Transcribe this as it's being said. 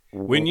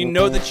When you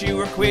know that you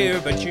are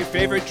queer, but your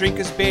favorite drink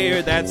is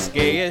beer, that's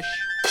gayish.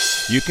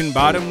 You can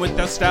bottom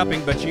without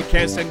stopping, but you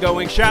can't stand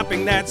going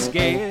shopping, that's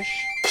gayish.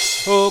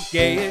 Oh,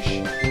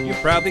 gayish, you're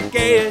probably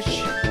gayish.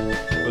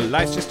 Well,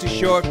 life's just too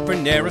short for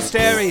narrow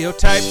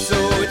stereotypes, so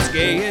it's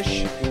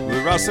gayish.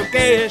 We're also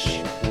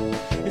gayish.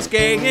 It's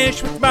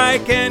Gayish with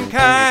Mike and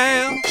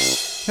Kyle.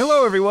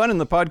 Hello, everyone in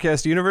the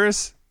podcast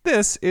universe.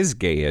 This is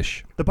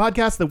Gayish. The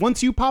podcast that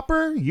once you pop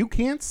her, you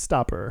can't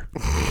stop her.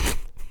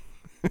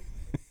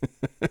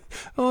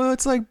 Oh,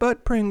 it's like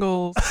butt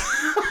Pringles.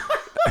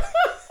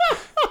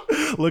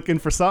 Looking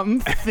for something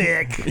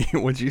thick.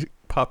 Once you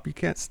pop, you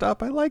can't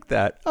stop. I like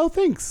that. Oh,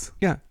 thanks.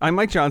 Yeah, I'm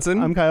Mike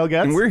Johnson. I'm Kyle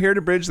Getz. And we're here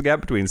to bridge the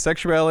gap between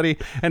sexuality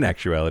and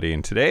actuality.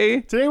 And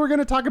today we're going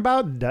to talk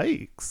about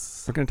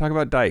Dykes. we're going to talk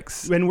about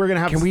Dykes. And we're going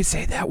to have... Can we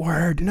say that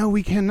word? No,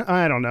 we can.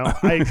 I don't know.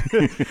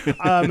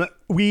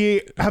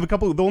 We have a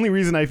couple... The only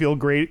reason I feel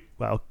great,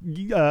 about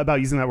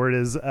using that word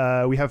is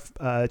we have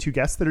two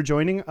guests that are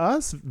joining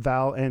us,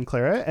 Val and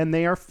Clara, and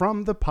they are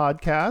from the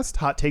podcast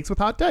Hot Takes with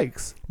Hot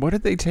Dykes. What are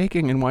they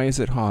taking and why is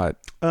it hot?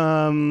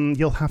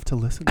 You'll have to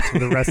listen to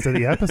the rest of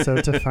the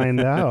episode to find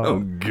out. Oh,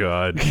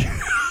 God.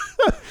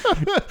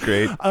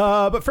 Great.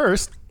 But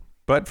first...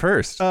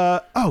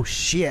 oh,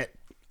 shit.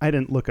 I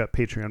didn't look up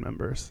Patreon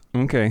members.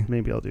 Okay.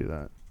 Maybe I'll do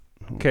that.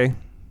 Okay.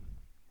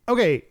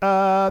 Okay.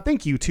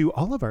 Thank you to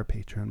all of our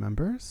Patreon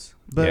members.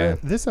 But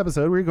this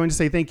episode, we're going to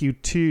say thank you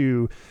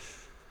to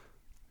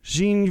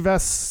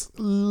Jean-Yves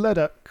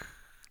Leduc.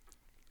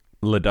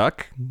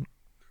 Leduc?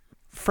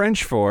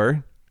 French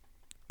for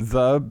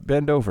the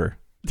bend over.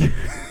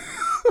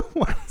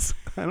 What?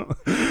 I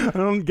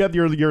don't get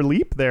your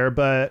leap there,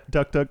 but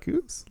duck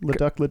goose,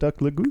 leduc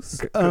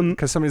goose.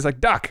 Because somebody's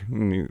like duck.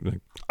 And you like,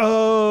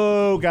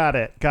 oh, got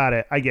it.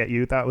 I get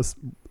you. That was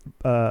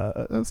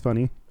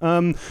funny.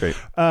 Great.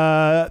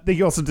 Thank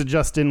you also to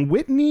Justin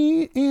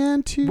Whitney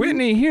and to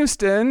Whitney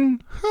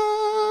Houston.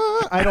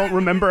 I don't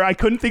remember. I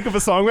couldn't think of a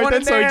song right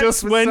then, so I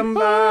just went.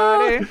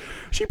 Somebody.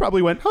 She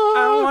probably went.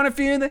 I don't want to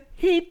feel the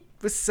heat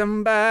with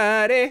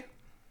somebody.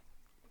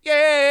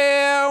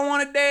 Yeah, I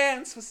want to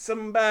dance with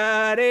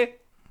somebody.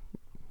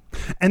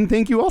 And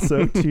thank you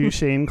also to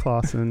Shane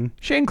Clausen.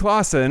 Shane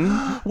Clausen.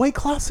 White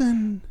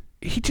Clausen.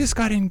 He just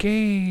got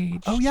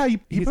engaged. Oh, yeah.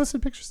 He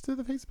posted pictures to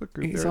the Facebook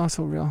group. He's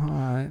also real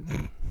hot.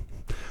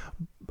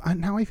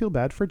 Now I feel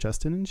bad for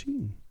Justin and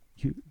Shane.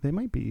 They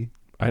might be.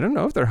 I don't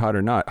know if they're hot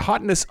or not.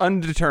 Hotness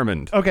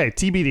undetermined. Okay,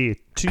 TBD.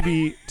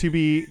 To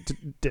be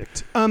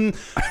dicked.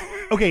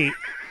 Okay.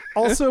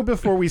 Also,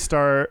 before we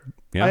start,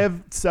 I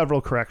have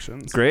several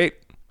corrections. Great.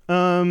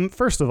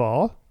 First of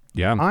all,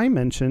 I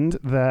mentioned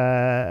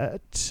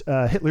that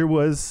Hitler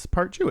was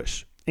part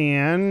Jewish.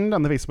 And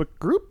on the Facebook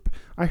group,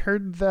 I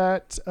heard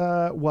that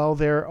while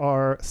there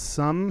are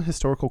some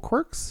historical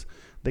quirks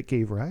that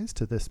gave rise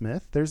to this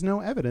myth, there's no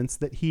evidence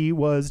that he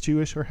was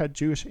Jewish or had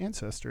Jewish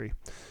ancestry.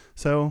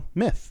 So,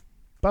 myth.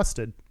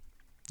 Busted.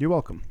 You're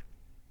welcome.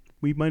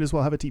 We might as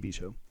well have a TV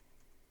show.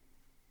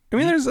 I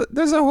mean,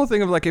 there's a whole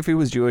thing of like, if he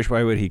was Jewish,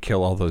 why would he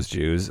kill all those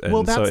Jews? And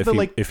well, that's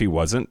so if he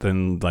wasn't,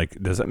 then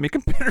like, does that make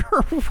him better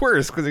or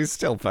worse? Because he's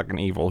still fucking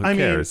evil. Who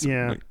cares?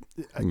 Yeah.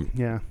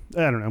 Yeah.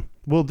 I don't know.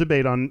 We'll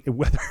debate on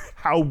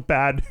how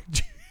bad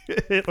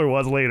Hitler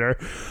was later.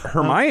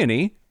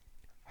 Hermione,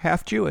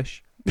 half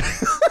Jewish.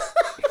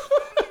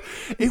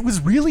 It was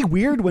really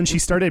weird when she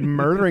started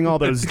murdering all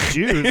those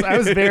Jews. I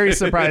was very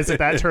surprised at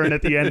that turn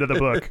at the end of the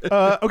book.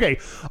 Okay.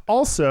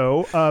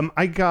 Also,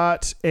 I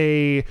got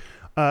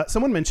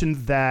someone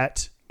mentioned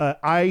that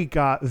I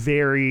got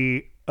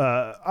very,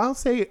 I'll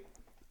say,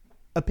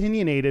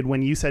 opinionated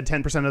when you said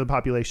 10% of the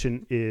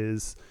population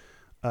is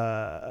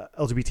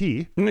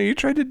LGBT. No, you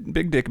tried to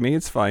big dick me.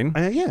 It's fine.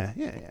 Yeah.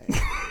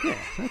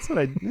 That's what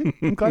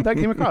I'm glad that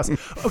came across.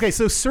 Okay,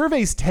 so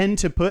surveys tend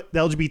to put the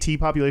LGBT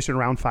population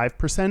around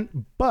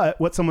 5%, but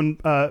what someone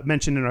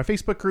mentioned in our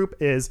Facebook group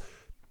is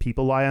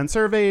people lie on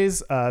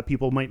surveys.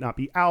 People might not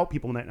be out.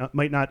 People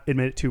might not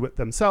admit it to it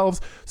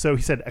themselves. So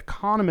he said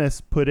economists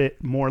put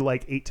it more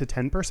like 8 to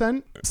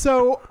 10%.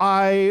 So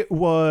I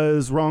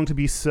was wrong to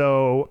be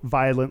so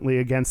violently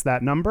against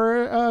that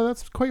number.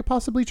 That's quite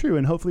possibly true.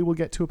 And hopefully we'll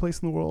get to a place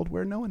in the world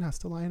where no one has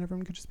to lie and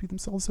everyone can just be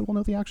themselves. So we'll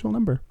know the actual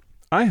number.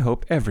 I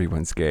hope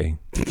everyone's gay.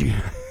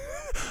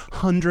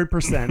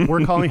 100%.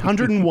 We're calling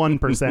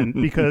 101%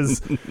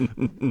 because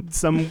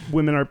some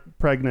women are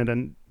pregnant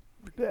and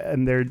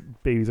their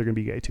babies are going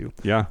to be gay too.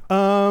 Yeah.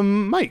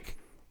 Mike.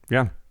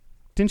 Yeah.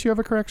 Didn't you have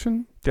a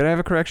correction? Did I have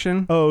a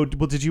correction? Oh,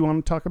 well, did you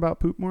want to talk about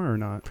poop more or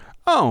not?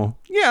 Oh,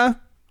 yeah.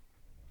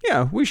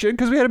 Yeah, we should,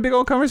 because we had a big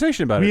old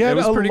conversation about it. We had it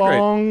was a pretty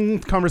long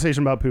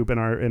conversation about poop in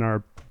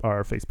our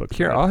Facebook.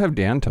 Here, I'll have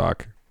Dan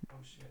talk. Oh,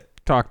 shit.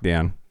 Talk,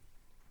 Dan.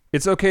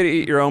 It's okay to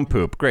eat your own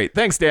poop. Great.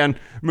 Thanks, Dan.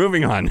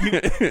 Moving on.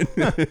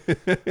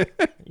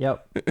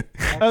 Yep.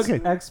 Okay.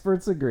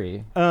 Experts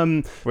agree.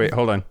 Wait,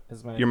 hold on.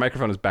 Your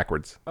microphone is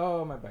backwards.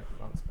 Oh, my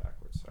microphone's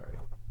backwards. Sorry.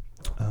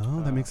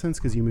 Oh, that makes sense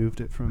because you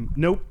moved it from...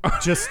 Nope.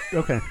 Just...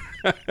 Okay.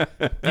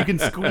 You can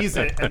squeeze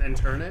it and then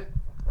turn it.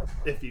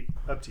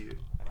 Up to you.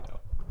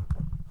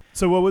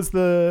 So what was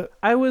the...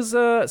 I was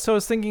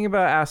thinking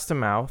about ass to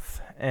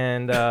mouth,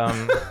 and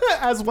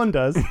as one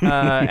does.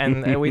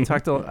 and we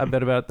talked a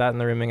bit about that in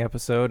the rimming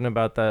episode, and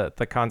about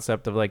the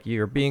concept of like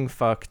you're being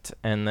fucked,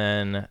 and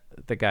then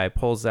the guy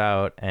pulls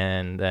out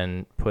and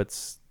then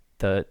puts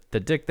the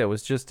dick that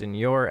was just in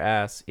your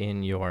ass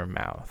in your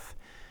mouth.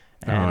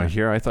 And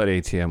here I thought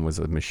ATM was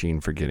a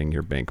machine for getting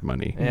your bank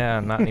money.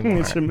 Yeah, not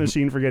anymore. It's a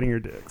machine for getting your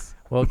dicks.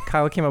 Well,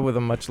 Kyle came up with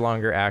a much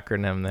longer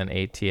acronym than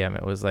ATM.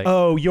 It was like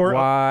your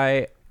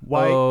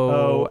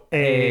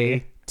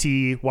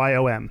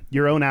YOATYOM.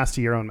 Your own ass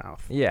to your own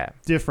mouth. Yeah.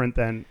 Different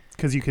than,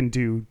 because you can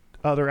do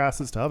other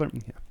asses to other.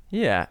 Yeah.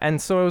 Yeah.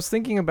 And so I was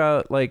thinking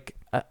about like,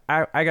 I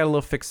got a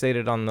little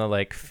fixated on the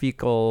like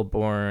fecal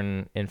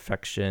borne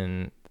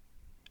infection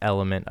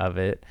element of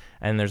it.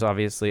 And there's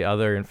obviously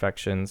other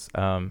infections.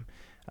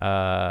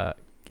 The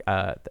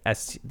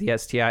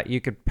STI,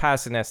 you could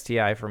pass an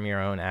STI from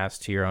your own ass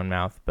to your own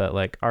mouth, but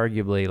like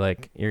arguably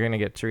like you're gonna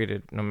get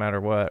treated no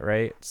matter what,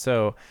 right?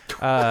 So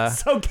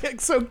so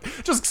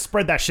just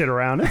spread that shit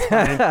around. It's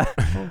fine.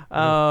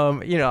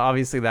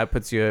 Obviously that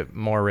puts you at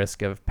more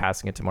risk of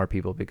passing it to more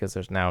people because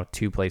there's now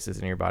 2 places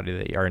in your body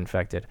that are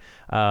infected.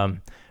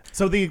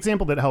 So the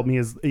example that helped me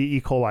is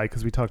E. coli,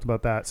 because we talked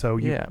about that. So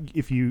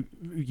if you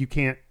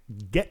can't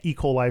get E.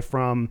 coli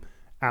from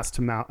ass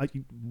to mouth,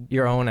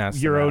 your own ass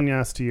to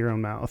your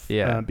own mouth.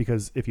 Yeah.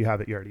 Because if you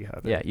have it, you already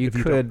have it. Yeah, you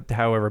could,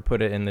 however,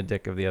 put it in the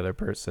dick of the other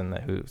person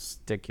whose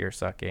dick you're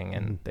sucking,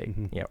 and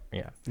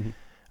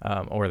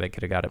or they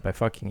could have got it by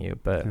fucking you.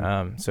 But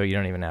so you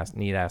don't even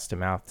need ass to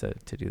mouth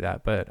to do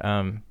that. But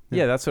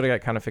that's what I got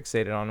kind of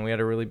fixated on. We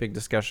had a really big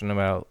discussion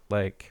about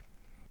like,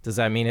 does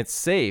that mean it's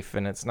safe?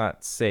 And it's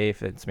not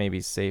safe. It's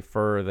maybe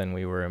safer than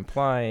we were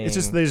implying. It's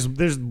just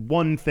there's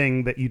one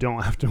thing that you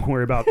don't have to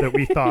worry about that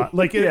we thought.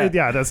 Like,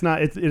 that's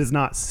not. It is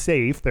not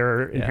safe. There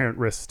are inherent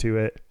risks to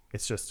it.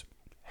 It's just,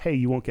 hey,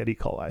 you won't get E.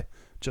 coli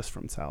just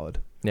from salad.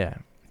 Yeah,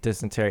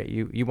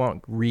 dysentery. You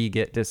won't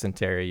re-get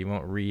dysentery. You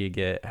won't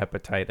re-get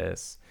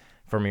hepatitis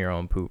from your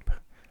own poop.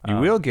 You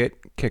will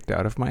get kicked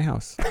out of my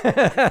house.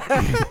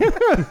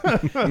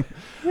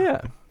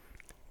 Yeah.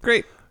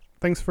 Great.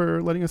 Thanks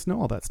for letting us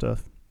know all that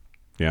stuff.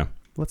 Yeah.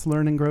 Let's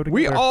learn and grow together.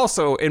 We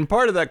also, in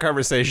part of that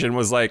conversation,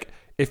 was like,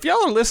 if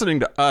y'all are listening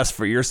to us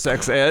for your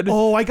sex ed,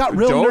 I got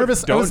real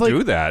nervous. Don't I was like,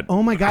 do that.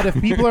 Oh my God!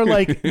 If people are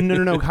like,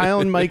 no,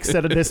 Kyle and Mike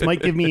said this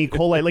might give me E.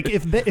 coli. Like,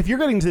 if you're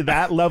getting to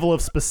that level of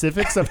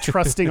specifics of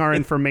trusting our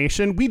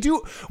information, we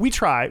do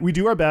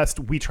our best.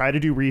 We try to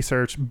do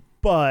research,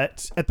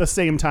 but at the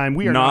same time,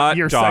 we are not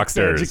your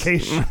doctors. Sex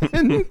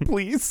education.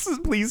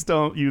 please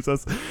don't use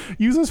us.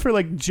 Use us for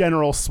like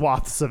general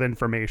swaths of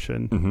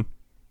information. Mm-hmm.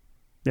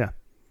 Yeah.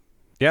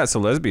 Yeah.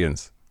 So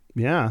lesbians.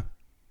 Yeah.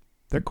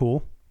 They're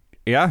cool.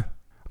 Yeah.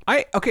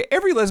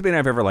 Every lesbian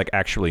I've ever like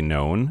actually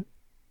known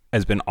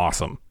has been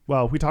awesome.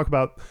 Well, we talk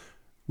about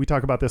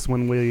this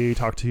when we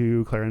talk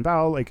to Claire and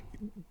Val. Like,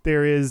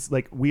 there is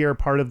like, we are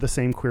part of the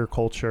same queer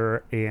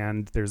culture,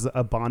 and there's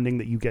a bonding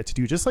that you get to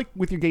do, just like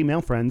with your gay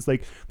male friends.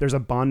 Like, there's a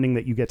bonding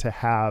that you get to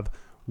have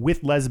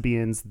with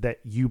lesbians that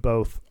you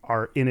both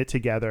are in it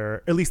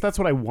together. At least that's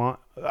what I want.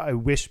 I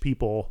wish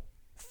people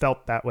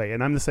felt that way,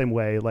 and I'm the same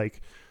way.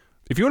 Like,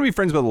 if you want to be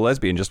friends with a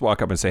lesbian, just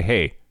walk up and say,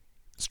 "Hey,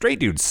 straight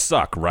dudes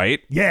suck,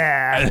 right?"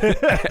 Yeah.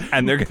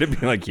 And they're going to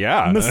be like,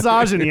 yeah.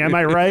 Misogyny, am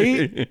I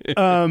right?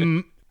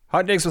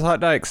 Hot dicks with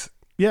hot dykes.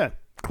 Yeah.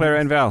 Clara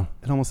and Val.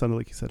 It almost sounded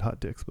like you said hot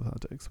dicks with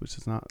hot dicks, which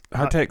is not.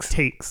 Hot takes.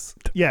 Takes.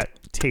 Yeah,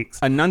 takes.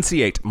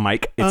 Enunciate,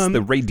 Mike. It's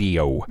the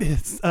radio.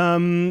 It's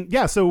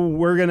so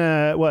we're going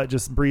to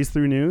just breeze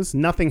through news.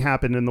 Nothing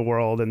happened in the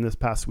world in this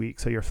past week,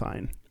 so you're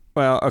fine.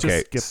 Well,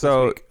 okay.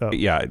 So,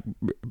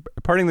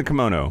 parting the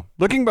kimono.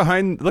 Looking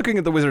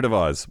at the Wizard of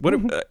Oz.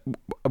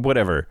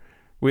 Whatever.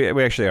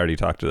 We actually already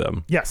talked to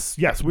them. Yes.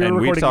 We were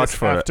recording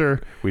this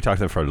after. We talked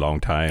to them for a long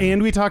time.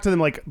 And we talked to them,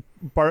 like,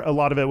 a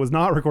lot of it was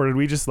not recorded.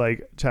 We just,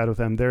 like, chatted with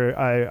them.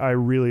 I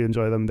really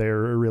enjoy them.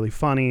 They're really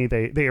funny.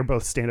 They are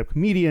both stand-up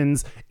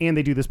comedians, and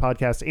they do this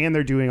podcast, and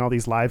they're doing all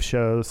these live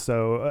shows.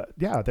 So,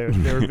 they're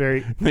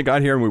very... They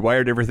got here, and we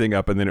wired everything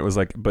up, and then it was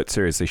like, but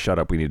seriously, shut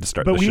up. We need to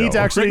start the show. But we need to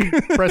actually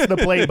press the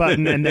play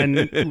button, and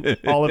then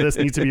all of this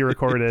needs to be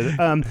recorded.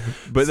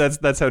 But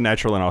that's how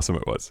natural and awesome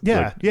it was.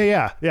 Yeah.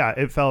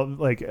 It felt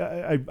like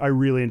I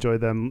really enjoyed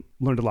them.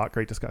 Learned a lot.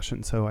 Great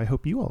discussion. So I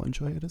hope you all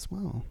enjoy it as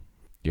well.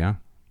 Yeah.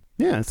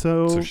 Yeah.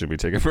 So should we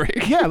take a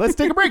break? Yeah. Let's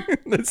take a break.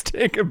 Let's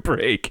take a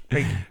break.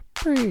 Break.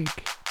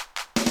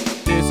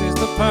 This is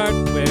the part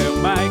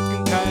where Mike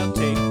and Kyle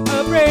take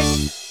a break.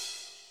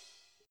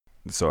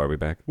 So are we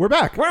back? We're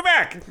back. We're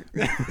back.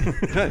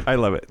 I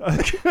love it.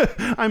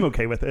 I'm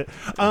okay with it.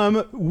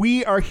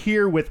 We are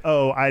here with,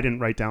 I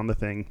didn't write down the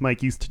thing.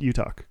 Mike, you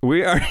talk.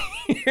 We are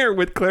here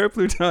with Claire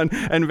Pluton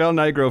and Val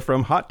Nigro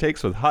from Hot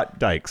Takes with Hot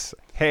Dykes.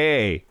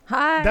 Hey.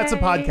 Hi. That's a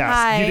podcast.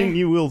 Hi.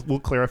 We'll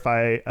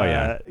clarify. Oh,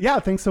 yeah. Yeah,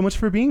 thanks so much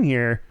for being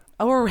here.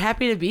 Oh, we're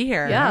happy to be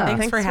here. Yeah,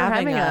 Thanks for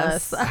having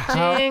us.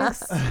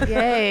 Jinx.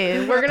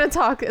 Yay. We're going to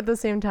talk at the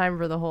same time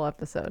for the whole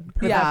episode.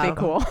 Would that be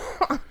cool?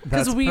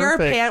 Because we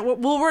perfect. are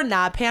we're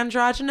not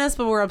pandrogynous,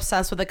 but we're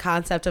obsessed with the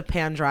concept of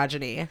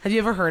pandrogyny. Have you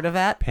ever heard of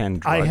it?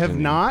 Pandrogyny. I have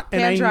not,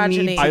 and I need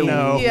Pandrogyny. to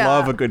know. Yeah.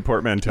 love a good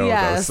portmanteau.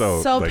 Yes.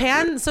 Though, So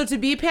like, so to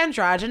be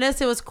pandrogynous,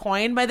 it was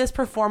coined by this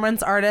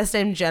performance artist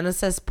named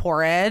Genesis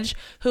Porridge,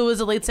 who was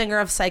the lead singer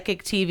of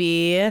Psychic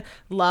TV.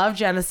 Love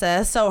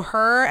Genesis. So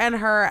her and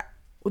her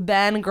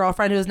then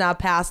girlfriend, who's now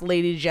passed,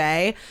 Lady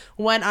J,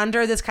 went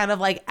under this kind of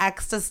like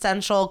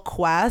existential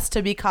quest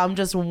to become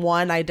just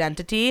one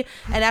identity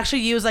and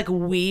actually use like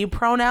we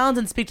pronouns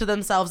and speak to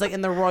themselves like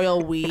in the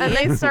royal we. And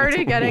they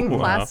started getting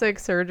plastic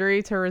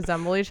surgery to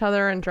resemble each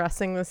other and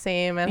dressing the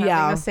same and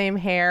having the same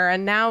hair.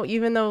 And now,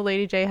 even though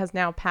Lady J has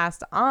now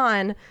passed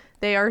on,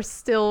 they are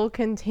still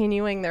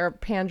continuing their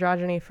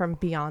pandrogyny from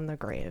beyond the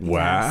grave.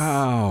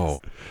 wow.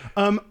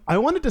 I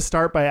wanted to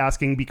start by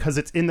asking, because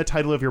it's in the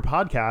title of your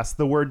podcast,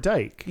 the word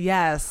dyke.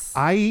 Yes.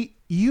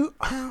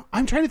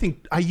 I'm trying to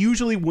think. I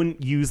usually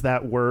wouldn't use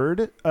that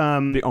word.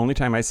 The only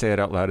time I say it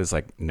out loud is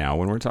like now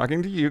when we're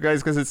talking to you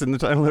guys because it's in the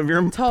title of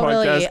your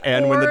Totally. podcast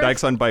and when the Or-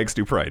 Dykes on Bikes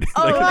do Pride.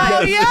 Oh,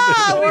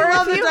 yeah. We Or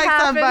love if the you Dykes on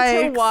happen to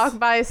Bikes. walk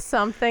by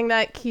something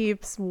that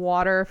keeps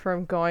water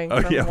from going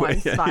from one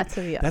spot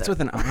to the other. That's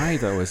with an I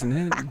though, isn't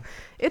it?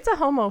 It's a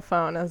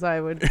homophone, as I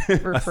would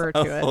refer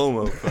to it.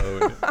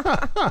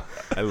 Homophone.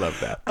 I love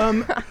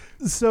that.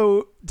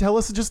 So tell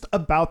us just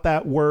about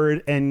that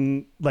word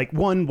and, like,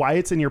 one, why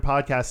it's in your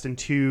podcast, and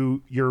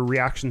two, your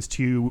reactions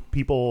to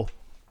people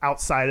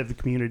outside of the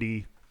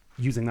community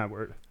using that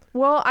word.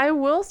 Well, I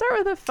will start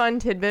with a fun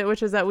tidbit,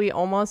 which is that we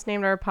almost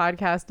named our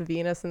podcast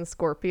Venus and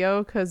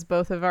Scorpio because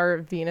both of our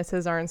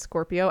Venuses are in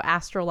Scorpio,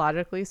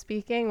 astrologically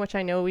speaking, which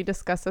I know we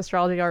discussed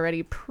astrology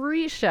already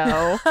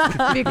pre-show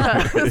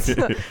because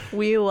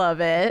we love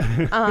it.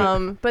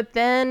 But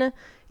then,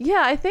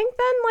 yeah, I think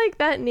then like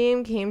that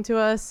name came to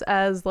us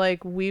as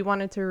like we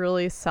wanted to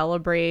really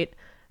celebrate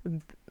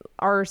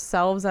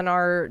ourselves and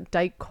our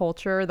dyke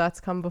culture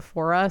that's come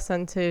before us,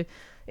 and to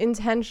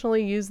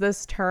intentionally use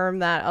this term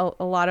that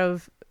a lot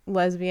of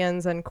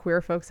lesbians and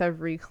queer folks have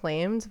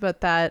reclaimed,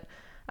 but that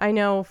I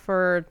know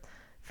for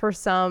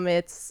some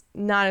it's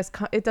not as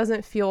it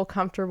doesn't feel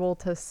comfortable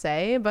to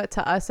say, but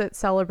to us it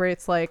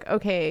celebrates like,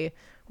 okay,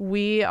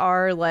 we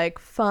are like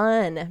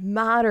fun,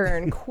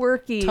 modern,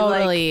 quirky,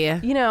 Totally.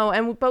 like, you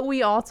know, but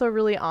we also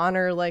really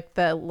honor like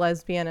the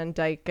lesbian and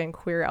dyke and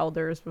queer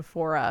elders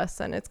before us,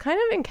 and it's kind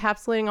of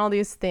encapsulating all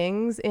these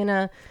things in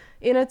a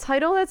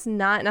title that's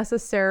not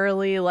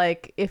necessarily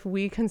like, if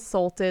we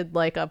consulted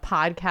like a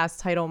podcast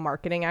title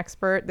marketing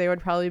expert, they would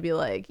probably be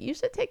like, you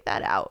should take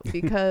that out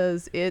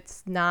because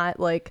it's not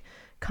like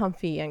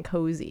comfy and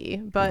cozy.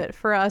 But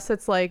for us,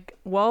 it's like,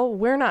 well,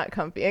 we're not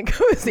comfy and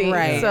cozy.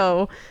 Right.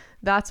 So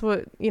that's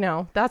what,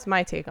 that's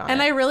my take on it.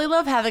 And I really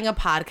love having a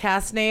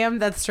podcast name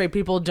that straight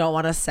people don't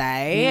want to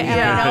say. And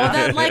Yeah. I know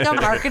that like a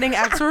marketing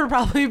expert would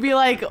probably be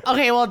like,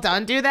 okay, well,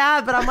 don't do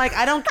that. But I'm like,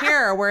 I don't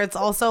care. Where it's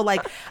also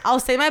like, I'll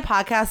say my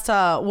podcast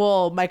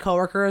to, my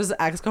coworkers,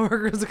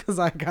 ex-coworkers, because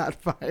I got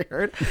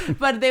fired.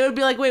 But they would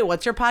be like, wait,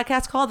 what's your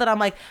podcast called? And I'm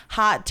like,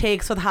 Hot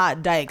Takes with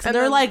Hot Dykes. And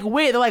they're like,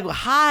 wait, they're like,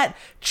 hot,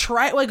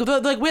 like, they're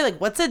like, wait, like,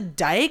 what's a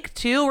dyke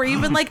too? Or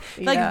even like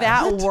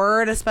that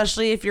word,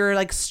 especially if you're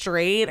like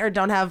straight or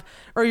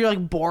or you're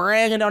like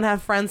boring and don't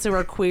have friends who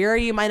are queer,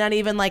 you might not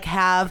even like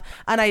have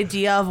an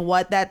idea of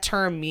what that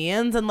term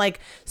means. And like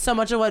so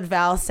much of what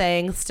Val's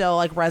saying still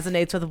like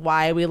resonates with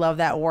why we love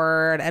that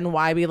word and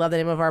why we love the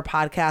name of our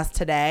podcast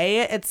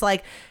today. It's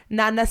like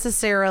not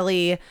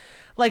necessarily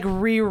like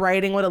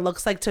rewriting what it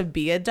looks like to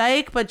be a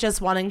dyke, but just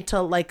wanting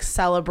to like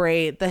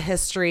celebrate the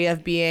history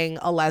of being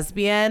a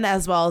lesbian,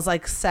 as well as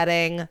like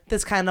setting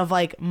this kind of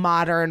like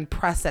modern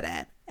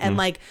precedent. And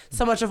like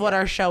so much of what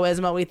our show is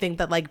and what we think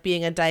that like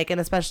being a dyke,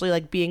 and especially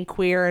like being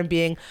queer and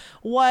being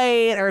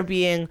white or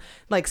being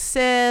like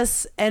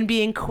cis and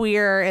being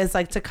queer, is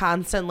like to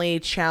constantly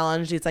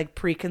challenge these like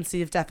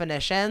preconceived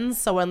definitions.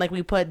 So when like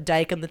we put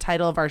dyke in the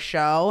title of our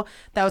show,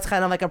 that was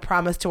kind of like a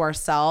promise to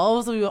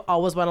ourselves. We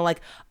always want to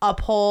like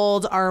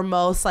uphold our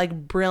most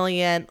like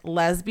brilliant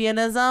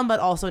lesbianism, but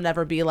also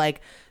never be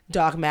like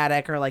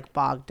dogmatic or like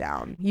bogged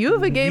down. You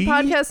have a gay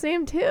podcast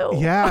name too.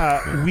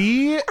 Yeah,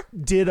 we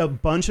did a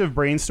bunch of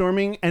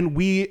brainstorming and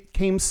we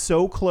came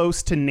so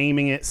close to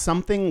naming it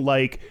something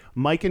like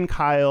Mike and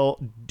Kyle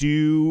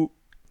do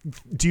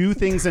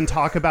things and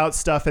talk about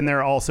stuff, and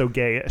they're also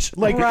gayish.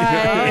 Like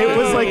it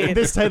was like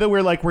this title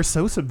where like we're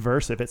so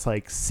subversive, it's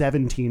like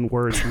 17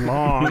 words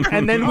long,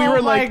 and then we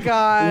were like,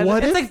 God.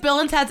 what it's if like Bill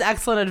and Ted's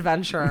Excellent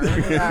Adventure.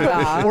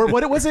 Yeah. or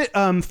what was it,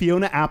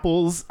 Fiona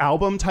Apple's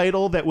album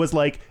title that was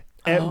like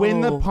when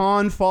the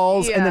pond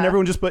falls, and then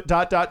everyone just put ...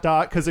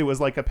 because it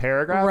was like a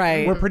paragraph.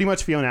 Right. We're pretty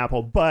much Fiona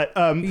Apple, but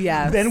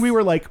Yes. then we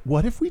were like,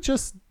 what if we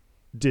just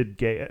did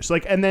gayish?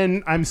 Like, and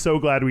then I'm so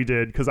glad we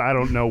did, because I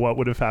don't know what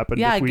would have happened.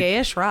 Yeah, if we...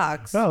 gayish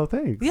rocks. Oh,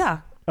 thanks. Yeah.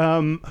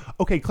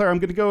 Okay, Claire, I'm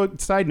going to go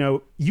side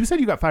note. You said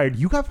you got fired.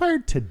 You got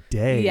fired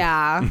today.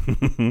 Yeah.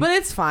 But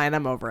it's fine.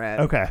 I'm over it.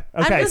 Okay.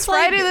 I'm just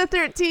Friday the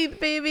 13th,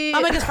 baby.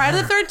 I'm like, it's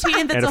Friday the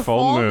 13th. It's And a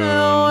full moon.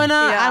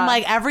 Yeah. I'm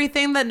like,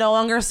 everything that no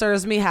longer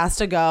serves me has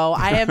to go.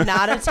 I am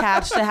not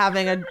attached to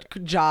having a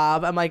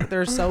job. I'm like,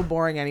 they're so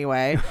boring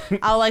anyway.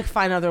 I'll like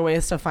find other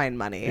ways to find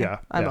money. Yeah,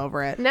 I'm yeah.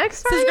 over it.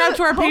 Next Friday, Subscribe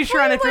to our hopefully,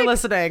 Patreon if you're like,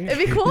 listening. It'd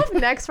be cool if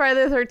next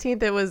Friday the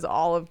 13th it was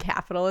all of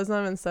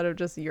capitalism instead of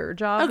just your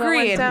job.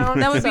 Agreed. That went down.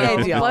 That would be So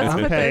ideal. Let's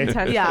put the Okay.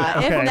 intention. Yeah,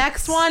 Okay. if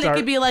next one it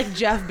could be like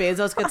Jeff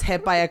Bezos gets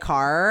hit by a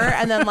car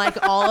and then like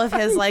all of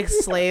his like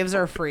slaves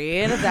are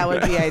freed. That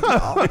would be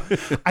ideal.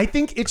 I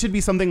think it should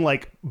be something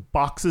like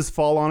boxes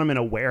fall on him in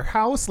a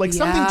warehouse, like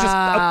something just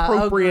Yeah,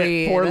 appropriate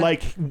agreed. for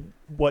like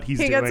what he's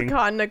He doing. gets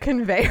caught in a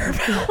conveyor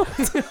belt.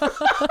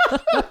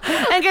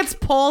 And gets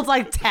pulled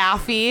like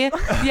taffy.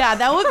 Yeah,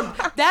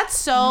 that's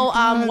so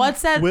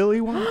what's that? Willy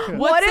Wonka.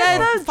 What's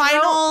that the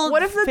final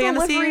what if the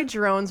fantasy? delivery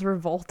drones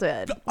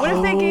revolted? What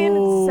if they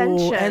gained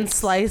sentience? And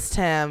sliced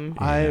him.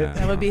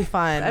 That would be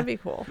fun. That'd be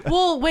cool.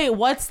 Well, wait,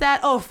 what's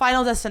that? Oh,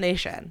 Final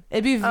Destination.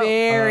 It'd be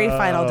very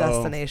Final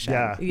Destination.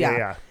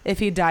 Yeah. If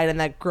he died in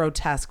that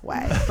grotesque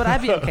way. But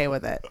I'd be okay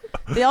with it.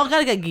 They all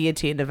gotta get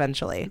guillotined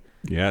eventually.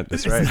 Yeah,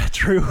 that's Is right. that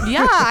true?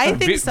 Yeah, I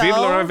think so. Vive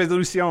la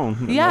revolution.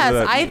 Yes, Remember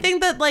that? I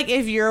think that like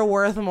if you're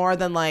worth more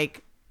than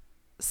like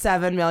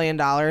 $7 million,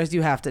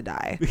 you have to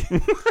die.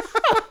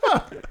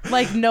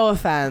 Like, no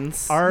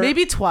offense.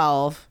 Maybe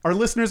 12. Our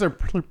listeners are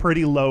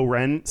pretty low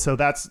rent, so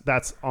that's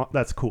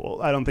cool.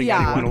 I don't think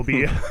anyone will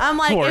be I'm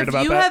like, worried if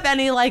about you that. have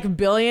any like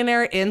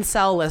billionaire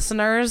incel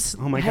listeners,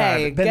 Oh my God.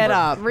 hey, Then get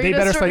up. They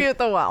better sign- Redistribute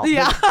the wealth.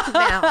 Yeah.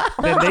 Now.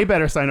 Then they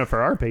better sign up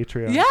for our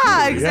Patreon.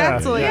 Yeah,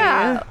 exactly.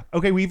 Yeah.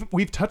 Okay,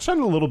 we've touched on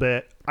it a little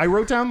bit. I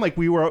wrote down like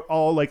we were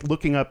all like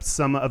looking up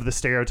some of the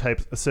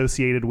stereotypes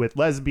associated with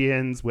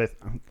lesbians, with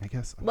I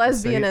guess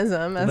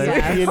Lesbianism. As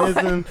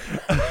lesbianism.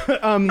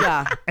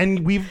 Yeah.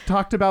 And we've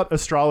talked about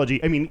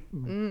astrology. I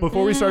mean,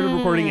 before we started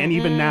recording, and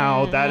even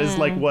now, that is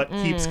like what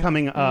keeps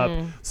coming up.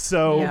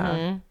 So.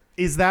 Yeah.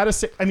 Is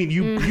that I mean,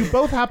 you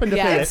both happen to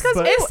Yeah, fit,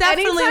 but it's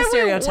definitely a Anytime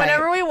stereotype.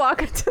 whenever we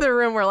walk into the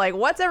room, we're like,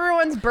 what's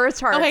everyone's birth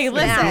chart? Okay,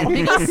 listen,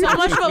 because so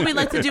much what we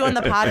like to do on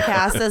the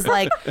podcast is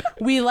like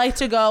we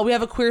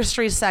have a Queer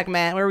Street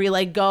segment where we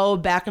like go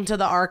back into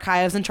the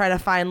archives and try to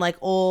find like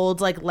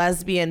old like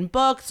lesbian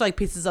books, like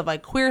pieces of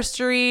like Queer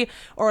Street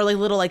or like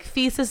little like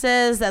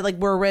theses that like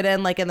were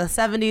written like in the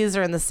 70s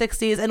or in the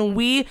 60s, and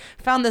we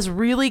found this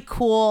really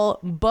cool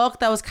book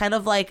that was kind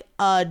of like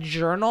a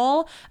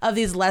journal of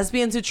these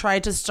lesbians who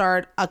tried to start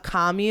a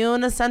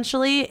commune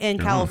essentially in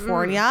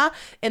California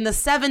in the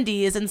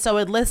 70s. And so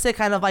it listed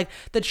kind of like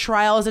the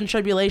trials and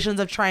tribulations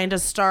of trying to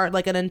start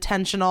like an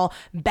intentional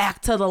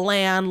back to the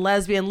land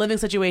lesbian living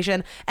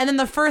situation. And then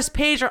the first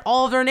page are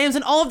all of their names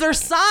and all of their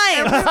signs.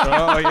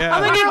 Oh yeah.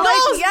 Like, it We're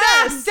goes like,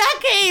 yes. back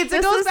decades.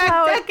 It This goes is back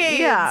how decades.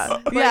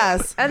 Yeah.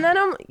 Yes. And then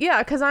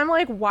because I'm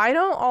like, why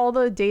don't all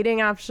the dating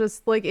apps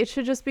just like it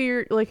should just be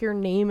your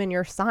name and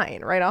your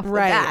sign right off the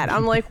Right. bat.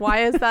 I'm like,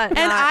 why is that?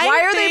 And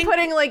why are they think-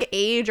 putting like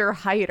age or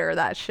height or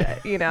that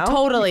shit? You know?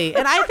 Totally.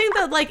 And I think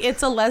that like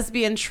it's a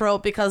lesbian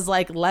trope because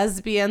like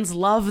lesbians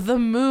love the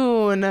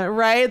moon,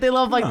 right? They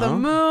love like the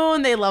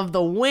moon, they love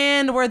the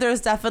wind, where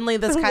there's definitely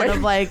this kind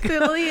of like the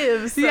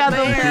leaves. yeah,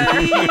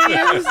 the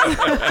leaves.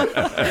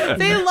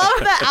 They love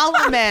the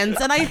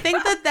elements. And I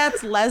think that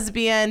that's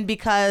lesbian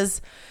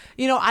because,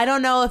 you know, I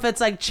don't know if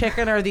it's like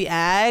chicken or the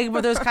egg,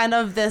 but there's kind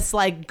of this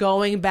like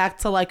going back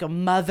to like a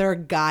Mother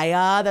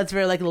Gaia that's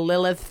very like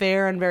Lilith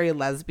fair and very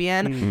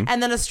lesbian.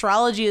 And then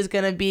astrology is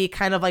going to be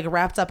kind of like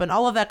wrapped up in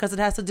all of that because it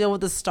has to deal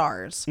with the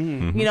stars.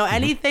 You know,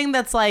 anything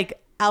that's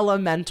like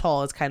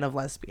elemental is kind of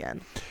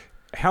lesbian.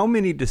 How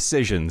many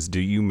decisions do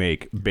you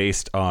make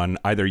based on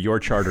either your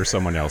chart or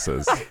someone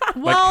else's? Like,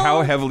 Well,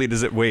 how heavily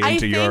does it weigh I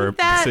into your think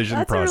that- decision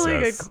That's a process? really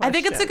good question. I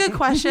think it's a good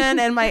question,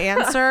 and my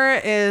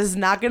answer is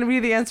not going to be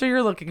the answer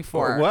you're looking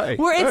for. Why?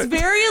 Where it's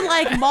very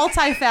like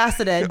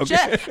multifaceted.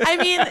 I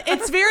mean,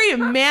 it's very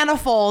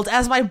manifold,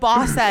 as my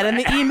boss said in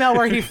the email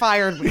where he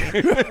fired me.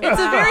 It's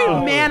a very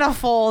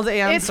manifold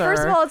answer. It's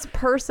first of all, it's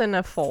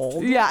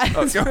personafold. yeah,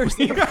 it's,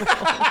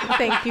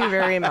 Thank you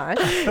very much.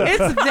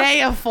 it's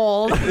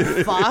theyafold.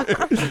 Fuck.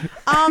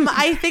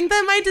 I think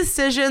that my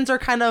decisions are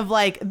kind of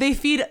like they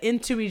feed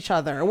into each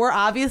other. Where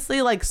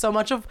obviously like so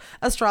much of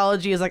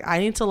astrology is like I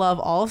need to love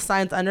all of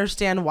signs,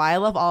 understand why I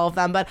love all of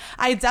them. But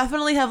I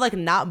definitely have like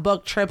not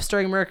booked trips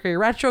during Mercury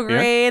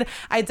retrograde.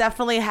 I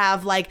definitely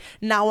have like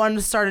not wanting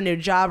to start a new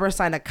job or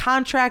sign a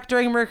contract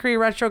during Mercury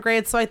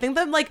retrograde. So I think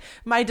that like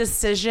my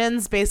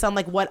decisions based on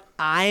like what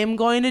I'm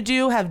going to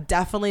do have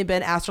definitely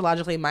been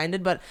astrologically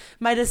minded. But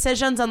my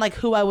decisions on like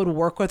who I would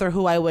work with or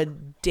who I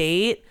would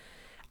date,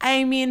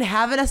 I mean,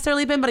 haven't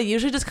necessarily been, but I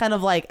usually just kind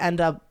of like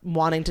end up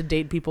wanting to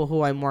date people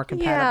who I'm more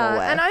compatible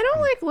with. And I don't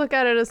like look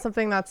at it as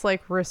something that's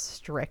like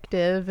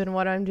restrictive in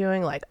what I'm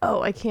doing. Like,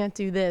 oh, I can't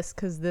do this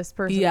because this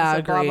person. Yeah, is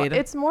a blah, blah. agreed.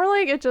 It's more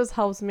like it just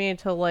helps me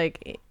to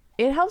like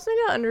it helps me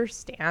to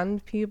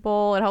understand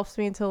people. It helps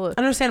me to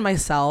Understand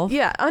myself.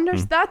 yeah,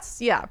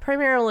 that's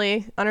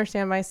primarily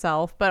understand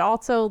myself, but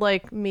also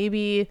like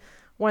maybe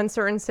when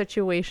certain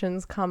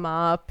situations come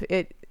up,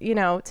 it, you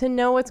know, to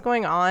know what's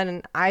going on.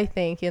 And I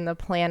think in the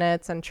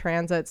planets and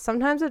transits,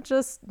 sometimes it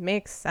just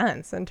makes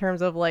sense in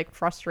terms of like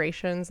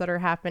frustrations that are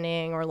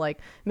happening, or like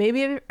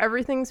maybe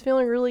everything's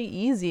feeling really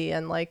easy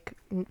and like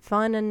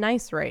fun and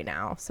nice right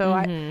now. So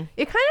I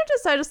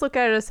just look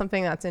at it as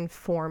something that's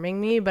informing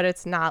me, but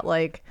it's not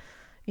like,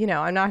 you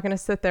know, I'm not going to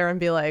sit there and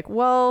be like,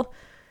 well,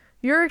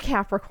 you're a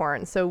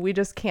Capricorn, so we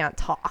just can't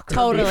talk.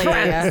 Totally.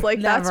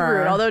 Like, that's Never.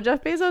 rude. Although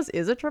Jeff Bezos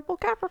is a triple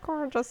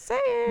Capricorn, just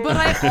saying. But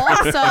I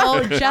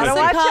also, Jessica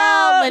watch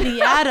out.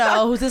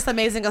 Laniato, who's this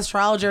amazing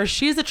astrologer,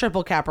 she's a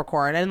triple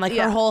Capricorn. And like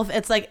her whole,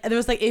 it's like,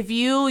 there's like, if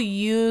you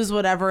use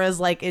whatever is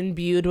like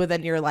imbued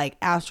within your like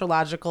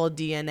astrological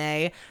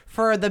DNA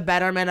for the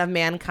betterment of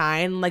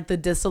mankind, like the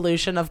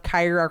dissolution of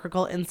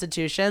hierarchical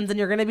institutions, then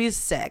you're going to be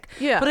sick.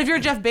 Yeah. But if you're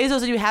Jeff Bezos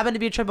and you happen to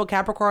be a triple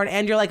Capricorn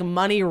and you're like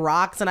money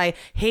rocks and I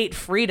hate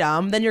freedom,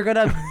 then you're going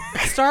to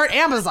start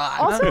Amazon.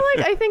 Also,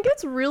 like, I think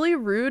it's really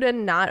rude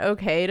and not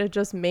okay to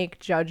just make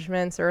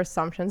judgments or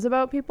assumptions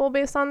about people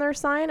based on their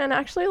sign. And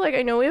actually, like,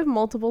 I know we have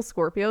multiple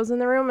Scorpios in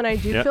the room, and I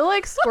do feel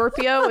like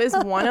Scorpio is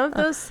one of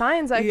those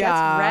signs that gets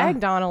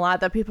ragged on a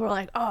lot, that people are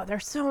like, oh, they're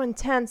so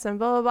intense and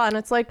blah, blah, blah. And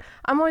it's like,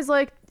 I'm always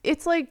like,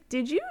 it's like,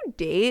 did you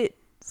date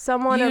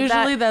someone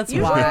Usually of that? that's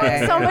why.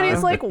 When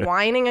somebody's like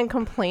whining and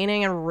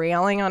complaining and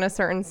railing on a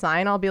certain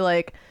sign, I'll be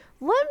like,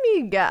 let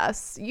me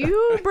guess,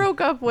 you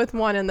broke up with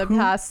one in the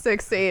past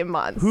 6 to 8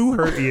 months. Who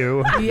hurt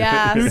you?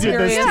 Yeah, Who did this to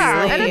seriously. you?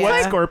 And it's What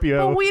like,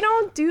 Scorpio? But we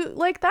don't do,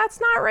 like, that's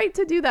not right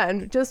to do that.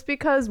 And just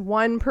because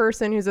one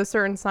person who's a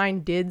certain sign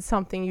did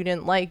something you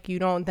didn't like, you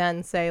don't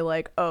then say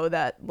like, oh,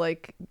 that,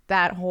 like,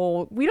 that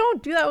whole, we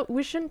don't do that.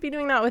 We shouldn't be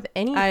doing that with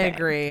anything. I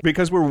agree.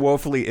 Because we're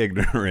woefully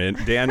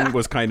ignorant, Dan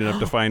was kind enough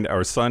to find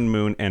our sun,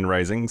 moon, and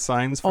rising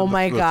signs for Oh the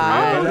my three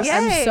God. of us. Yay.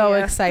 I'm so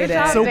Good excited.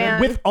 job, So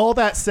Dan. with all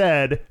that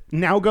said,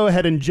 now go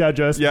ahead and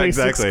judge us Yeah, based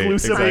exactly,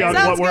 exclusively on exactly.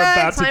 what Sounds we're good.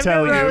 about Time to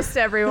tell you. roast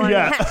everyone.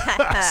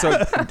 Yeah.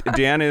 So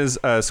Dan is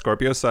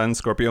Scorpio sun,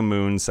 Scorpio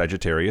moon,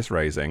 Sagittarius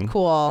rising.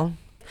 Cool.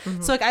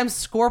 So like I'm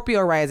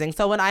Scorpio rising.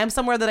 So when I'm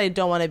somewhere that I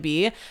don't want to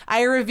be,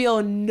 I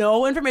reveal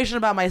no information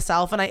about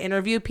myself and I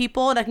interview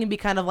people, and I can be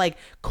kind of like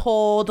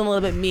cold and a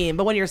little bit mean.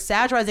 But when you're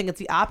Sag rising, it's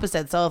the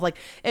opposite. So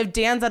if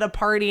Dan's at a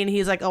party and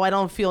he's like, oh, I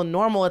don't feel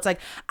normal, it's like,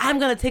 I'm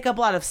going to take up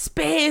a lot of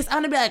space.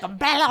 I'm going to be like, blah,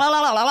 blah,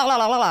 blah, blah, blah,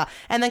 blah, blah,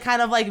 and then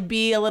kind of like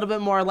be a little bit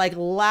more like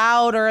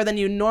louder than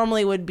you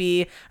normally would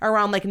be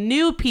around like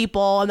new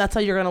people. And that's how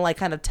you're going to like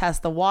kind of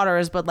test the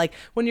waters. But like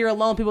when you're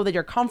alone, people that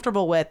you're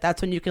comfortable with, that's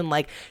when you can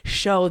like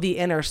show the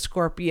inner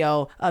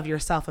Scorpio of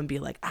yourself and be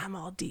like, I'm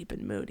all deep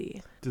and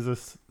moody. Does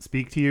this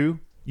speak to you?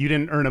 You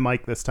didn't earn a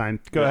mic this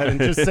time. Go ahead and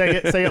just say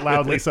it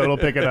loudly so it'll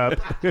pick it up.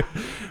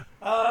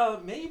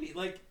 Maybe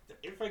like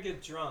if I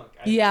get drunk.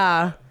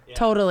 Yeah,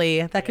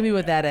 totally. That could be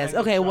what that is.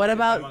 Okay, what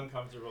about? I'm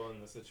uncomfortable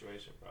in the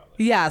situation,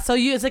 probably. Yeah, so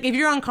it's like if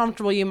you're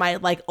uncomfortable, you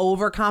might like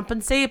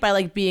overcompensate by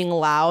like being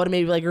loud,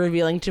 maybe like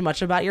revealing too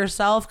much about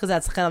yourself, because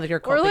that's kind of like your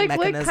coping Or like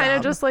mechanism. kind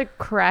of just like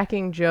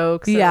cracking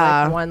jokes,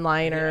 Yeah. or like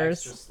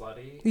one-liners.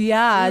 slutty.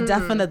 Yeah,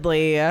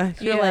 definitely. You're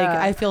like,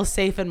 Yeah. I feel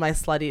safe in my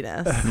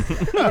sluttiness.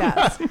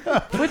 Yes,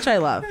 which I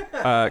love.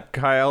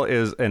 Kyle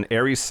is an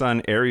Aries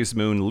sun, Aries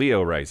moon,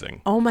 Leo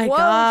rising. Oh my Whoa,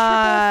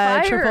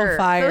 God, triple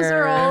fire. Those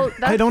are all.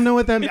 I don't know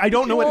what that means. I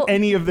don't know Well, what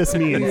any of this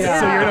means. yeah.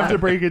 So you're going to have to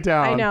break it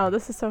down. I know,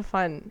 this is so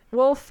fun.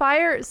 Well,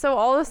 fire, so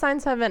all the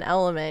signs have an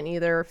element,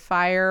 either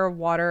fire,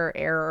 water,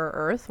 air, or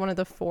earth, one of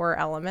the 4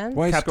 elements.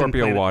 Why is Captain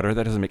Scorpio Planet. water?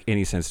 That doesn't make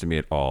any sense to me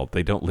at all.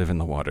 They don't live in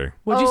the water.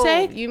 What'd you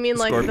say? You mean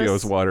like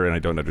Scorpio's this, water, and I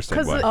don't understand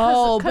 'cause why. it-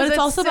 Oh, 'cause but it's it's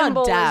also about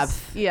symbols.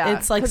 depth. Yeah,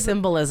 It's like 'cause-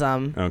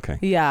 symbolism. Okay.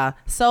 Yeah.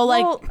 So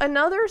like, well,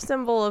 another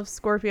symbol of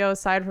Scorpio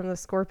aside from the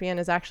scorpion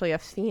is actually a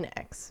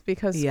phoenix,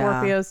 because Yeah.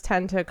 Scorpios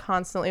tend to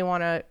constantly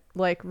want to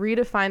like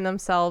redefine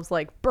themselves,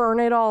 like burn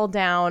it all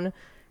down,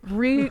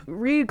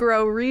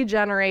 regrow,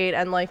 regenerate,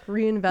 and like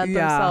reinvent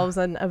Yeah. themselves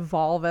and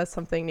evolve as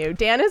something new.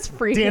 Dan is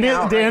freaking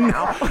out. Dan,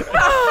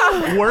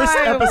 worst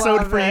I episode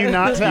love for you it.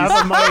 not to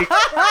have a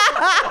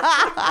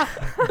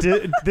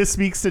mic. This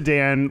speaks to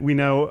Dan, we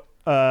know,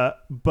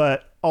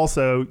 but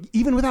also,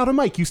 even without a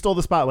mic, you stole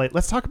the spotlight.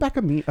 Let's talk about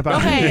me.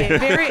 okay,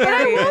 very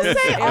Aries.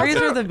 say Aries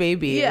also- are the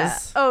babies. Yeah.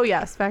 Oh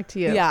yes, back to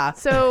you. Yeah.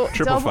 So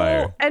Triple double,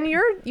 fire. and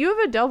you have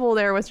a double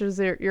there, which is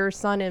your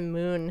sun and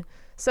moon.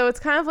 So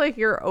it's kind of like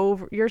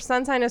your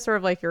sun sign is sort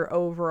of like your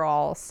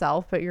overall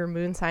self, but your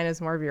moon sign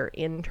is more of your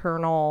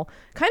internal,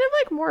 kind of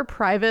like more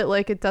private.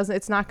 Like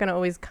it's not going to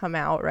always come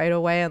out right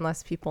away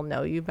unless people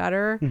know you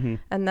better.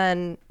 And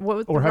then or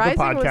have a rising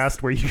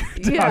podcast where you talk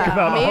yeah,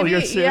 about all maybe, your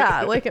shit.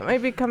 yeah, like it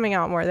might be coming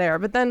out more there.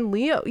 But then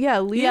Leo's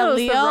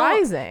the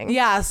rising.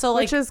 Yeah. So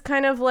like, Which is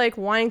kind of like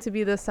wanting to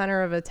be the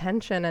center of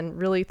attention and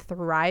really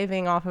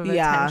thriving off of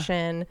Yeah.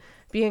 attention,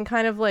 being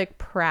kind of like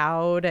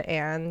proud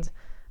and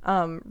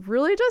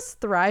really just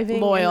thriving.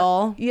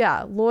 Loyal.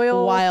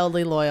 Loyal.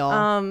 wildly loyal.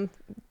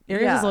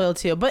 Aries is loyal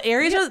too, but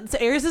Aries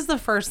is the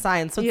first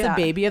sign, so it's the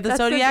baby of the That's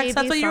the zodiac. baby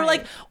That's why you're sign.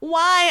 like,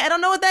 why? I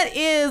don't know what that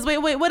is. Wait,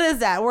 what is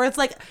that? Whereas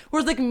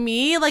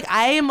me,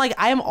 I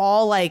am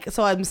all like,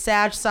 so I'm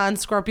Sag, Sun,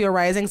 Scorpio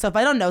rising. So if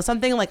I don't know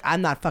something, like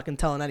I'm not fucking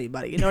telling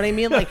anybody. You know what I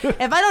mean? Like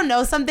if I don't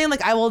know something,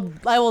 like I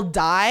will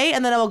die,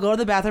 and then I will go to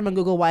the bathroom and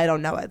Google why I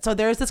don't know it. So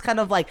there's this kind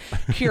of like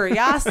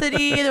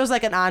curiosity. There's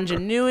like an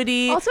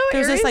ingenuity. Also,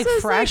 there's this Aries like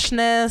is,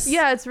 freshness.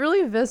 it's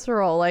really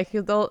visceral. Like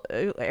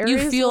Aries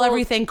You feel will-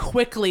 everything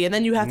quickly, and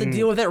then you have to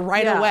deal with it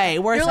right Yeah. away.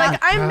 Where you're it's like,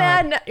 I'm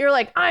mad. You're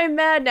like, I'm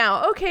mad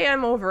now. Okay,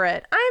 I'm over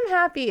it. I'm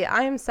happy.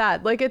 I'm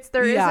sad. Like isn't,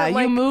 like,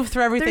 you move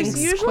through everything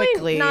there's usually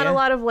quickly. not a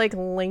lot of like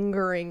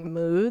lingering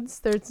moods.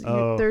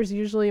 There's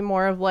usually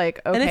more of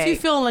like, okay. And if you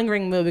feel a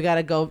lingering mood, we got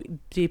to go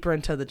deeper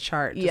into the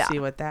chart to Yeah. see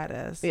what that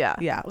is. Yeah.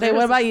 Yeah. Okay,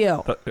 what about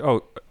you?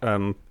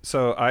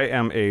 So I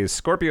am a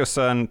Scorpio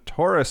Sun,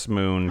 Taurus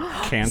Moon,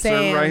 Cancer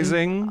Same.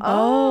 rising.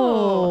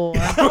 Oh.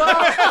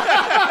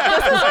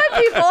 This is what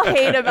people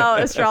hate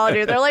about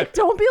astrology. They're like,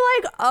 don't be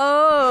like,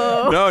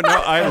 oh. No,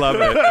 I love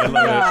it. I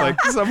love it. It's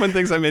like someone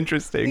thinks I'm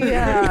interesting.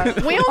 Yeah.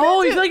 We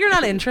only You feel like you're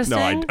not interesting?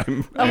 No,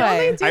 I'm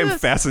Okay. do I'm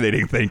this-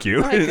 fascinating. Thank you.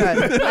 Okay,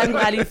 good. I'm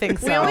glad you think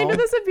so. We only do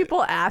this if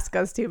people ask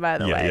us to, by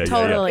the Yeah, way. yeah,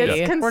 Totally.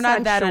 It's We're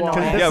not that consensual.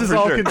 annoying. This Yeah, is for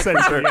all sure.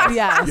 consensual. Yes.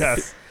 Yes.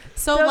 Yes.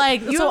 So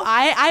So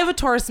I have a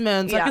Taurus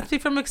moon, so I Yeah. can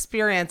speak from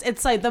experience.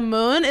 It's like the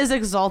moon is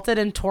exalted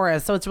in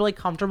Taurus, so it's really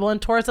comfortable in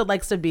Taurus. It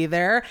likes to be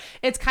there.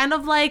 It's kind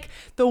of like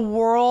the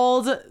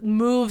world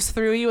moves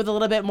through you with a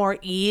little bit more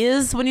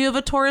ease when you have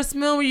a Taurus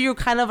moon, where you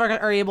kind of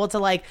are able to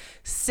like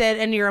sit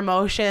in your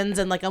emotions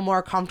in like a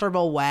more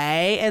comfortable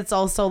way. It's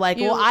also like,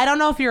 well, I don't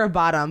know if you're a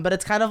bottom, but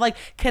it's kind of like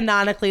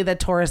canonically that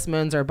Taurus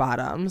moons are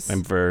bottoms.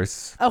 I'm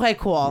verse. Okay,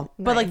 cool.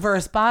 But like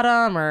verse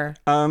bottom or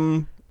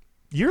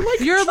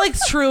You're like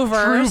true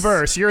verse. true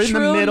verse. You're in the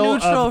True middle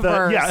neutral of the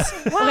verse. yeah.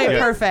 Okay,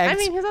 Yeah. perfect. I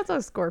mean, he's also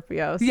a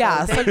Scorpio. So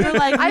yeah, so you're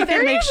like, you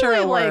can make sure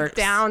it like works.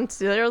 down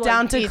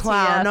to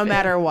Clown, no BTF.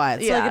 matter what.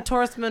 So Yeah. like a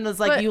Taurus moon is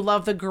like But you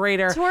love the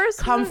greater Taurus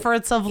moon-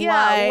 comforts of Yeah,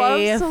 life.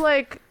 loves to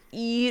like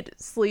eat,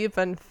 sleep,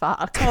 and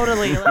fuck.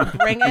 Totally, like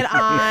bring it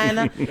on.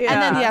 And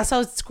then Yeah.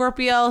 so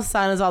Scorpio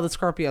sun is all the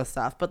Scorpio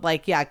stuff, but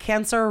like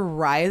Cancer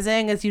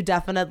rising is you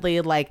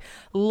definitely like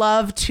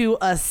love to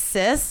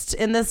assist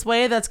in this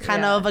way. That's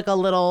kind Yeah. of like a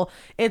little.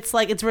 It's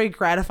like it's very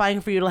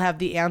gratifying for you to have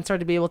the answer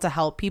to be able to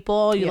help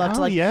people. You love to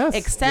Oh, like yes,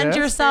 extend yes.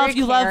 yourself. Very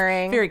you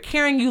caring. love very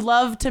caring. You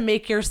love to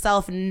make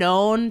yourself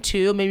known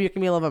too. Maybe you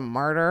can be a little bit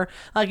martyr.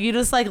 Like you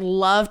just like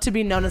love to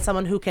be known as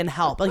someone who can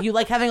help. Like you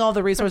like having all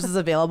the resources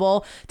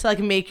available to like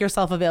make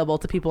yourself available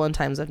to people in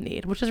times of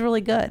need, which is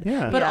really good.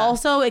 Yeah. But Yeah.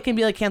 also it can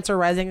be like Cancer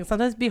rising. It can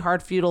sometimes be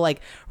hard for you to like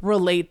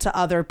relate to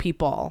other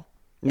people.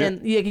 Yeah.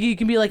 And you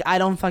can be like, I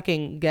don't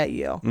fucking get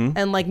you.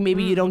 And like,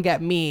 maybe you don't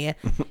get me.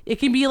 It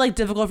can be like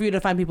difficult for you to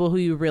find people who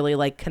you really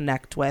like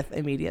connect with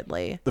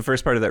immediately. The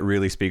first part of that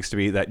really speaks to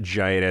me, that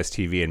giant ass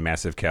TV and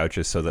massive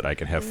couches so that I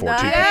can have 14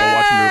 Nice. people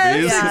watch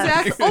movies.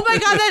 Exactly. Oh my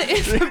God, that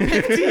is a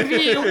big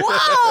TV.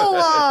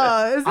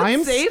 Wow. Is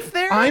it safe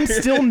there? I'm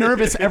still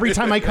nervous every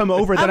time I come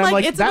over that I'm I'm like,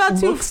 like, it's that about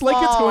to looks like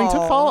it's going to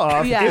fall. fall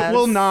off. Yes. It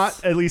will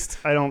not, at least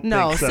I don't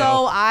No, think so.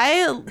 so.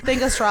 I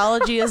think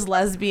astrology is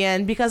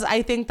lesbian because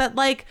I think that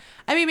like,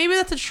 I mean, maybe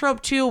that's a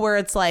trope too, where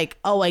it's like,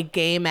 oh, like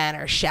gay men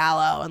are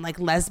shallow and like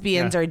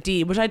lesbians are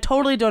deep, which I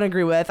totally don't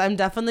agree with. I'm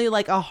definitely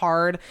like a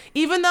hard,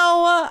 even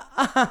though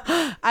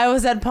I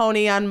was at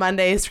Pony on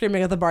Monday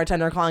screaming at the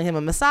bartender, calling him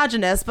a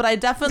misogynist, but I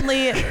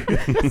definitely,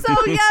 So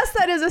yes,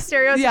 that is a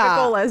stereotypical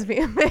Yeah.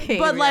 lesbian behavior.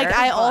 but like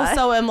I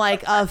also am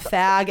like a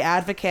fag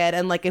advocate,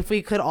 and like if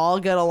we could all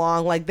get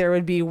along, like there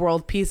would be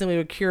world peace and we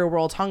would cure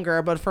world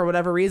hunger. But for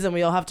whatever reason,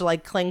 we all have to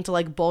like cling to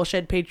like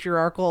bullshit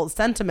patriarchal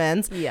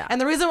sentiments. Yeah. And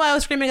the reason why I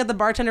was screaming at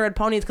the bartender at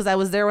Pony is because I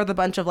was there with a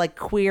bunch of like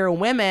queer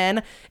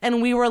women,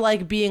 and we were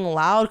like being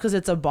loud because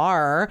it's a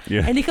bar.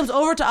 Yeah. And he comes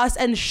over to us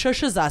and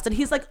shushes us, and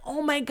he's like,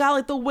 "Oh my God,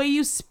 like the way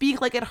you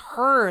speak, like it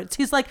hurts."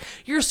 He's like,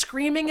 "Your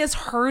screaming is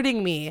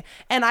hurting me."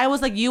 And I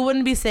was like, "You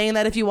wouldn't be saying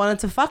that if you wanted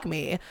to fuck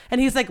me." And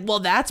he's like, "Well,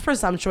 that's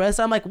presumptuous."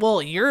 I'm like,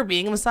 "Well, you're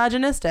being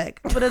misogynistic."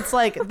 But it's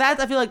like that.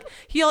 I feel like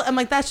I'm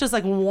like, that's just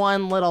like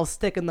one little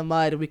stick in the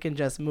mud. We can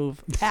just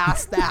move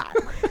past that.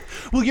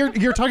 Well,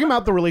 you're talking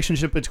about the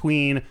relationship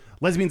between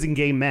lesbians and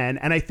gay men,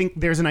 and I think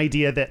there's an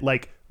idea that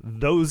like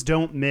those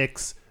don't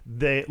mix.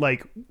 They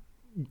like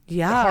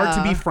Yeah. hard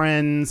to be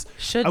friends.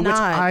 Should which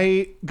not.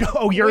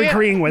 You're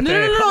agreeing with No,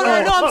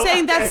 it. I'm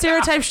saying that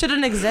stereotype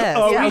shouldn't exist.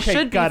 Oh, We okay,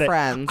 should got be it.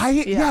 friends.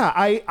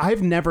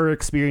 I've never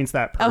experienced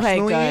that Okay,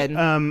 personally.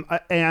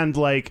 good. And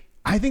like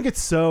I think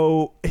it's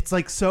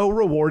like so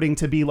rewarding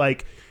to be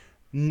like,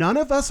 none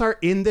of us are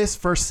in this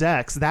for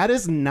sex. That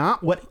is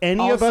not what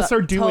any of Also, us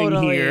are doing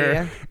totally.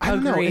 here. I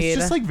don't know. Agreed. It's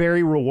just like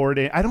very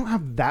rewarding. I don't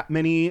have that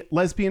many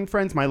lesbian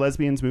friends. My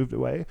lesbians moved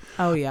away.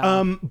 Oh,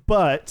 yeah.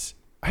 But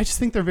I just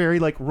think they're very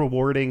like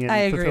rewarding and I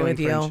agree fulfilling with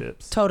you.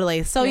 friendships.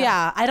 Totally. So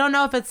yeah, I don't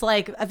know if it's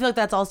like, I feel like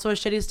that's also a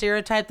shitty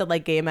stereotype that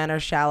like gay men are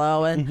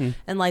shallow and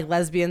like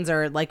lesbians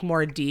are like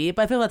more deep.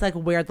 I feel that's like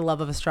where the love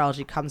of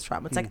astrology comes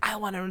from. It's like, I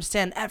want to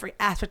understand every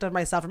aspect of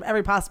myself from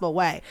every possible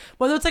way.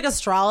 Whether it's like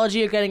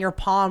astrology or getting your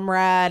palm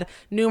read,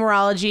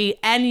 numerology,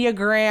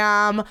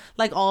 Enneagram,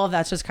 like all of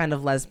that's just kind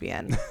of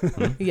lesbian.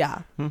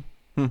 Yeah.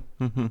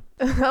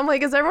 I'm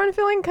like, is everyone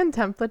feeling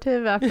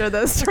contemplative after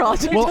the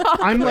astrology Well, talk?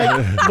 I'm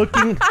like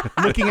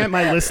looking at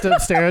my list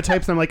of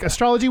stereotypes. And I'm like,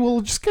 astrology.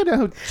 We'll just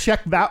gonna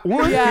check that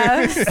one.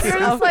 Yes. You're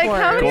just like,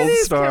 how many Gold of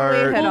these star.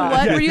 can we hit off?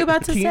 What were you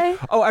about to say?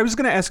 Oh, I was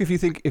going to ask if you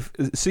think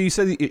so you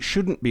said it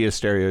shouldn't be a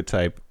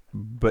stereotype,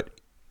 but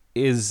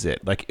is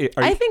it? Like,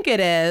 I think it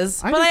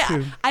is, I but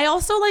do too. I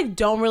also like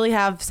don't really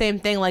have same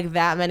thing like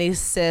that many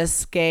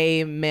cis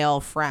gay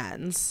male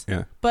friends.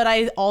 Yeah. But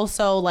I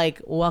also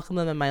like welcome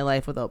them in my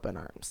life with open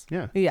arms.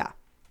 Yeah. Yeah.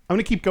 I'm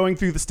gonna keep going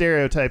through the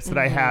stereotypes that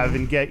I have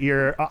and get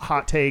your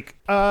hot take.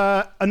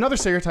 Another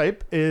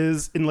stereotype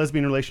is in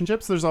lesbian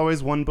relationships, there's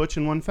always one butch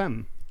and one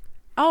femme.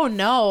 Oh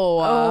no!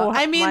 Oh,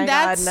 I mean my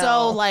that's God,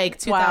 so no. like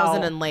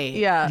 2000 Wow. and late.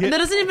 Yeah. And that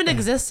doesn't even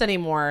exist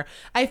anymore.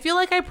 I feel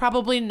like I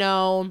probably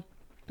know,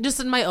 just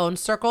in my own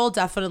circle,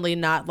 definitely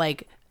not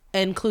like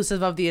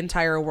inclusive of the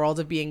entire world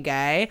of being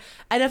gay.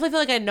 I definitely feel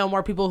like I know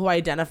more people who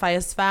identify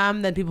as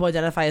femme than people who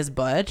identify as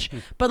butch.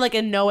 But like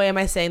in no way am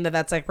I saying that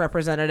that's like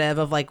representative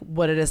of like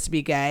what it is to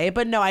be gay.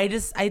 But no, I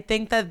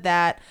think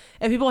that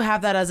if people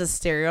have that as a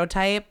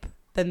stereotype,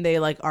 then they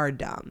like are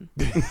dumb.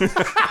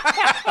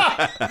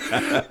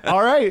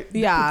 All right.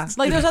 Yeah.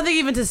 Like there's nothing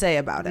even to say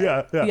about it.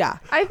 Yeah.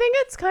 I think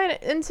it's kind of,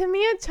 and to me,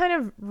 it's kind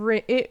of,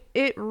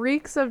 it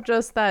reeks of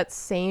just that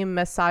same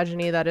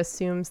misogyny that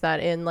assumes that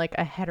in like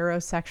a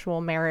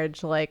heterosexual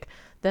marriage, like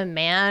the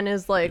man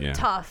is like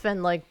tough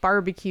and like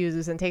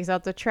barbecues and takes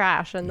out the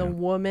trash, and the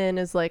woman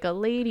is like a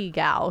lady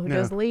gal who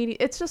does lady.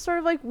 It's just sort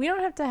of like, we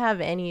don't have to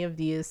have any of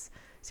these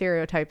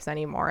stereotypes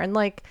anymore. And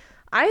like,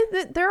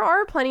 there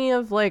are plenty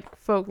of like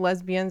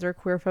lesbians or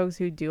queer folks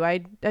who do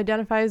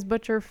identify as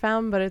butch or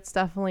femme, but it's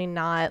definitely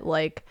not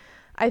like,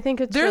 I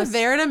think it's they're just,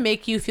 there to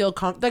make you feel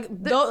comfortable.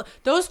 Like,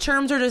 those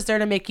terms are just there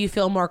to make you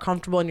feel more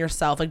comfortable in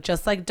yourself. Like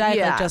just like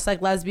dyke, like just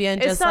like lesbian,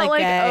 it's just not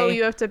like gay. oh,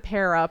 you have to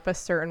pair up a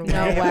certain way.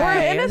 No Or-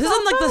 way. and This it's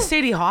isn't like the also-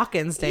 Sadie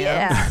Hawkins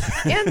dance.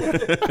 Yeah.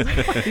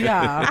 And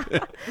Yeah.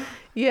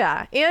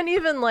 yeah, and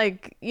even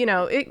like, you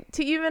know,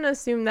 to even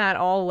assume that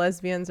all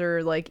lesbians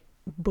are like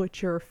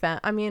butch or femme.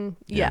 I mean,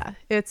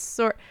 it's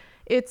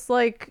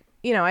like,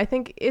 you know, I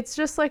think it's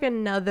just like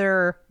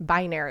another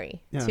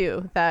binary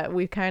too, that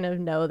we kind of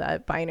know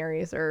that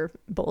binaries are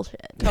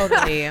bullshit.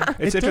 Totally.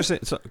 It's interesting.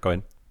 So, go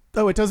ahead.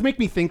 Oh, it does make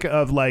me think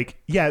of like,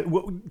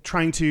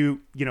 trying to,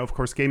 you know, of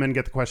course, gay men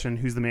get the question,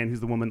 who's the man, who's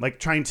the woman? Like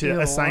trying to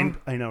assign,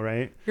 I know,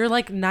 right? You're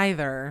like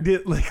neither.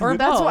 Like, Or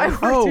That's why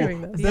both. we're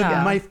doing this.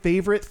 My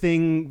favorite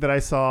thing that I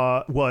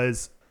saw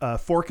was a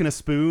fork and a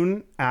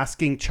spoon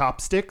asking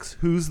chopsticks,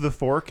 who's the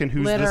fork and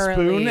who's the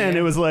spoon? Literally. And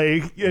it was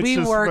like, We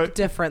just work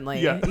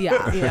differently. Yeah.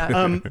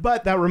 Yeah.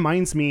 But that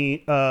reminds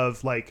me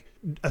of like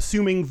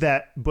assuming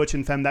that butch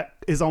and femme, that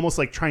is almost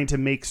like trying to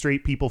make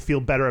straight people feel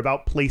better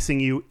about placing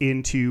you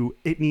into,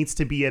 it needs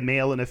to be a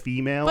male and a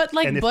female. But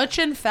like and butch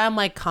and femme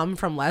like come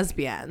from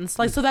lesbians.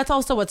 Like, so that's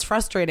also what's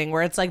frustrating,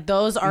 where it's like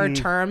those are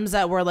terms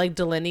that were like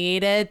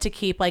delineated to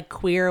keep like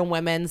queer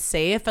women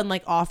safe and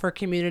like offer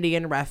community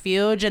and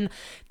refuge. And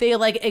they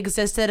like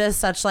existed as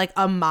such like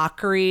a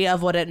mockery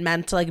of what it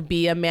meant to like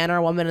be a man or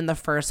a woman in the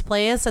first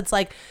place. It's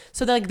like,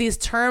 so like these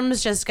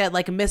terms just get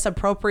like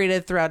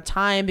misappropriated throughout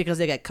time because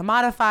they get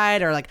commodified,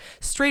 or like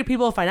straight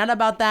people find out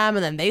about them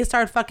and then they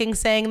start fucking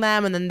saying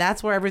them, and then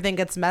that's where everything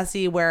gets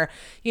messy, where,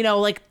 you know,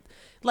 like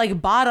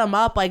bottom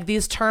up, like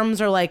these terms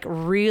are like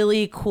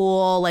really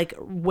cool like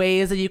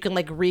ways that you can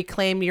like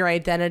reclaim your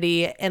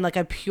identity in like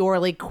a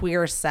purely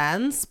queer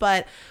sense.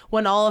 But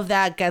when all of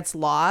that gets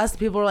lost,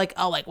 people are like,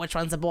 oh, like which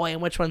one's a boy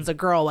and which one's a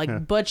girl?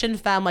 Like butch and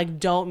femme like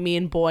don't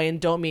mean boy and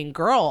don't mean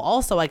girl.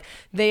 Also, like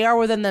they are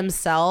within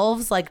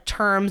themselves like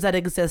terms that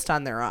exist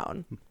on their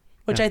own,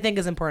 which I think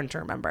is important to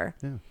remember.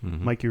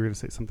 Mike, you were going to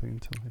say something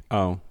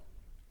until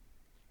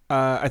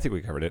I think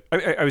we covered it.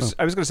 I was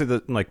going to say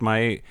that like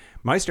my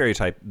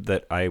stereotype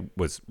that I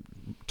was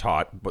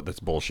taught, but that's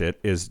bullshit,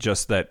 is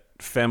just that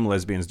femme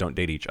lesbians don't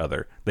date each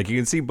other. Like you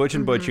can see butch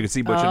and butch, you can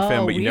see butch and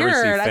femme, but you never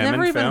see femme I've never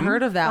and even femme.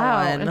 heard of that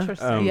Wow, one.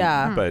 interesting.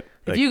 Yeah. But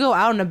If like, you go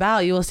out and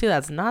about, you will see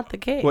that's not the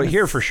case. well,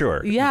 here for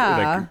sure.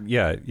 Yeah. Like,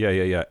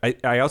 yeah.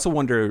 I also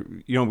wonder,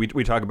 you know,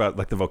 we talk about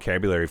like the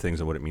vocabulary of things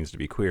and what it means to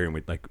be queer, and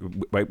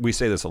we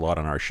say this a lot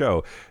on our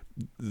show.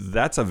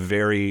 That's a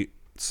very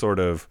sort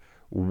of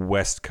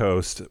West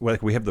Coast,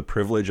 like we have the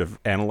privilege of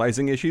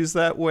analyzing issues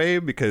that way,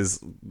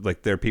 because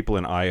like there are people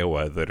in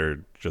Iowa that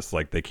are just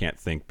like, they can't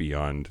think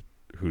beyond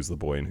who's the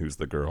boy and who's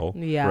the girl.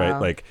 Yeah. Right.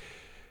 Like,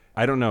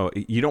 I don't know.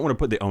 You don't want to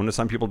put the onus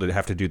on people to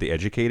have to do the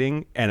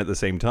educating, and at the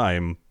same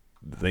time,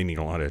 they need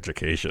a lot of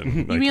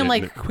education. You mean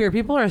like queer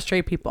people or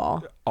straight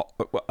people?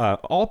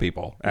 All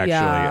people, actually.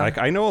 Yeah. Like,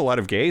 I know a lot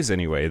of gays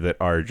anyway that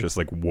are just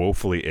like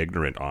woefully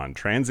ignorant on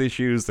trans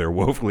issues. They're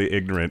woefully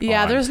ignorant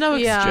on There's no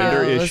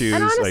gender issues.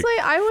 And honestly,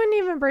 I wouldn't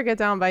even break it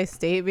down by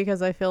state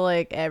because I feel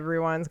like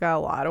everyone's got a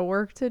lot of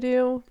work to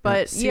do.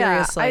 But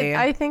seriously.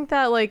 I think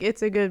that like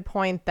it's a good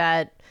point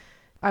that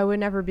I would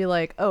never be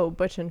like, oh,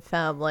 butch and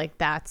femme, like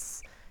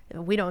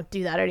we don't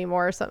do that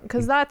anymore or something,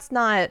 because that's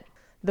not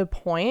the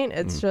point.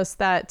 It's just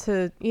that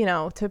to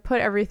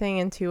put everything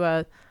into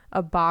a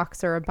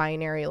box or a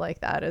binary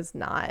like that is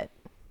not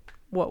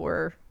what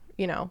we're,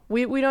 we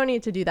don't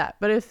need to do that.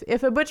 But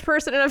if a butch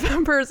person and a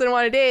femme person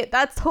want to date,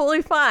 that's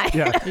totally fine.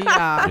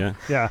 Yeah.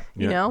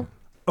 You know?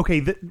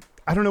 Okay,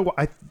 I don't know what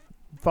I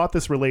thought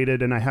this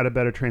related, and I had a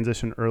better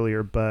transition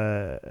earlier,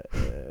 but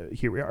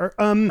here we are.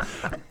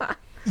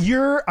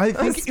 I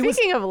think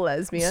Speaking of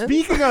lesbians.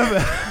 Speaking of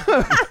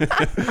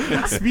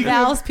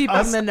Val's people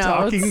in the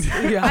notes.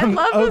 I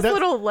love this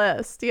little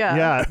list. Yeah.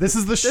 Yeah. This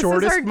is the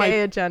shortest. This is our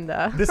gay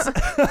agenda.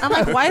 I'm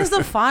like, why is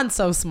the font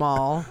so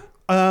small?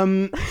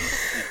 Good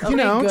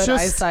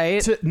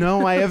eyesight.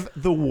 I have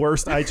the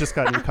worst. I just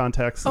got new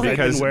contacts. I've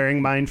been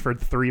wearing mine for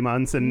 3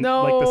 months and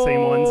like the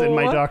same ones. And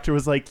my doctor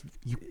was like,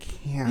 you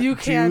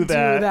can't do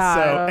that.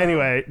 So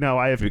anyway, no,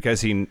 I have.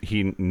 Because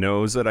he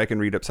knows that I can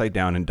read upside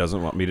down and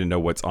doesn't want me to know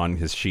what's on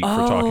his sheet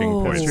for talking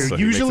points. True. So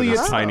Usually he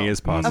makes it as tiny as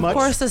possible. Of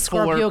course, the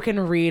Scorpio can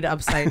read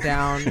upside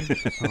down.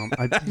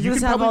 You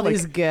just have all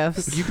these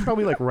gifts. You can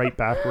probably like write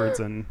backwards,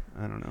 and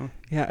I don't know.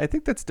 Yeah, I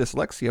think that's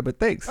dyslexia, but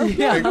thanks.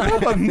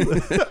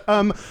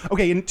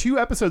 Okay, and 2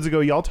 episodes ago,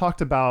 y'all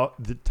talked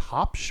about the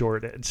top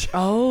shortage.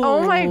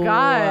 Oh my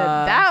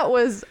God. That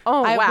was,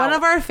 wow. One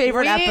of our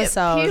favorite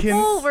episodes.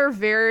 People were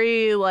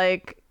very,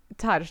 like,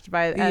 touched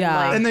by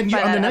and then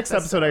on the next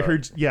episode, I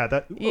heard,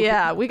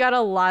 Yeah, we got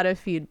a lot of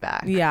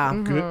feedback. Yeah.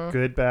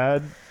 Good,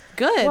 bad.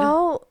 Good.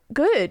 Well,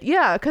 good.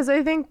 Yeah, because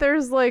I think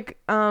there's like,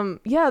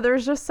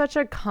 there's just such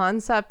a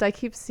concept. I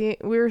keep seeing,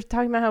 we were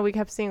talking about how we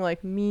kept seeing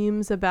like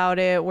memes about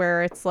it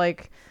where it's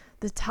like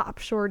the top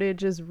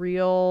shortage is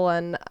real.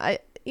 And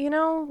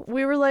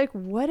we were like,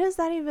 what does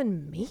that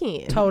even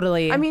mean?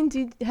 Totally. I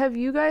mean, have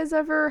you guys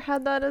ever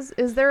had that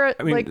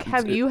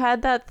have you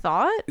had that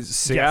thought?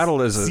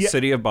 Seattle is a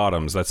city of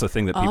bottoms. That's the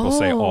thing that people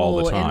say all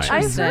the time.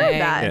 I've heard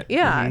that.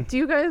 Yeah. Mm-hmm. Do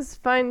you guys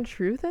find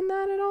truth in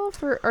that at all?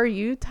 Are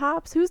you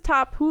tops? Who's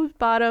top? Who's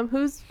bottom?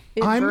 Who's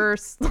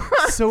inverse?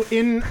 So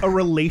in a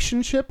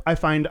relationship, I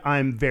find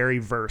I'm very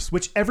verse,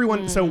 which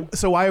everyone,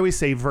 so I always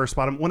say verse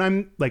bottom. When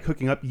I'm like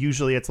hooking up,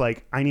 usually it's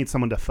like, I need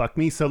someone to fuck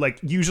me. So like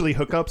usually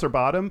hookups are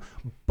bottom,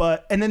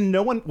 and then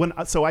no one,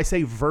 so I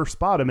say verse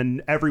bottom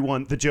and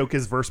everyone, the joke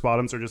is verse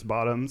bottoms are just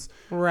bottoms.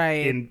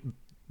 Right. In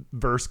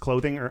verse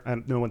clothing, or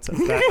no one says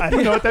that. I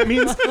don't know what that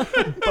means,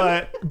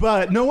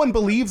 but no one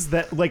believes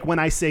that, like when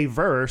I say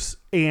verse,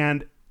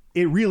 and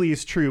it really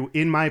is true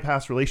in my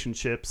past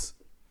relationships,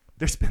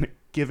 there's been a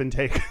give and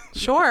take.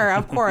 Sure,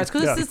 of course.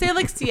 Because to say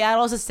like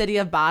Seattle's a city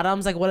of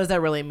bottoms, like what does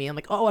that really mean?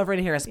 Like, oh,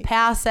 everyone here is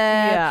passive.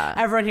 Yeah.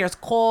 Everyone here is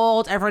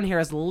cold. Everyone here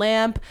is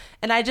limp.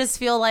 And I just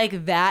feel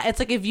like that. It's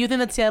like if you think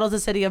that Seattle's a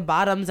city of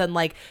bottoms, and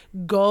like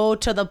go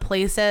to the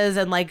places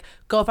and like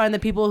go find the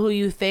people who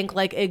you think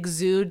like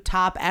exude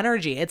top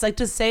energy. It's like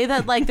to say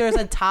that like there's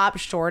a top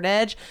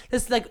shortage.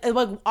 This like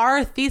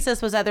our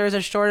thesis was that there was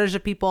a shortage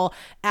of people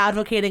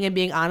advocating and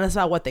being honest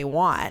about what they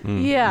want.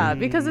 Yeah,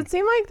 because it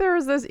seemed like there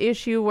was this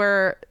issue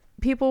where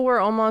people were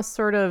almost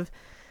sort of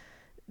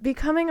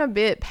becoming a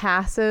bit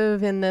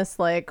passive in this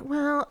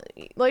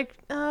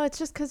it's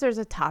just because there's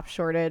a top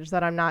shortage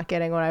that I'm not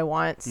getting what I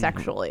want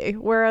sexually.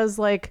 Whereas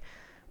like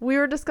we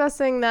were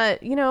discussing that,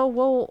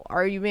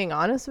 are you being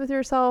honest with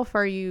yourself?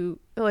 Are you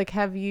like,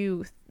 have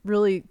you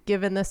really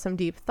given this some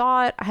deep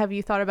thought? Have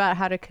you thought about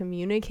how to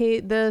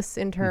communicate this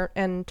in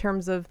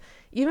terms of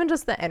even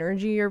just the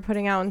energy you're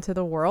putting out into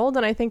the world?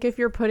 And I think if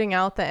you're putting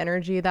out the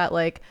energy that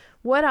like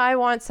what I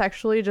want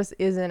sexually just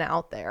isn't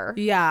out there.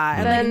 Yeah.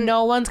 And then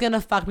no one's going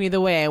to fuck me the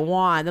way I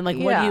want. And like,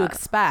 what do you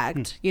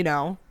expect?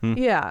 Yeah.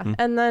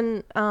 And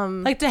then,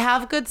 like to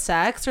have good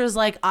sex, there's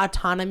like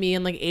autonomy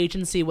and like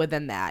agency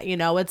within that.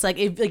 It's like,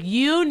 if like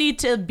you need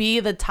to be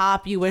the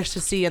top you wish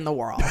to see in the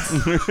world.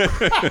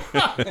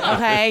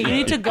 Okay. You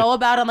need to go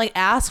about and like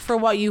ask for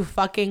what you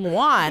fucking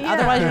want. Yeah.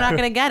 Otherwise you're not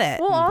going to get it.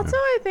 Well, also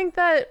I think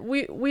that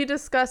we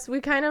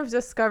kind of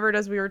discovered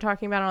as we were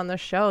talking about it on the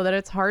show that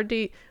it's hard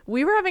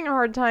we were having a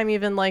hard time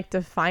even like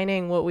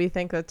defining what we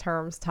think the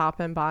terms top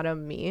and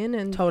bottom mean.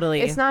 And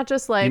totally, it's not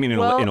just like, you mean in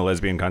a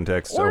lesbian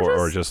context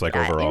or just like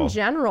overall in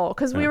general,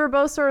 because we were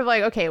both sort of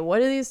like, okay, what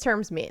do these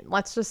terms mean?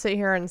 Let's just sit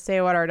here and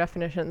say what our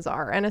definitions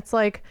are. And it's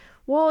like,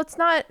 well, it's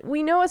not,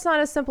 we know it's not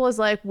as simple as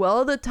like,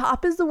 well, the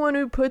top is the one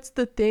who puts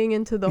the thing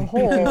into the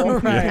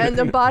hole and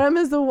the bottom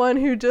is the one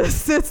who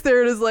just sits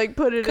there and is like,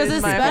 put it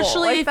in my hole. Because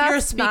especially like, if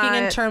you're speaking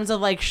in terms of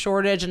like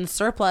shortage and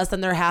surplus,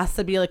 then there has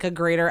to be like a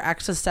greater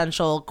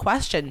existential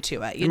question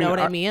to it. You know what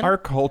I mean? Our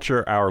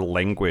culture, our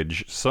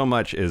language, so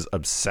much is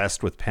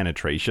obsessed with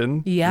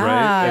penetration. Yeah,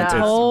 right?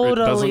 totally. It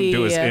doesn't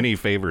do us any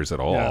favors at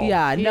all.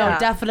 Yeah, no,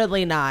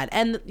 definitely not.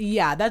 And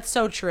yeah, that's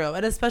so true.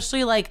 And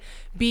especially like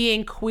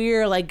being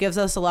queer like gives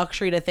us the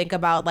luxury to think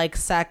about like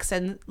sex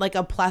in like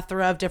a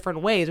plethora of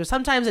different ways. Or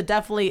sometimes it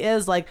definitely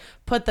is like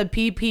put the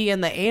pee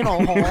in the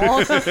anal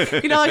hole.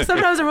 You know, like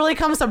sometimes it really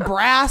comes to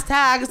brass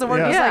tacks and we're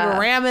just like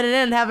ramming it in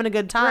and having a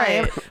good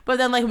time. Right. But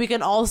then like we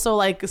can also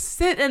like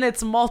sit in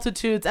its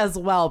multitudes as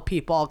well,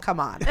 people. Come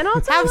on. And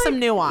also have some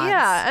nuance.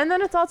 Yeah. And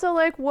then it's also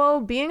like,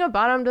 well, being a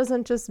bottom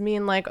doesn't just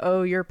mean like,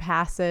 oh, you're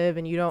passive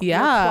and you're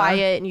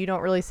quiet and you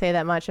don't really say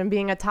that much. And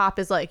being a top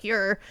is like,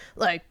 you're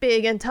like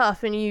big and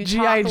tough and you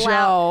G.I.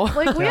 Joe.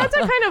 Like we had to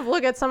kind of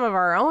look at some of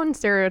our own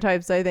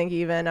stereotypes, I think,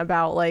 even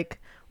about like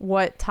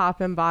what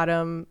top and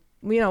bottom,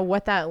 you know,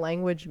 what that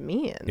language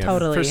means. Yeah,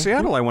 totally. For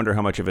Seattle, I wonder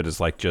how much of it is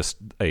like just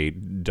a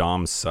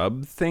dom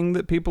sub thing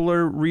that people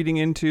are reading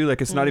into.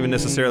 Like it's not even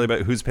necessarily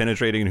about who's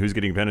penetrating and who's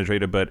getting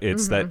penetrated, but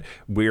it's that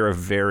we're a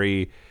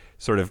very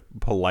sort of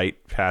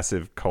polite,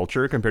 passive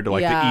culture compared to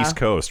like the East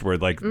Coast, where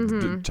like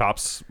the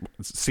tops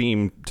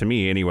seem to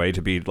me anyway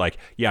to be like,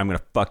 yeah, I'm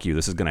gonna fuck you.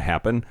 This is gonna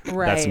happen.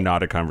 Right. That's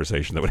not a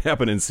conversation that would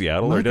happen in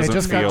Seattle. Like, Or it doesn't I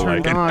just feel got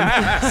turned like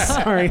on.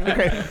 Sorry.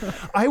 Okay.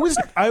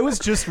 I was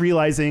just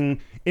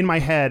realizing in my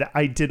head,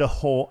 I did a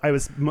whole. I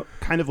was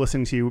kind of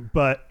listening to you,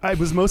 but I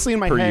was mostly in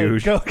my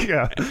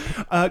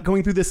head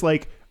going through this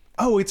like.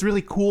 Oh, it's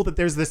really cool that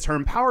there's this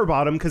term power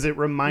bottom because it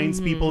reminds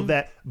people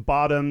that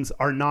bottoms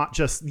are not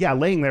just,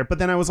 laying there. But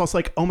then I was also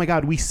like, oh my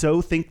God, we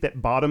so think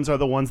that bottoms are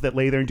the ones that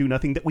lay there and do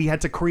nothing that we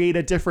had to create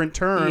a different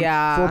term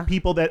for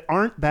people that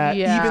aren't that,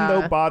 even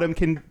though bottom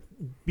can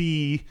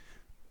be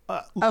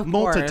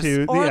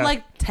multitude. Or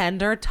like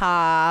tender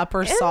top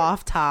or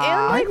soft top.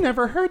 I've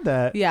never heard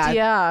that.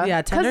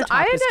 Yeah, tender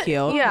top is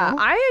cute. Yeah,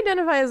 I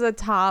identify as a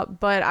top,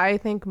 but I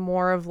think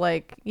more of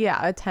like,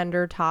 a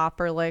tender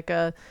top or like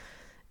a...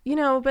 You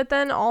know, but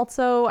then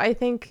also I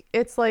think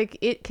it's like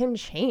it can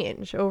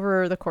change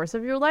over the course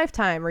of your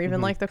lifetime or even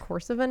like the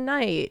course of a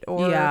night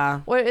or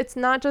it's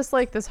not just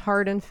like this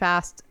hard and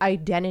fast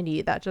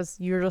identity that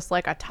just you're just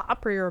like a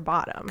top or you're a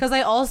bottom. Because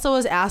I also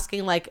was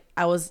asking my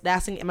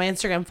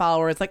Instagram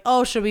followers like,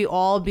 oh, should we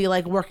all be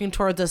like working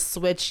towards a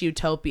switch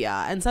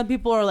utopia? And some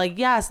people are like,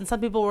 yes. And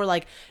some people were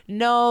like,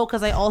 no,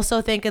 because I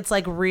also think it's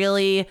like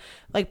really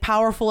like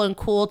powerful and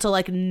cool to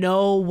like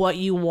know what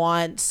you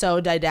want so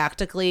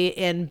didactically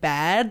in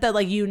bed that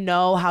like you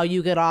know how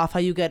you get off, how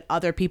you get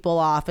other people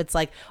off. It's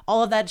like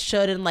all of that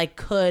should and like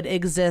could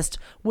exist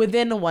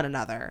within one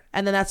another.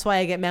 And then that's why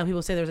I get mad when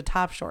people say there's a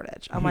top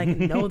shortage. I'm like,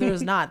 no,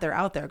 there's not. They're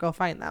out there. Go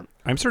find them.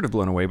 I'm sort of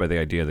blown away by the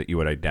idea that you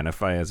would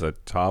identify as a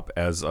top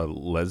as a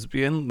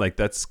lesbian. Like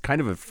that's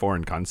kind of a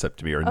foreign concept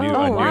to me, or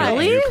a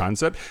new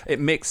concept. It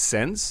makes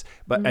sense,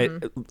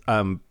 but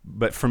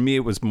but for me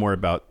it was more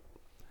about.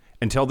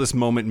 Until this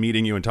moment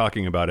meeting you and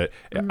talking about it,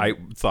 I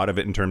thought of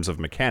it in terms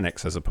of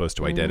mechanics as opposed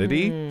to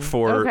identity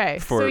for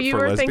so you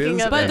were lesbians.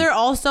 Thinking of but there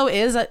also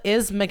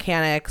is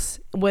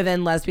mechanics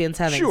within lesbians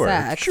having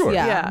sex. Sure.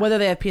 Yeah, whether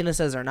they have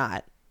penises or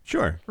not.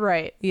 Sure.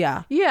 Right.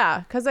 Yeah.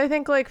 Yeah, because I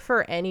think like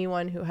for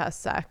anyone who has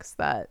sex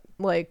that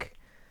like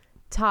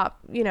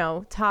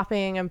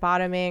topping and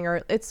bottoming,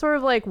 or it's sort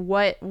of like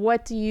what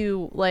do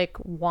you like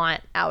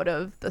want out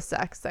of the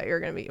sex that you're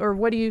going to be, or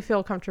what do you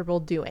feel comfortable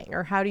doing,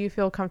 or how do you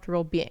feel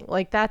comfortable being?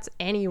 Like that's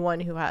anyone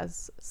who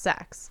has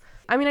sex.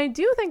 I mean, I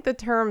do think the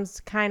terms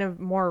kind of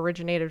more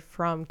originated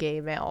from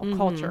gay male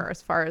culture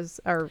as far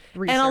as our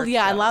research and goes.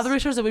 a lot of the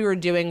research that we were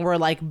doing were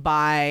like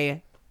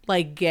by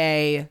like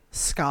gay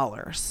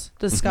scholars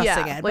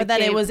discussing it, but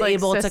then it was like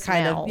able to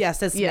kind of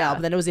cis male,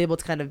 but then it was able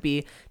to kind of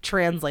be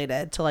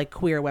translated to like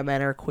queer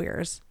women or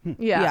queers.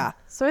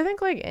 So I think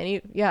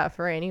like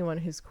for anyone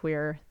who's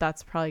queer,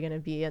 that's probably going to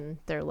be in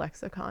their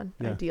lexicon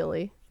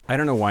ideally. I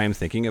don't know why I'm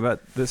thinking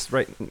about this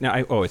right now.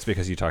 It's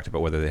because you talked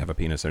about whether they have a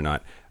penis or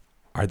not.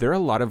 Are there a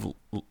lot of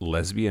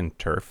lesbian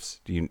TERFs?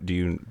 Do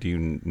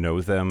you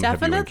know them?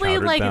 Definitely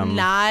like them?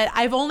 Not.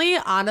 I've only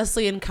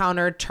honestly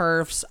encountered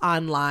TERFs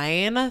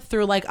online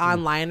through like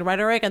online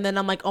rhetoric, and then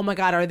I'm like, oh my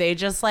God, are they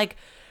just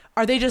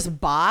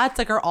bots?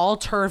 Like, are all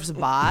TERFs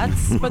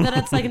bots? But then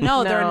it's like,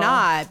 no, they're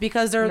not,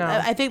 because they're. No.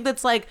 I think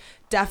that's like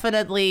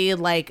definitely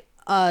like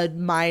a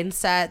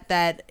mindset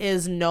that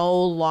is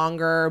no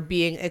longer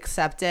being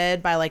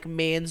accepted by like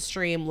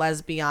mainstream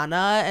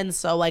lesbiana, and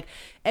so like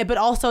but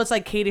also it's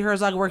like Katie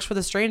Herzog works for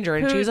The Stranger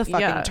and she's a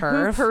fucking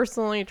TERF who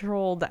personally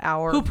trolled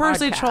our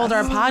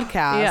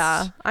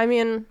podcast. I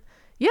mean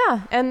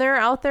and they're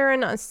out there,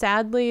 and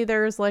sadly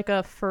there's like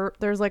a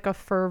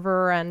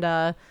fervor and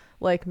a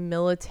like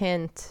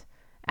militant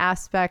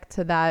aspect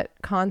to that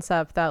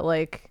concept that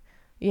like,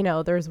 you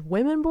know, there's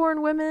women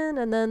born women,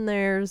 and then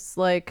there's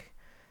like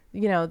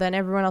then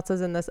everyone else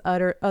is in this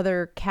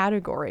other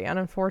category. And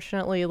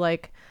unfortunately,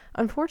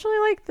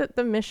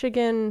 the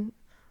Michigan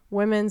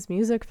Women's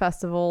Music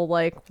Festival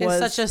was it's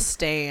such a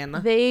stain.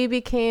 They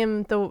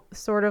became the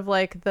sort of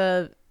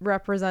the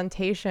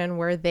representation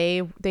where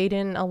they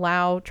didn't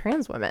allow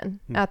trans women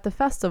at the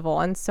festival,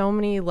 and so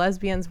many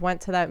lesbians went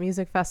to that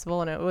music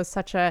festival, and it was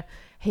such a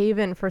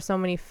haven for so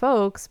many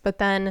folks. But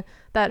then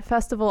that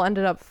festival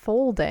ended up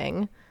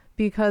folding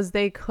because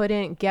they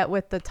couldn't get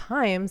with the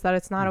times that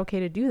it's not okay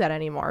to do that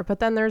anymore. But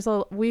then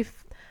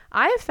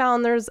I have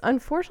found there's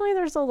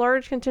a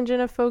large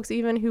contingent of folks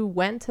even who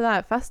went to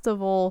that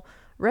festival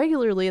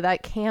regularly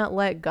that can't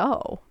let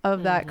go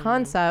of that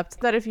concept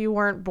that if you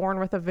weren't born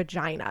with a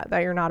vagina that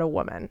you're not a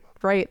woman,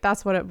 right?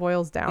 That's what it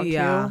boils down to.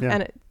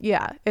 And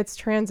it's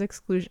trans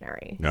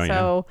exclusionary.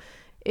 So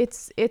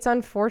it's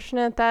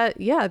unfortunate that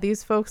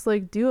these folks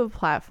do have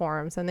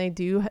platforms, and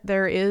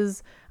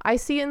I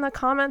see in the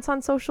comments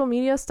on social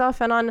media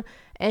stuff and on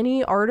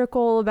any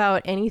article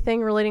about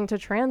anything relating to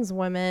trans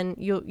women,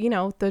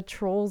 the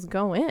trolls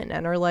go in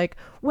and are like,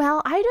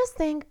 well, I just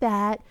think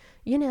that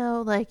you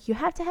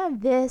have to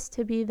have this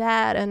to be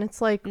that, and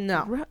it's like,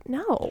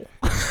 no.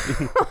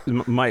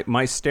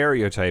 My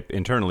stereotype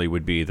internally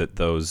would be that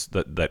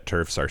that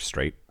TERFs are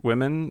straight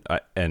women,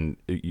 and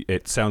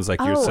it sounds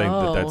like you're saying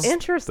that's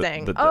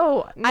interesting.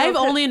 I've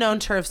only known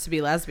TERFs to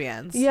be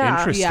lesbians.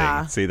 Interesting.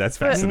 Yeah. See, that's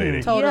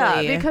fascinating.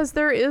 Totally. Yeah, because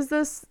there is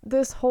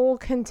this whole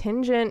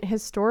contingent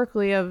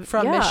historically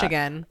from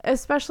Michigan,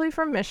 especially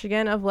from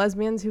Michigan, of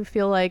lesbians who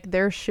feel like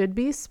there should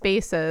be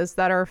spaces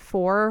that are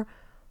for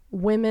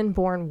women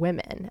born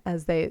women,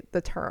 as the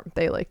term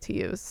they like to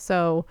use.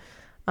 So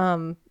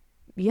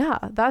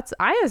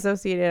I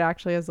associate it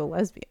actually as a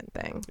lesbian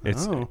thing.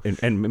 It's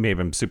and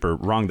maybe I'm super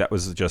wrong. That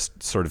was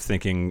just sort of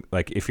thinking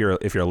if you're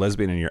a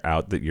lesbian and you're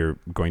out, that you're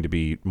going to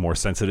be more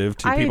sensitive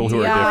to people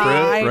who are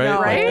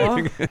different,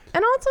 right?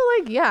 And also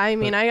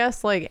I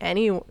guess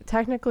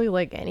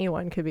technically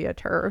anyone could be a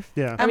TERF.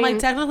 Yeah. And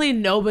technically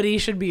nobody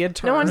should be a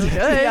TERF. No one should.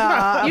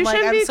 You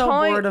shouldn't be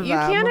calling. Bored of you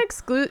them. can't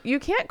exclude. You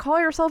can't call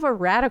yourself a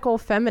radical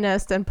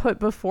feminist and put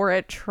before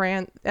it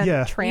trans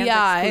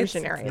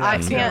exclusionary.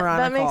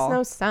 That makes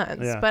no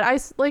sense. Yeah. But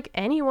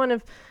anyone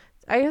of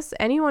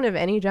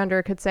any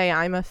gender could say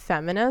I'm a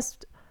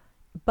feminist,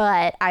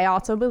 but I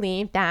also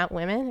believe that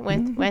women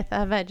with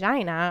a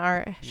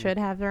vagina should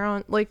have their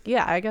own.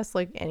 I guess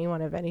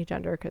anyone of any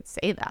gender could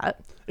say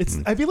that.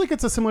 I feel like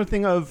it's a similar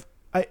thing of.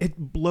 It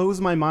blows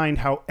my mind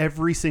how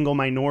every single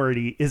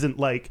minority isn't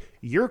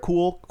you're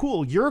cool,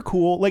 you're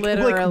cool.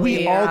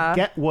 We all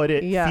get what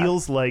it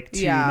feels like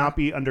to not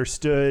be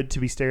understood,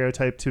 to be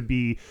stereotyped, to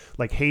be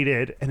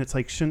hated, and it's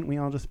shouldn't we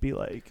all just be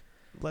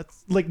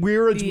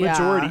we're a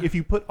majority. If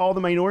you put all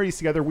the minorities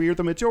together, we're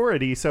the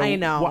majority. So I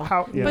know,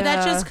 but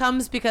that just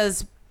comes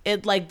because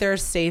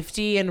there's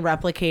safety in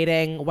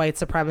replicating white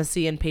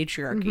supremacy and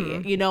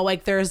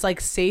patriarchy. There's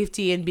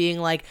safety in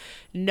being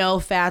no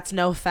fats,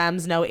 no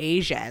femmes, no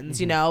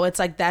Asians. It's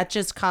that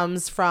just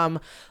comes from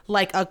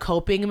a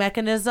coping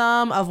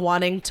mechanism of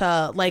wanting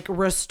to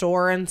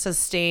restore and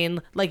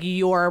sustain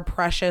your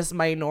precious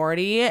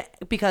minority,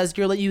 because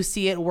you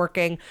see it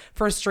working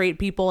for straight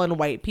people and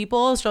white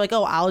people. So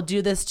you're I'll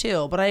do this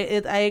too. But I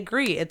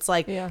agree. It's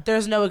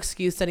there's no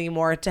excuse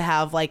anymore to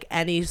have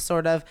any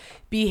sort of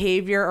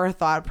behavior or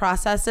thought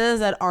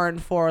processes that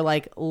aren't for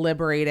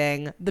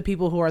liberating the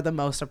people who are the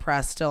most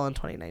oppressed still in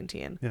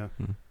 2019. Yeah.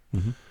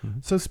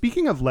 So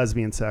speaking of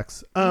lesbian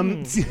sex, the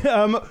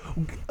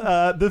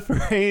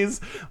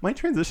phrase, my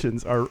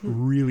transitions are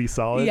really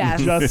solid.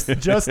 Yes.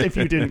 Just if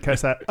you didn't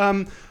catch that.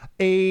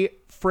 A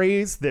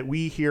phrase that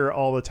we hear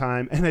all the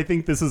time, and I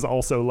think this is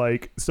also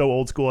so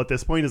old school at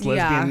this point, is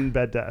lesbian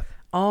bed death.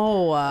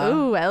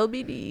 Oh,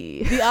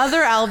 LBD. The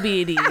other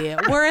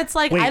LBD, where it's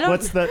Wait,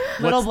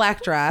 little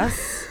black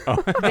dress.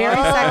 Very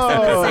Sex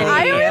and the City.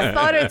 I always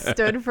thought it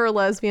stood for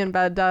lesbian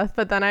bed death,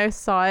 but then I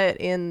saw it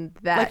in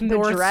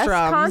the dress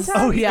contest.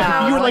 Oh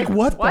yeah, you were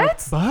what? What?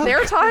 The fuck?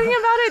 They're talking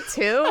about it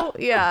too.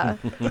 Yeah.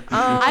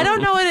 I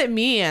don't know what it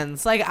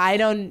means. I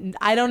don't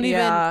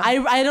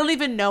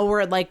even know where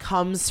it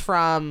comes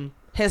from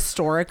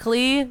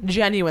historically.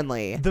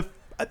 Genuinely,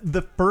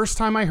 the first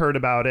time I heard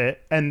about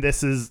it, and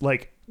this is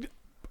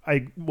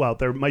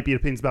there might be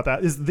opinions about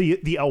that, is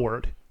the L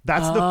word.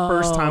 That's the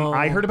first time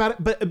I heard about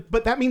it,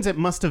 but that means it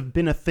must have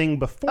been a thing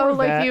before.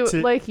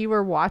 You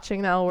were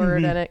watching the L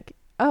word and it.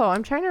 Oh,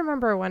 I'm trying to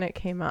remember when it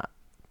came up.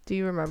 Do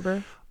you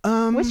remember?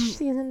 Which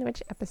season,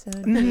 which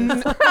episode?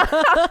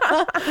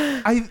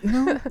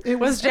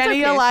 Was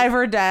Jenny alive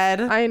or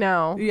dead? I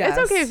know. Yes.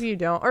 It's okay if you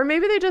don't. Or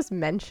maybe they just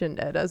mentioned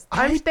it as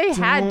they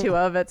had to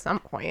have at some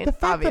point. The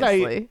fact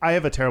obviously. that I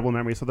have a terrible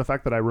memory, so the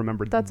fact that I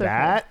remembered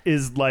that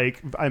is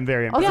I'm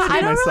very impressed. Yeah,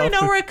 I don't myself. really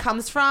know where it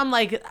comes from.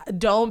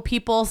 Don't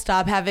people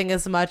stop having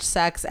as much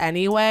sex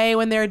anyway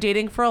when they're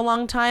dating for a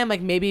long time?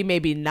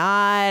 Maybe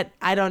not.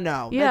 I don't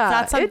know. Yeah, it's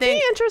not something. It'd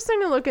be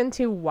interesting to look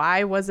into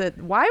why was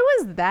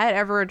that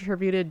ever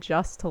attributed related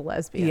just to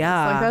lesbians.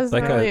 Yeah. Like, that's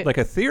Like really...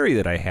 a theory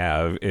that I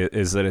have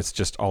is that it's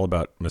just all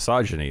about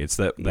misogyny. It's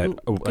that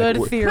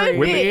Good theory.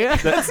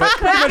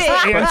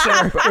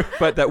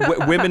 but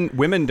that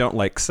women don't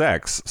like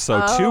sex.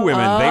 So two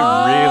women they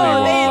really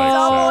won't they like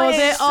don't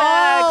sex.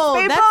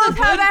 They that's both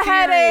a have good a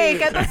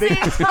headache at the theory.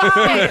 same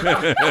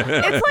time.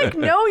 It's like,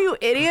 no, you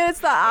idiot. It's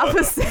the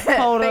opposite.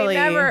 Totally.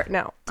 They never,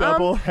 no.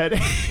 Double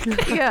headache.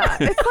 Yeah.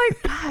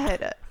 It's like,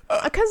 God.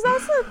 Because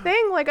that's the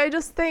thing. Like, I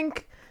just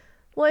think,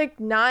 like,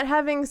 not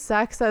having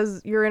sex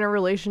as you're in a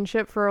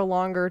relationship for a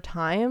longer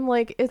time,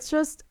 like, it's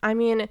just, I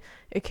mean,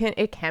 it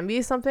can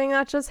be something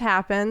that just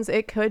happens.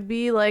 It could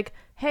be like,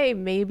 hey,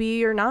 maybe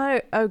you're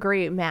not a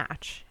great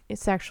match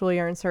sexually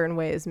or in certain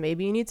ways.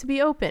 Maybe you need to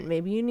be open.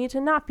 Maybe you need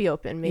to not be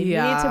open. Maybe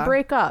you need to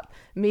break up.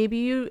 Maybe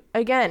you,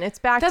 again, it's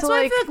back That's to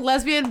why like... I feel like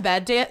lesbian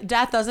bed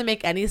death doesn't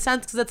make any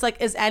sense, because it's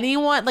like, is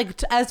anyone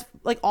like as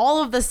like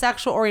all of the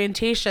sexual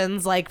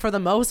orientations, like for the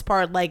most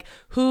part, like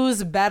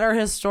who's better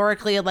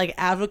historically at like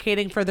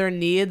advocating for their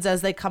needs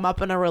as they come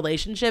up in a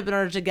relationship in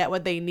order to get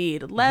what they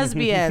need?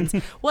 Lesbians.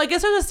 Well, I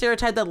guess there's a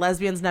stereotype that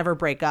lesbians never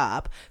break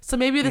up, so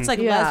maybe it's like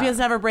lesbians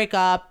never break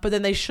up, but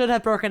then they should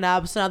have broken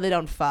up, so now they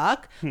don't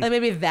fuck. Like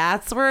maybe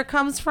that's where it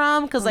comes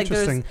from, because like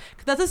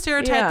that's a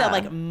stereotype that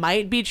like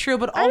might be true,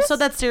 but also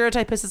that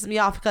stereotype pisses me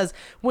off, because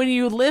when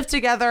you live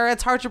together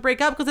it's hard to break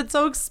up because it's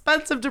so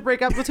expensive to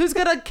break up, because who's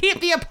gonna keep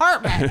the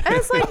apartment? And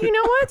it's like, you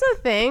know what's a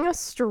thing? A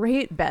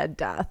straight bed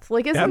death.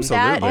 Like, isn't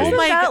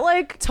Absolutely. that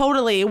like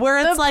totally, where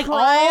it's like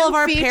all of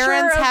our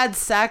parents had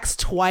sex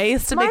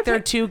twice to make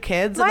their two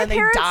kids and then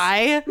they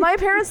die. My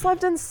parents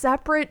slept in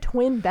separate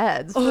twin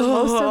beds for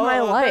most of my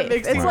life.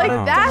 makes It's me like,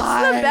 wanna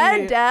that's the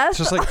bed death. It's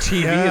just like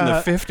TV in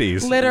the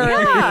 50s. Literally.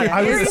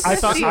 I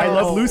thought I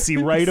Love Lucy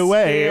right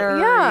away.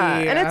 Yeah,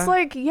 and it's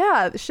like,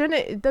 shouldn't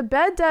it, the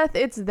bed death,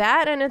 it's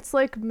that, and it's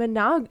like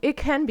it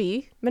can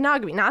be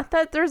monogamy. Not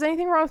that there's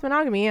anything wrong with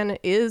monogamy, and it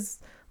is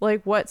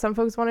like what some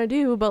folks want to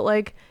do, but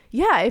like,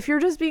 yeah, if you're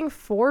just being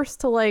forced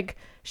to like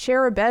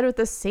share a bed with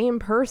the same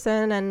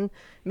person and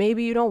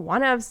maybe you don't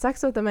want to have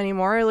sex with them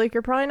anymore, like,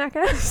 you're probably not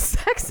gonna have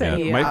sex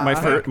anymore.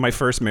 My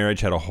first marriage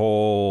had a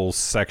whole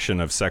section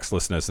of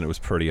sexlessness, and it was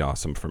pretty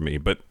awesome for me.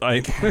 But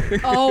I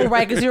oh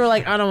right, because you were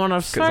like, I don't want to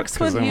have sex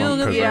with you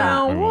because you're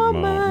a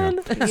woman.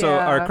 So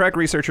our crack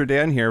researcher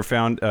Dan here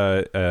found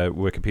a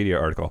Wikipedia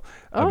article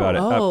about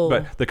it.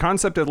 But the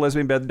concept of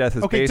lesbian bed death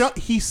is based.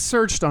 He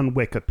searched on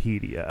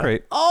Wikipedia.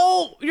 Great.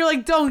 Oh, you're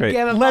like, don't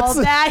give him all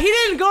that. He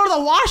didn't go to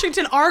the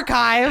Washington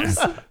Archives.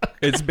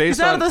 It's based He's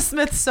out on of the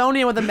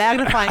Smithsonian with a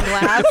magnifying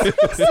glass,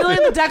 stealing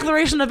the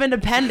Declaration of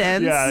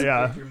Independence.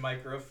 Yeah.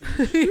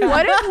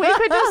 What if we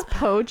could just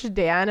poach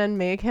Dan and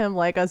make him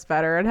like us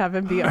better and have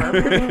him be our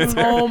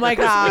Oh my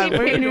God.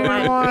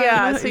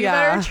 so you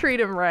better treat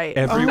him right.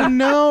 Oh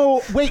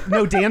no! Wait,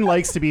 no. Dan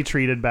likes to be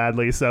treated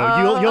badly, so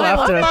you'll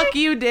have to. Fuck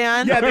you,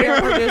 Dan. Yeah, you're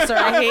a producer.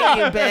 I hate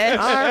you, bitch.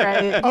 All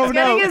right. He's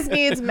getting his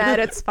needs met.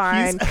 It's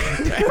fine.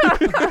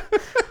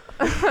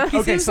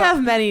 He seems to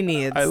have many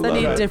needs that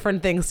need it.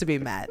 different things to be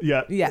met.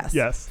 Yeah.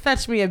 Yes.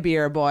 Fetch me a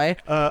beer, boy.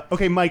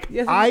 Okay, Mike,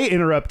 I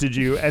interrupted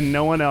you and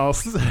no one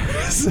else.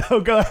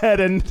 So go ahead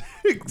and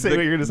say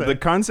what you're going to say. The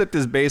concept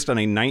is based on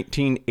a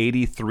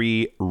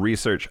 1983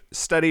 research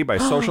study by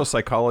social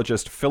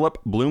psychologist Philip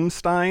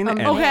Bloomstein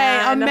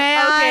a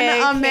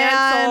man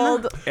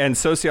canceled. and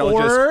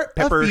sociologist Or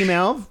Pepper a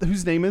female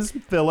whose name is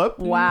Philip.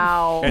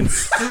 Wow. and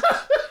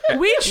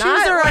We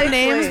choose our own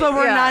names, but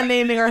we're not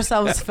naming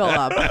ourselves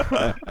Philip.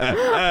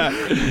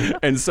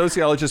 and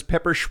sociologist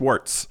Pepper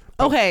Schwartz.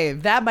 Okay,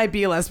 that might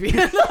be a lesbian.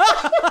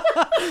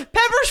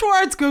 Pepper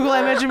Schwartz, Google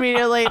image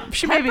immediately.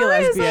 She may be a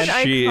lesbian.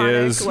 She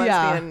is.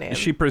 Lesbian name.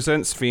 She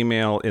presents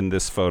female in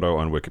this photo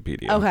on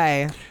Wikipedia.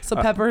 Okay, so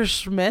Pepper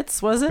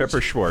Schmitz, was it? Pepper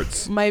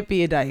Schwartz. Might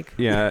be a dyke.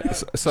 Yeah,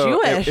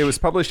 so Jewish. it was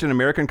published in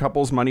American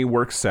Couples Money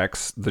Work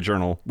Sex, the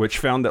journal, which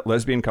found that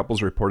lesbian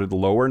couples reported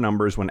lower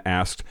numbers when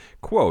asked,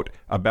 quote,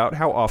 about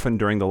how often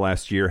during the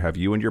last year have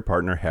you and your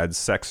partner had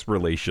sex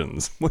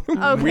relations.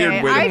 Okay,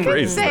 Weird way to I can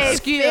phrase say that.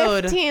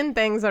 Skewed. 15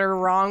 things that are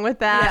wrong with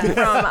that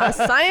from a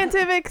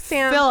scientific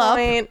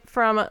standpoint.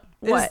 From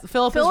what?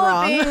 Philip is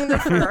wrong. being the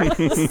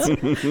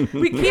first.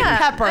 We keep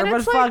Pepper, and but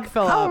it's fuck like,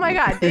 Philip. oh my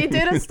God, they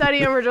did a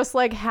study and we're just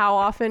like, how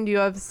often do you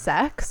have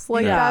sex?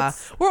 Like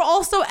that's. We're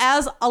also,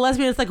 as a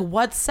lesbian, it's like,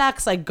 what's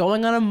sex? Like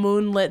going on a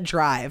moonlit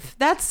drive.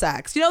 That's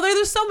sex. You know,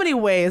 there's so many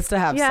ways to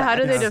have sex. Yeah, how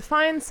do they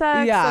define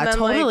sex? Yeah, and then,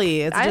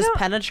 totally. Like, it's just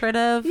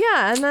penetrative.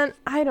 Yeah, and then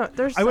I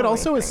would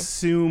also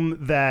assume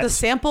that The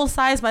sample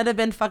size might have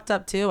been fucked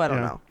up too. I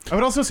don't know. I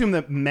would also assume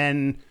that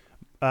men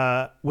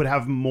would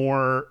have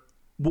more,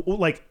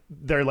 like,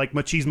 they're like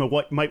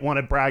machismo, might want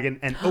to brag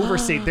and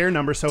overstate their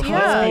numbers. So Yeah,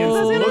 I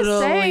was lesbians gonna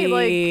say,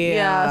 like,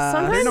 Yeah.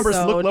 sometimes their numbers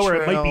so look lower.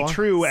 true. It might be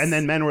true, and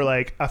then men were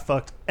like, I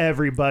fucked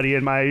everybody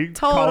in my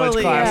college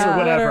Totally, class yeah. or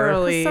whatever.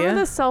 Literally. some of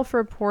the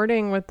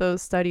self-reporting with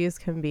those studies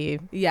can be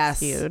Yes.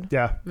 skewed.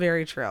 Yeah.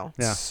 Very true.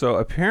 Yeah. So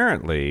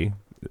apparently,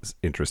 it's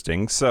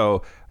interesting.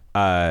 So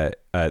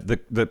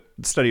the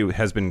study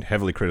has been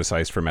heavily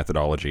criticized for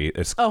methodology.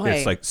 It's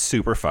like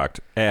super fucked.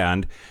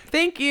 And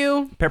thank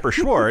you, Pepper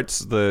Schwartz,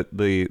 the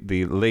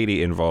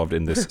lady involved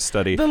in this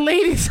study, the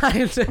lady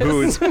scientist,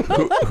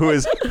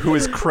 who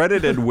is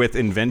credited with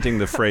inventing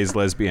the phrase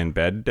lesbian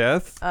bed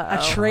death.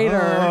 A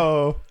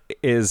traitor.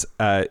 Is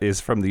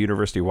from the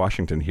University of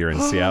Washington here in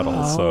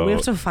Seattle. So we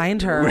have to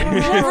find her. We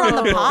should have her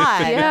on the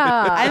pod.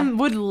 Yeah. I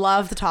would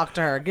love to talk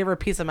to her. Give her a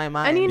piece of my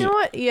mind. And you know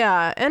what?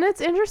 Yeah. And it's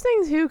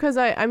interesting too, because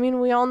I mean,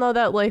 we all know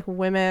that like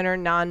women or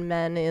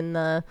non-men in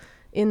the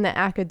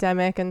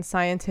academic and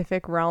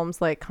scientific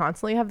realms like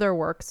constantly have their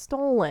work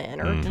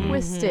stolen or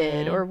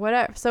twisted or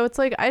whatever. So it's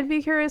like I'd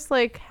be curious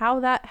like how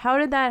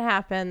did that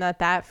happen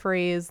that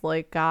phrase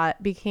like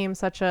became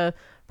such a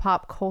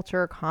pop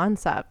culture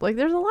concept. Like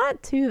there's a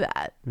lot to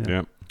that.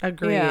 Yeah.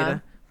 Agreed. Yeah.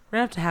 We're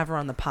gonna have to have her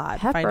on the pod.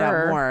 Pepper, Find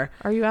out more.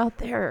 Are you out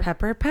there?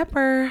 Pepper.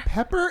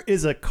 Pepper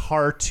is a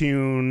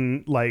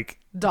cartoon like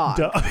Dog.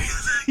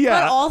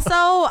 Yeah. But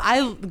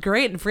also,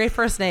 great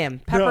first name.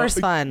 Pepper's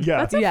fun. Yeah.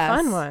 That's a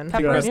fun one.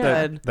 Pepper's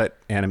Yeah. good.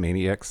 that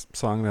Animaniacs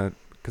song that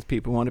because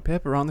people wanted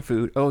pepper on the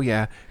food. Oh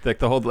yeah, like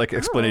the whole like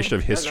explanation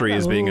of history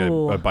as being a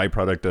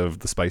byproduct of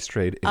the spice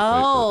trade.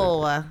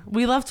 Oh,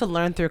 we love to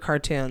learn through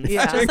cartoons.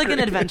 Yeah. Just like an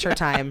Adventure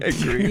Time.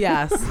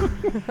 Yes.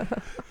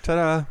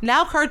 Ta-da!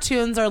 Now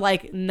cartoons are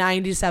like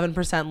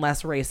 97%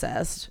 less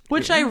racist,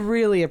 which I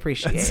really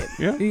appreciate.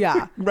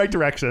 Yeah. Right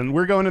direction.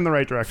 We're going in the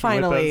right direction.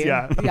 Finally.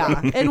 With this.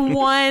 Yeah. Yeah. In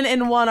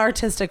one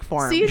artistic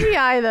form.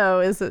 CGI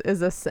though is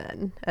a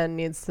sin and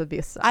needs to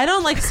be stopped. I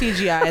don't like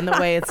CGI in the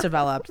way it's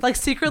developed. Like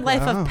Secret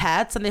Life of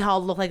Pets, and they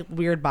all look like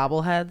weird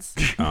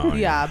bobbleheads.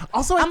 Yeah.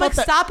 Also, I'm like,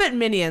 stop at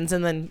Minions,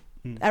 and then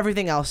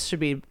everything else should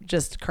be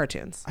just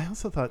cartoons. I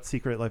also thought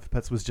Secret Life of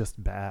Pets was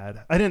just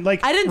bad. I didn't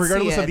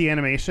regardless see of the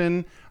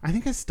animation. I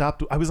think I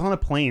stopped. I was on a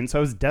plane, so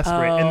I was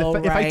desperate.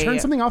 And if I turn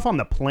right. something off on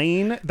the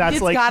plane, that's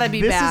It's like gotta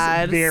be this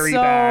bad. is very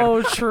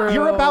So bad. true.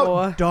 You're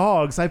about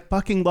dogs. I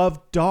fucking love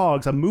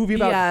dogs. A movie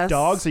about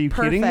dogs. Are you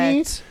kidding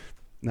me?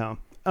 No.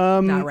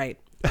 Not right.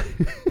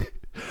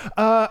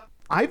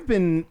 I've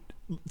been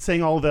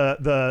saying all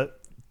the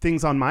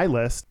things on my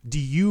list. Do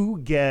you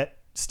get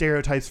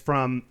stereotypes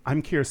from,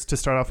 I'm curious to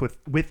start off with,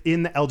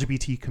 within the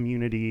LGBT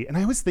community? And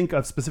I always think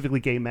of specifically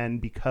gay men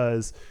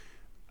because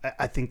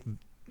I think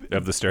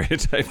of the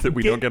stereotype that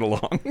we don't get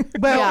along.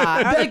 Well,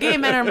 Yeah. Are the gay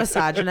men are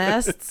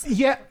misogynists?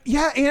 yeah,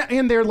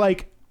 and they're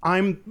like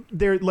on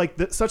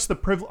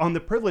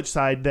the privileged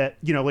side that,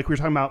 you know, like we were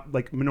talking about,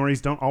 like minorities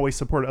don't always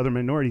support other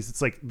minorities.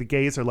 It's like the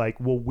gays are like,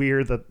 well,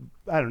 we're the,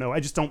 I don't know. I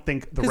just don't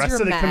think the rest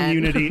of the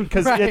community,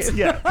 because Right. it's you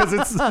didn't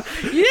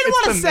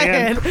want to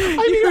say it. I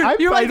mean,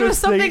 You're like, there's this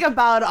something thing-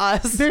 about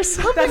us There's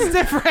something that's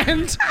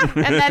different,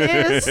 and that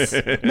is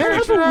They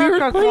have a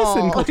weird place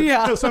in culture.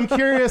 Yeah. No, so I'm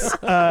curious,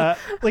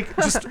 like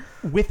just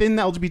within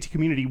the LGBT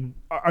community,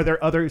 are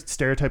there other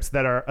stereotypes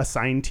that are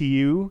assigned to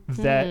you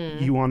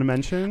that you want to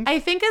mention? I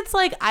think it's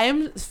like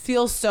I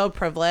feel so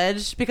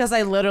privileged because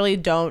I literally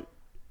don't.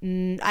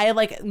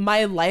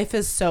 My life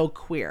is so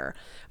queer.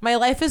 My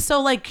life is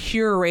so like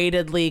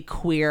curatedly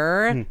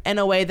queer in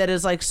a way that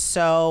is like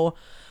so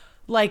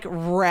like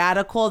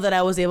radical that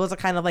I was able to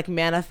kind of like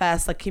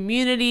manifest the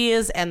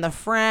communities and the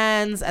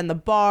friends and the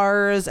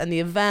bars and the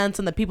events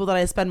and the people that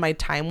I spend my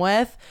time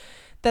with,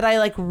 that I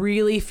like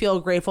really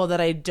feel grateful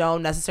that I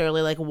don't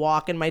necessarily like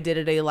walk in my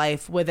day-to-day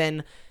life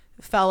within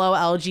fellow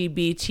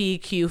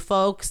LGBTQ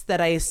folks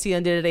that I see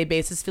on a day-to-day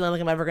basis, feeling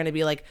like I'm ever going to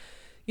be like,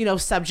 you know,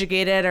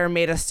 subjugated or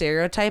made a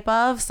stereotype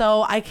of.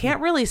 So I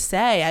can't really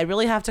say. I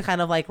really have to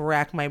kind of like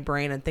rack my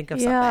brain and think of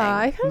something. Yeah,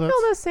 I kind of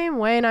feel the same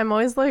way. And I'm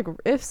always like,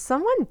 if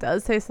someone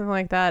does say something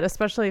like that,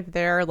 especially if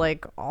they're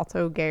like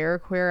also gay or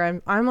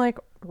queer, I'm like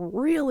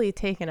really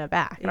taken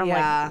aback. And I'm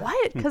like,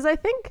 what? Because I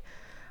think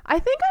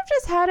I've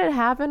just had it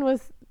happen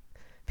with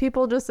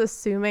people just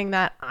assuming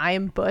that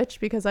I'm butch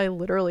because I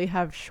literally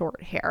have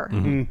short hair.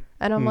 And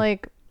I'm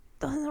like,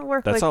 doesn't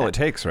work That's like all that. it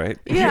takes, right?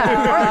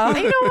 Yeah. Or,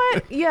 you know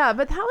what? Yeah,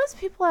 but that was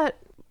people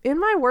in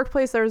my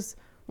workplace. There's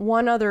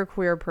one other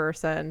queer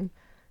person,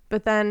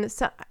 but then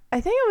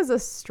I think it was a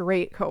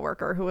straight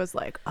coworker who was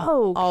like,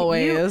 "Oh,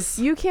 always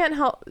you can't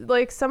help."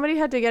 Like somebody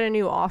had to get a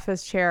new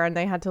office chair, and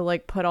they had to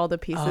like put all the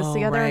pieces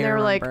together, and they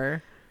were like, "Oh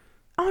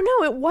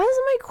no, it was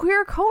my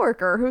queer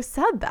coworker who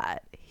said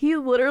that." He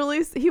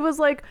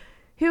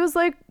was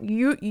like,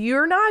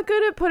 you're not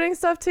good at putting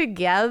stuff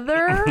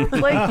together.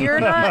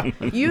 Like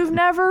you've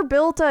never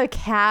built a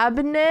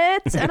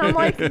cabinet. And I'm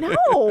like, no,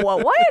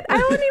 what? I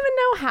don't even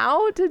know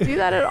how to do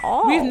that at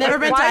all. We've never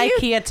like, been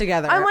to IKEA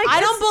together. I'm like, I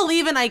don't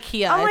believe in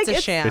IKEA. I'm it's like,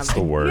 a sham. It's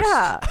the worst.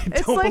 Yeah.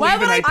 It's like, Why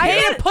would I pay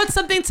get to put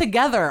something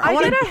together? I I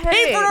want get to a pay for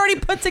headache. it already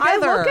put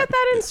together. I look at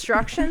that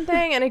instruction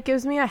thing and it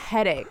gives me a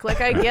headache. Like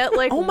I get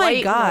like oh my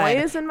white God.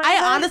 noise in my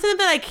head. I honestly think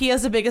that IKEA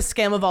is the biggest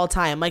scam of all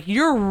time. Like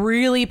you're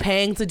really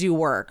paying to do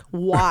work.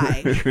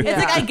 Why? It's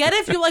like I get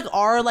if you like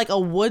are like a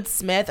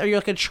woodsmith or you're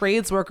like a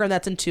trades worker and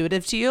that's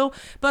intuitive to you,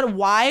 but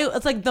why?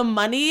 It's like the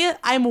money,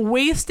 I'm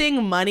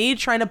wasting money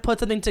trying to put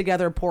something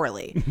together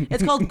poorly.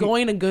 It's called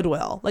going to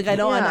Goodwill. Like I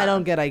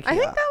don't get IKEA. I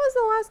think that was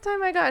the last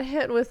time I got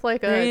hit with like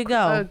There you go.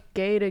 a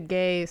gay to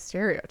gay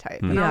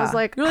stereotype. And I was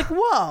like, you're like,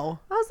 whoa.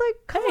 I was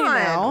like, come Hey, on,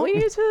 now. we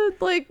need to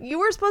like, you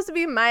were supposed to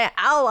be my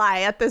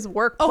ally at this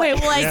workplace. Okay,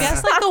 well, I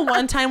guess like the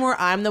one time where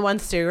I'm the one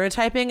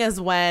stereotyping is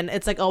when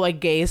it's like, oh, like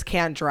gays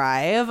can't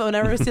drive.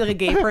 Whenever I see like a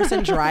gay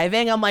person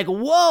driving, I'm like,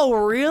 whoa,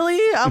 really?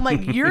 I'm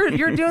like, you're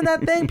doing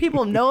that thing?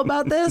 People know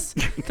about this?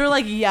 They're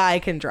like, yeah, I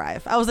can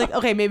drive. I was like,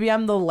 okay, maybe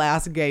I'm the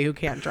last gay who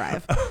can't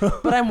drive,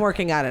 but I'm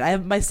working on it. I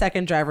have my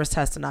second driver's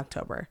test in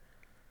October.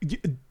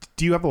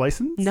 Do you have a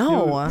license?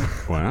 No.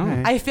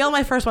 Wow. I failed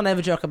my first one. I have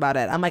a joke about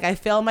it. I'm like, I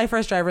failed my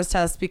first driver's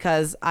test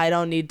because I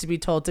don't need to be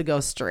told to go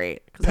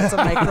straight. Because that's a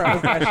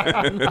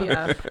microaggression.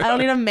 Yeah. I don't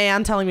need a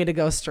man telling me to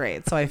go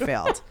straight. So I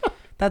failed.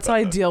 That's how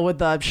I deal with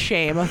the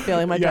shame of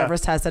failing my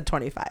driver's test at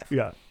 25.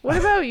 Yeah. What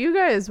about you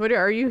guys? What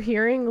are you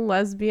hearing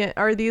lesbian?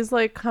 Are these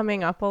like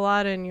coming up a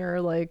lot in your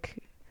like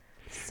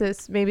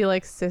cis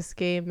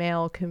gay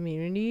male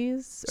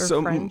communities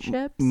or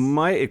friendships?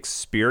 My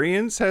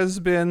experience has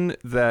been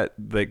that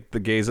like the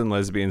gays and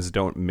lesbians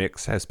don't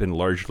mix has been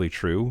largely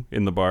true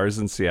in the bars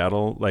in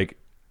Seattle. Like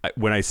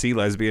when I see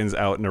lesbians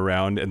out and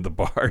around in the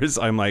bars,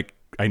 I'm like,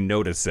 I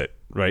notice it,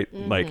 right?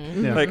 Like,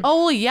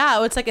 Oh, well,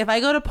 yeah. It's like if I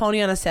go to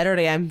Pony on a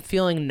Saturday, I'm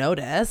feeling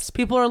noticed.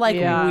 People are like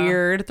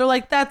weird. They're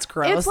like, that's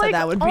gross It's like,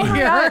 that would be oh my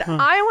here.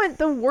 God,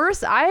 the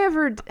worst I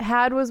ever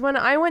had was when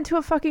I went to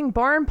a fucking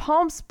bar in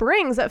Palm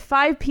Springs at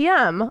 5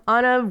 p.m.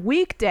 on a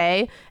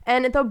weekday,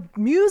 and the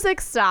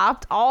music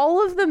stopped.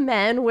 All of the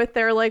men with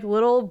their like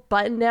little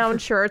button-down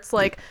shirts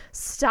like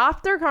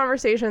stopped their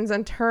conversations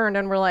and turned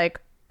and were like,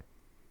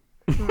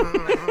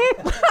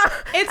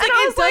 It's like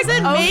it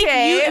doesn't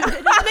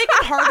make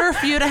it harder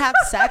for you to have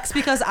sex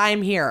because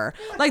I'm here.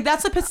 Like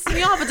that's what pisses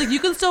me off. It's like you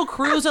can still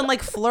cruise and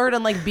like flirt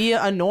and like be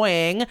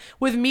annoying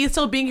with me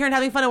still being here and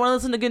having fun and want to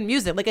listen to good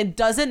music. Like it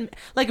doesn't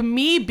like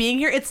me being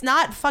here. It's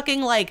not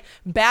fucking like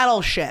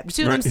Battleship. You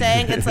see what I'm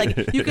saying? It's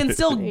like you can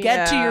still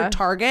get to your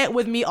target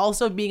with me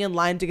also being in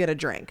line to get a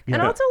drink.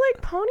 and also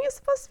like Pony is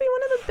supposed to be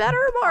one of the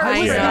better bars. I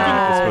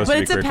right? know, but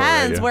it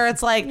depends. Yeah. Where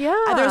it's like, Yeah.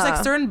 there's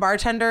like certain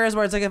bartenders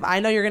where it's like if I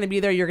know you're gonna be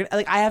there, you're gonna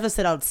like I have to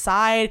sit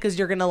outside because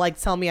you're gonna like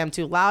tell me I'm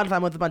too loud if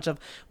I'm with a bunch of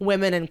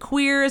women and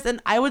queers.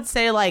 And I would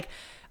say like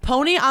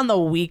Pony on the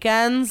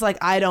weekends, like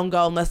I don't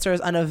go unless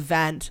there's an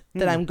event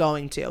that I'm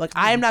going to. Like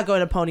I am not going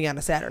to Pony on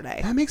a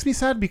Saturday. That makes me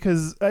sad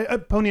because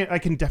Pony, I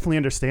can definitely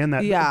understand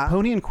that. Yeah.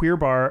 Pony and Queer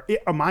Bar,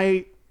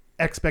 my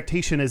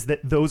expectation is that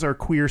those are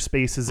queer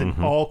spaces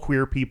and all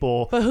queer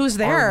people But who's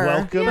there? are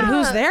welcome. But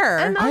who's there?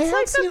 And I that's have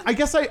like seen, I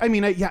guess I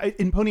mean,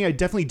 in Pony, I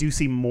definitely do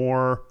see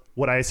more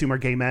what I assume are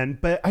gay men,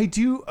 but I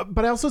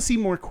also see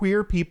more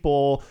queer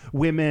people,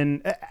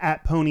 women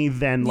at Pony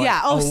than like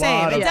same.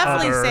 lot of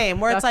Definitely other, same.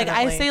 Where it's like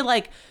I Definitely. say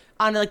like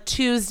on like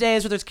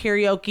Tuesdays where there's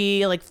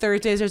karaoke, like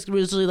Thursdays there's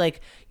usually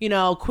like, you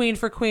know, Queen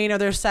for Queen or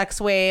there's Sex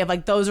Wave.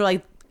 Like those are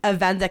like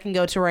events I can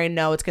go to where I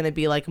know it's going to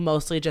be like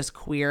mostly just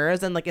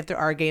queers, and like if there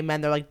are gay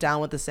men they're like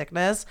down with the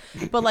sickness.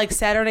 But like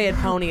Saturday at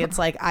Pony it's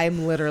like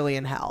I'm literally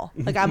in hell.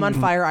 Like I'm on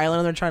Fire Island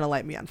and they're trying to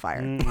light me on fire.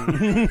 And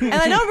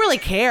I don't really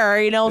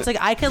care, you know. It's like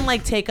I can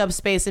like take up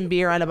space and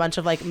be around a bunch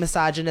of like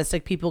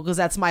misogynistic people because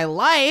that's my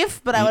life,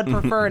 but I would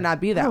prefer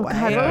not be that way.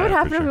 God, what would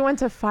happen if we went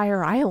to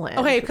Fire Island?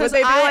 Okay, Would 'cause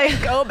they be I-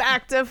 like go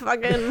back to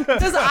fucking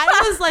Because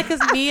I was like,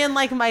 because me and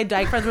like my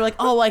dyke friends were like,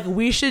 oh, like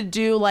we should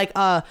do like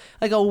a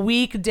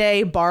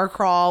weekday bar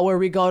crawl where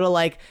we go to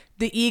like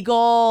the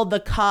Eagle,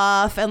 the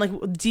Cuff, and like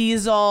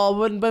Diesel.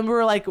 When we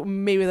were like,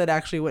 maybe that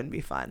actually wouldn't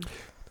be fun.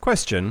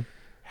 Question: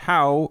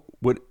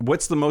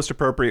 what's the most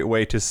appropriate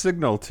way to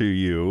signal to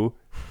you?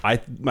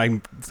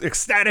 I'm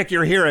ecstatic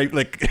you're here. I'm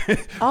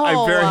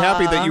very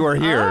happy that you are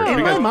here.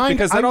 In my mind,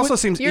 because that I also would-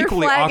 seems you're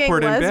equally flagging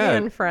awkward and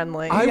lesbian bad.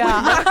 friendly. Honestly,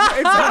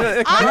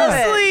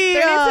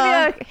 there needs to be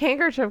a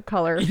handkerchief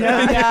color.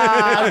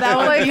 yeah, that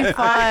would be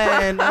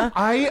fun.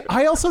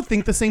 I also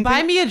think the same Buy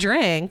thing. me a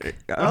drink.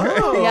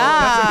 Oh,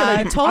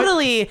 Yeah,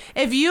 totally.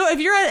 If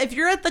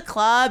you're at the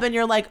club and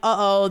you're like,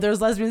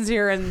 there's lesbians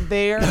here and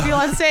they feel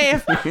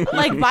unsafe,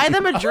 like buy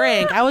them a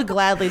drink. I would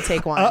gladly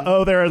take one.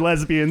 There are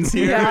lesbians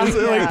here. Yeah. It's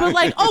like- But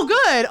like, oh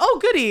good, oh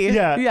goody.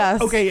 yeah.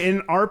 Yes. Okay,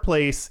 in our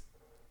place,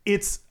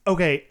 it's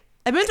okay.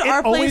 I've been to It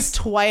our place always-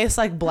 twice,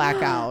 like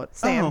blackout.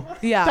 Same. Oh,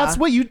 Yeah. That's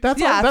what you. That's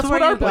Yeah, that's that's what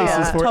where our you go. place is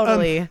Yeah, for.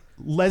 totally.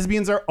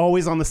 Lesbians are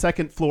always on the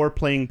second floor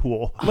playing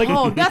pool. Like,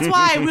 Oh, that's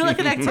why we like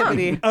an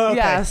activity. okay,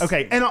 Yes.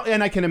 okay,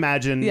 and I can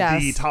imagine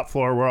Yes. the top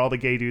floor where all the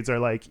gay dudes are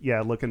like,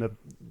 looking to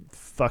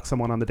fuck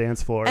someone on the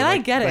dance floor. And I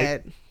like- get like-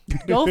 it.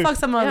 Go fuck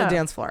someone on Yeah. the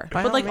dance floor,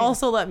 By but all like means.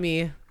 also let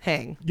me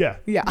hang. Yeah,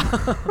 Yeah.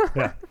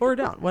 yeah. Or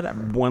down, whatever.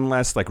 One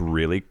last like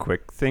really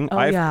quick thing. Oh,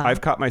 I've yeah. I've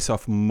caught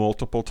myself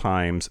multiple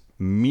times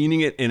meaning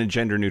it in a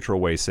gender neutral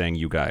way, saying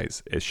 "you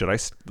guys." Should I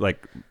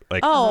like?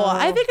 Oh,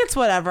 I think it's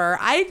whatever.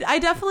 I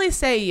definitely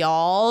say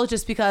y'all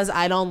just because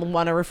I don't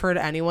want to refer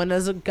to anyone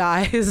as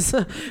guys.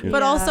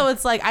 But also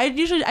it's like I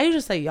usually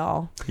say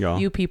y'all. Y'all.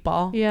 You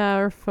people. Yeah,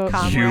 or folks.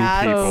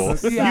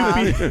 Comrades. You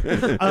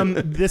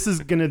Yeah. This is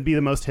gonna be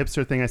the most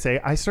hipster thing I say.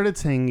 I started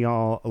saying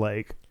y'all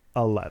like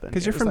 11.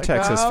 Because you're years from ago.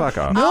 Texas. Fuck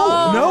off.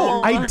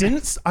 No, I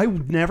didn't. I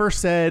never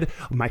said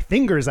my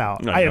fingers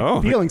out. I know.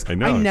 have feelings. I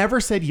know. I never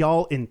said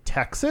y'all in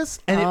Texas.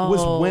 And it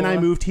was when I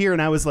moved here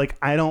and I was like,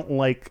 I don't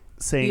like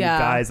saying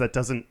guys. That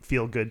doesn't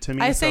feel good to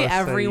me. I so say y'all.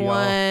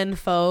 everyone,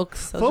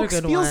 folks. Those Folks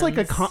are good feels ones.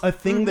 like a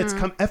thing that's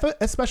come,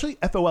 especially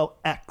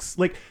FOLX.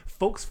 Like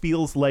folks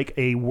feels like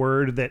a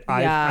word that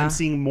I'm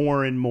seeing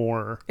more and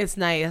more. It's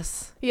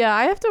nice. Yeah,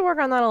 I have to work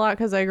on that a lot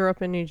because I grew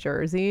up in New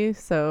Jersey.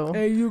 So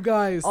Hey, you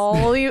guys.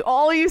 all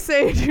you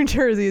say in New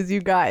Jersey is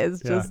you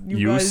guys. Just you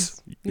Use?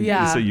 guys.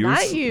 Yeah, You say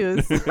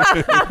use? Not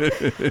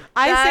use.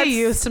 I say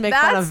used to make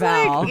fun of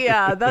Val. Like,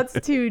 yeah, that's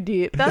too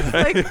deep. That's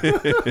like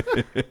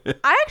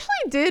I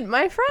actually did.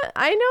 My friend,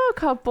 I know a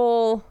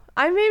couple.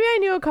 I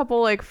knew a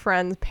couple like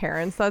friends'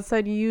 parents that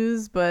said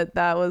use, but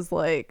that was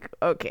like,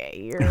 okay,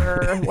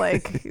 you're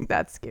like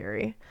that's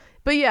scary.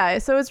 But yeah,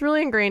 so it's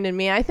really ingrained in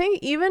me. I think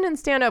even in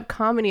stand-up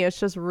comedy, it's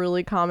just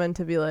really common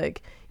to be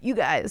like, you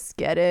guys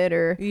get it,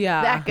 or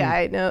that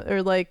guy, no,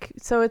 or like,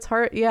 so it's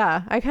hard.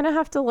 Yeah, I kind of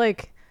have to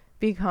like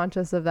be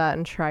conscious of that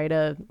and try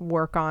to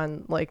work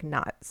on like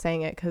not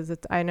saying it because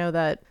I know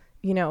that,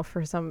 you know,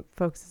 for some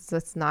folks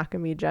it's not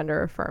going to be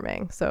gender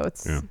affirming, so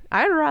it's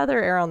I'd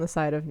rather err on the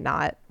side of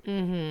not.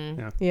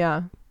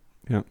 Yeah.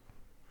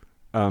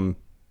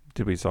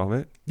 Did we solve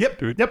it?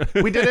 Yep,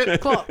 we did it.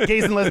 Cool.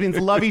 Gays and lesbians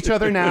love each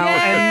other now,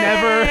 and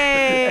never,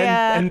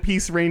 and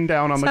peace rain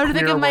down on So the I have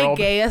queer to think of my world.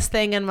 gayest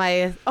thing and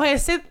my. Okay,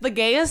 say the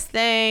gayest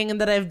thing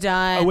that I've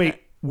done. Oh wait,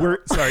 we're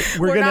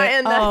We're gonna. not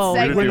in that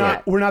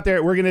segment. We're not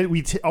there.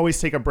 We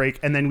always take a break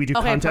and then we do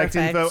contact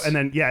perfect. info and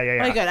then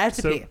Okay, good. I have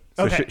to pee.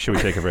 So Okay, should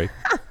we take a break?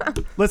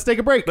 let's take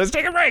a break. Let's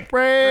take a break.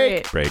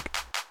 break. Break.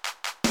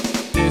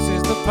 This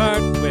is the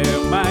part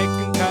where Mike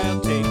and Kyle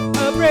take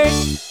a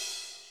break.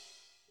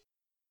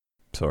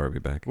 So are we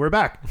back? We're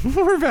back.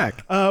 We're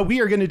back.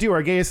 We are going to do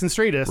our gayest and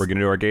straightest. We're going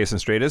to do our gayest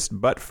and straightest,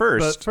 but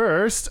first,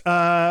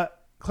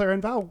 Claire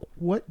and Val,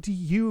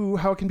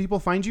 how can people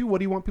find you? What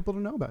do you want people to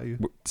know about you?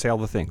 say all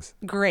the things.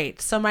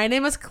 Great. So my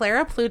name is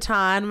Clara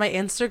Pluton. My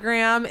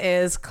Instagram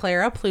is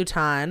Clara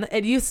Pluton.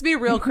 It used to be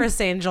Real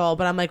Chris Angel,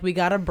 but I'm like, we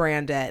gotta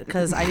brand it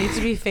because I need to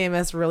be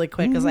famous really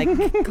quick because I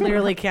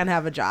clearly can't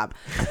have a job.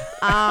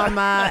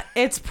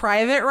 It's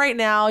private right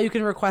now. You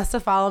can request to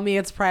follow me.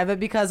 It's private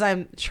because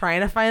I'm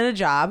trying to find a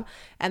job.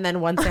 And then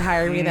once they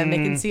hire me, then they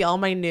can see all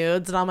my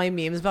nudes and all my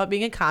memes about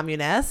being a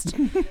communist.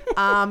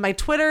 My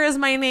Twitter is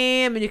my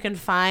name, and you can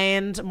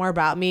find more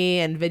about me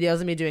and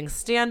videos of me doing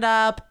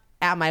stand-up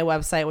at my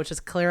website, which is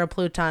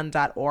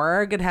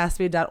clarapluton.org. It has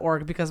to be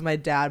 .org because my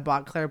dad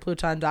bought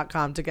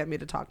clarapluton.com to get me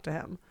to talk to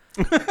him.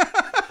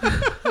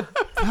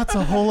 That's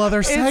a whole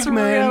other segment. It's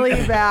really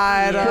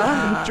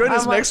bad. Join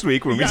us next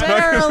week when we talk.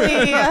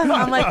 Literally,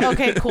 I'm like,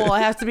 okay, cool. I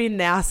have to be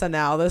NASA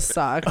now. This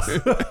sucks.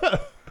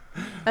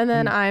 And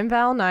then I'm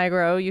Val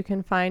Nigro. You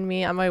can find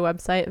me on my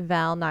website,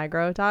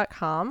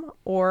 valnigro.com,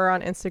 or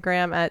on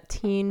Instagram at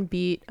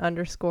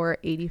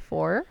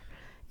teenbeat_84.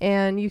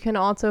 And you can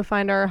also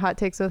find our Hot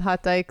Takes with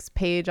Hot Dykes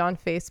page on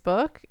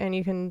Facebook, and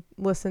you can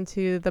listen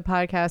to the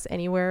podcast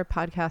anywhere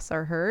podcasts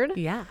are heard.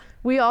 Yeah.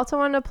 We also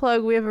want to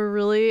plug, we have a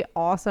really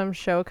awesome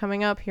show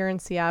coming up here in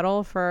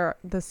Seattle for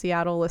the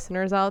Seattle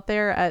listeners out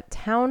there at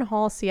Town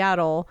Hall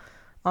Seattle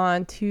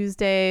on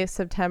Tuesday,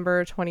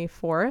 September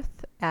 24th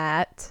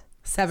at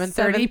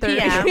 7:30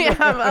 p.m.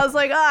 I was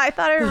like, I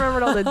thought I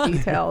remembered all the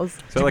details.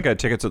 Is that like a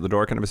tickets at the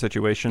door kind of a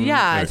situation?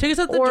 Yeah, Or- tickets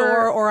at the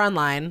door or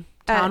online.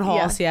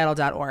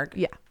 Townhallseattle.org.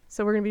 Yeah.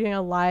 So we're going to be doing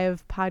a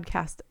live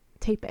podcast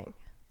taping.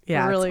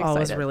 Yeah, We're really it's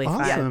always excited. really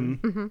fun.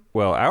 Awesome.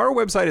 Well, our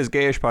website is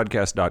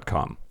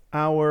gayishpodcast.com.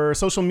 Our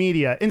social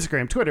media,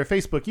 Instagram, Twitter,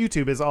 Facebook,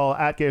 YouTube is all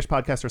at Gayish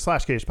Podcast or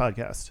 /Gayish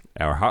Podcast.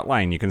 Our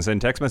hotline, you can send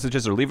text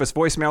messages or leave us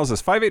voicemails,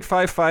 is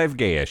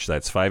 5855-GAYISH.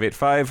 That's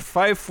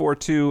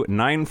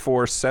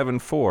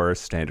 585-542-9474.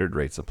 Standard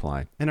rates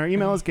apply. And our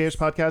email is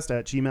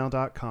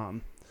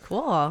gayishpodcast@gmail.com.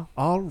 Cool.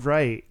 All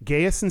right.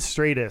 Gayest and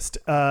straightest.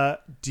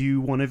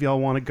 Do one of y'all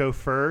want to go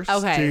first?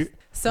 Okay.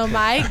 So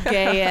my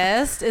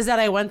gayest is that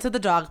I went to the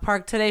dog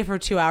park today for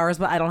 2 hours,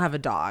 but I don't have a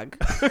dog.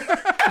 Wow.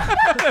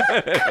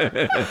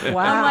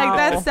 I'm like,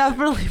 that's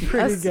definitely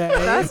pretty gay.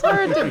 That's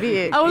hard to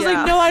beat. I was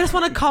like, no, I just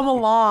want to come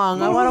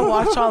along. I want to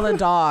watch all the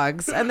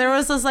dogs. And there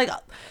was this like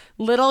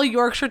little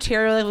Yorkshire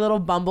Terrier, like little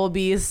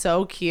bumblebees,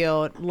 so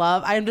cute.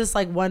 Love. I'm just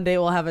like, one day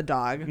we'll have a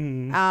dog.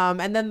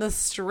 And then the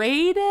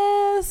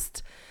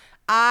straightest,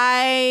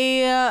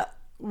 I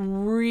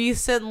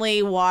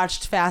recently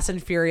watched Fast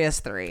and Furious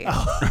 3. Going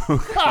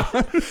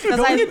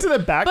into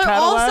the back But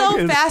catalog also,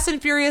 is- Fast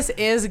and Furious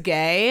is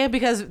gay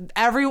because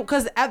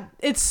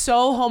it's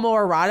so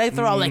homoerotic.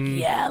 They're all like,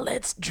 "Yeah,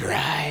 let's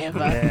drive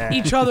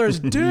each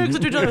other's dicks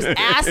into each other's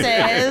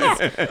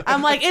asses."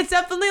 I'm like, it's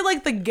definitely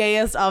like the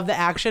gayest of the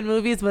action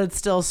movies, but it's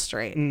still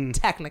straight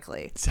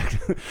technically.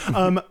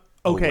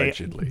 Okay.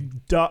 Allegedly.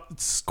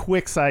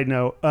 Quick side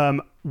note.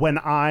 When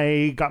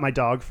I got my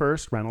dog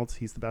first, Reynolds,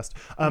 he's the best.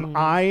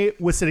 I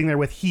was sitting there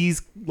with,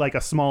 he's like a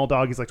small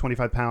dog. He's like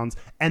 25 pounds.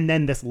 And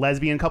then this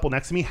lesbian couple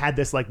next to me had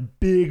this like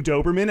big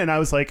Doberman. And I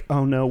was like,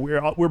 oh no,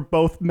 we're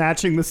both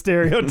matching the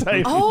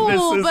stereotype. Oh,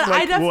 This is but I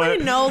like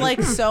definitely know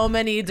like so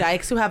many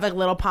dykes who have like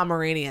little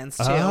Pomeranians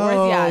too.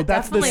 Oh, Yeah,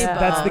 that's definitely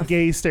that's the both.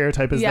 gay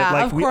stereotype. Is Yeah, that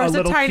like of course, a a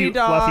little tiny cute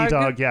fluffy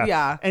dog. dog? Yeah.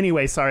 Yeah.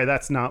 Anyway, sorry,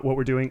 that's not what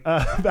we're doing.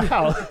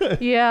 Val.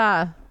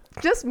 Yeah.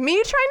 Just me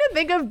trying to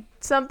think of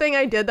something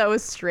I did that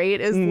was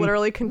straight is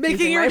literally confusing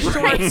Making your my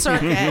brain. short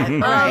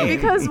circuit. Right.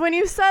 Because when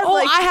you said Oh,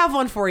 like I have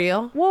one for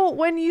you. well,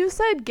 when you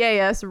said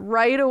Gaius,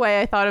 right away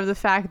I thought of the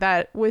fact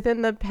that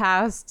within the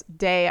past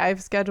day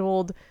I've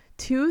scheduled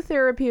 2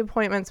 therapy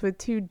appointments with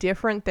 2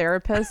 different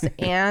therapists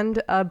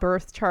and a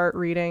birth chart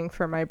reading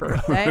for my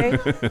birthday.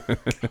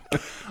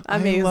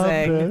 Amazing.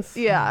 I love this.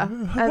 Yeah.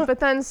 But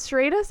then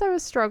straightest I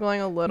was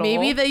struggling a little.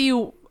 Maybe that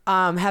you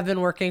have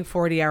been working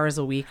 40 hours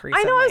a week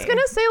recently. I know I was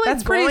gonna say like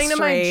That's pretty going to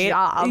my straight.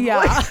 job. Yeah.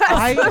 Like,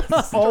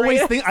 I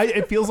always think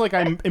it feels like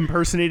I'm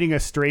impersonating a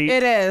straight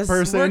It is.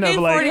 person Working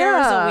of like 40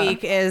 hours Yeah. a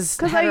week is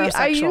because heterosexual.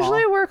 I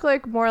usually work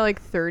like more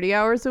like 30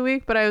 hours a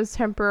week, but I was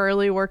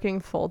temporarily working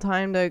full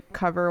time to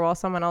cover while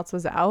someone else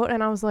was out,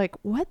 and I was like,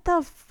 "What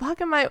the fuck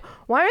why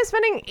am I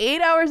spending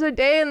 8 hours a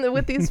day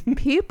with these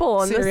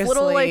people in this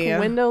little like Seriously.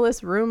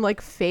 windowless room,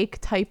 like fake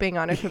typing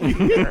on a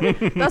computer?"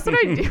 That's what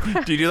I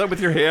do. Do you do that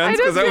with your hands?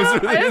 I just, that was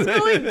go, I just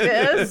go like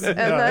this, and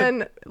Yeah.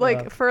 then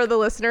like for the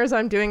listeners,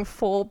 I'm doing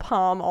full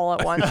palm all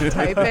at once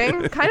typing,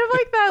 kind of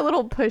like that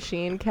little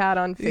Pusheen cat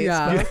on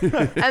Facebook. Yeah.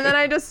 And then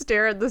I just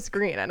stare at the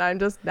screen, and I'm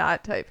just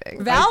not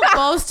typing. Val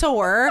goes to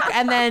work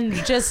and then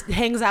just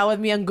hangs out with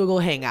me on Google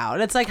Hangout.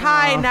 It's like,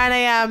 hi, 9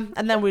 a.m.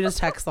 And then we just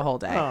text the whole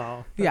day.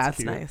 Oh, yeah, that's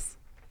it's cute. nice.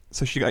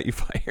 So she got you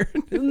fired.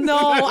 No,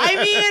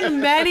 I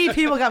mean, many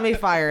people got me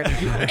fired. In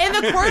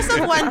the course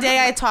of one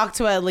day, I talked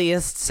to at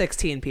least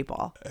 16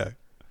 people.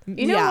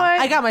 You know what?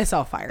 I got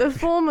myself fired. The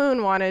full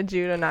moon wanted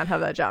you to not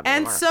have that job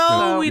And anymore.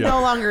 so we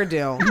no longer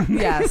do.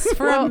 Yes,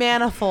 for a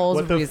manifold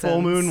What of the reasons.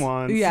 full moon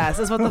wants. Yes,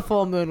 that's what the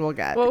full moon will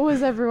get. What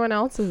was everyone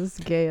else's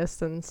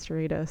gayest and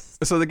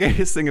straightest? So the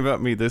gayest thing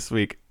about me this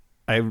week,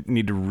 I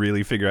need to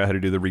really figure out how to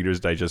do the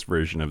Reader's Digest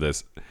version of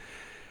this.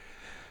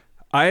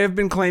 I have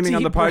been claiming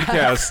on the Deep breath.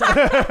 podcast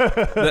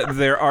that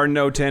there are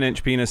no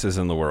 10-inch penises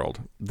in the world.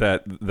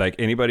 That like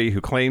anybody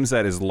who claims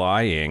that is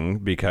lying,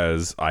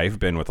 because I've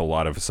been with a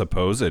lot of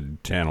supposed 10,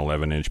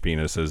 11-inch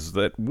penises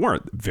that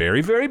weren't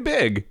very, very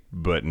big,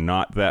 but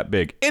not that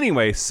big.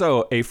 Anyway,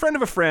 so a friend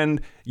of a friend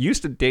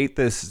used to date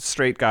this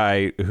straight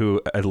guy who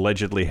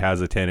allegedly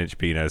has a 10-inch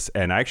penis,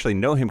 and I actually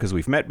know him because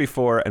we've met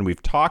before and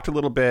we've talked a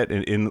little bit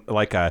in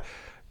like a...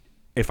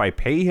 If I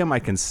pay him, I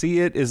can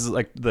see it is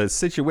like the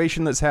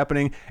situation that's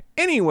happening.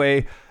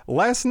 Anyway,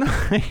 last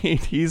night,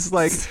 he's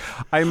like,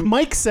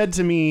 Mike said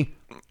to me,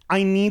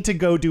 I need to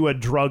go do a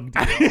drug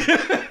deal.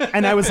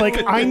 And I was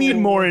like, I need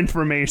more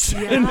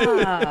information.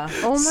 Yeah.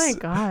 Oh my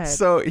god.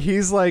 So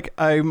he's like,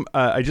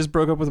 I just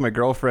broke up with my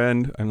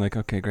girlfriend. I'm like,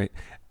 okay, great.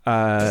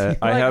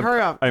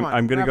 hurry up. Come on,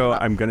 I'm gonna wrap go. it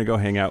up. I'm gonna go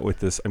hang out with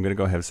this. I'm gonna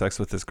go have sex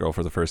with this girl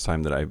for the first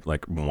time that I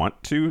like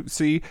want to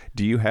see.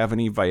 Do you have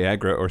any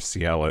Viagra or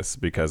Cialis?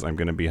 Because I'm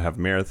gonna have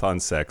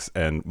marathon sex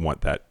and want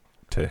that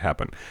to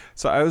happen.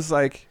 So I was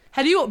like,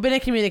 Had you been in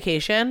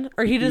communication,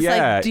 or he just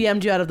Yeah. like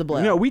DM'd you out of the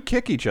blue? no, we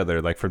kick each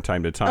other like from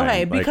time to time. Okay,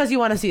 Like, because you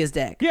want to see his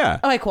dick. Yeah.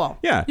 Okay, cool.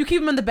 Yeah. You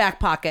keep him in the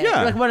back pocket. Yeah.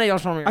 You're like, when are you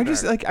showing me your I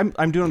just dick? like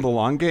I'm doing the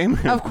long game,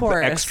 Of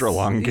course. the extra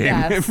long game,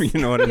 Yes. if you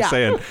know what I'm Yeah.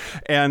 saying.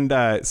 And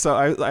so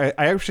I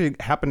actually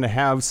happen to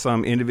have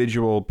some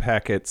individual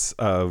packets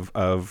of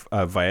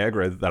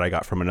Viagra that I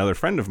got from another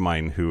friend of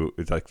mine who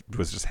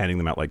was just handing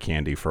them out like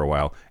candy for a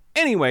while.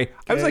 Anyway,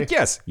 I was Okay.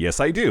 like, yes,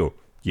 I do.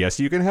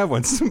 Yes, you can have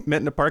one. Met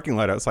in a parking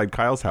lot outside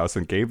Kyle's house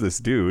and gave this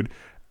dude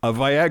a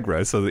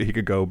Viagra so that he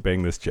could go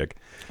bang this chick.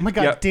 Oh my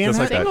God, Yeah, Dan, just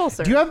like that. Single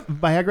search. do you have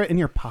Viagra in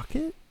your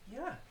pocket?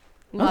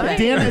 Love it.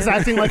 Dan is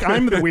acting like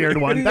I'm the weird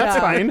one. That's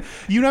Yeah. fine.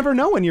 You never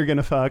know when you're going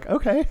to fuck.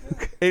 Okay.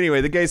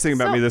 Anyway, the gayest thing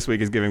about So- me this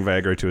week is giving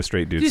Viagra to a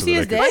straight dude. Do you so see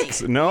that his I could-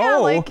 dick? No. Yeah,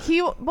 like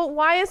but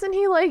why isn't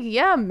he like,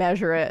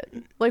 measure it?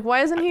 Like,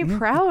 why isn't he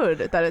proud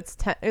that it's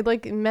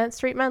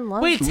straight men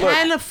love? Wait,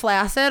 10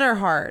 flaccid or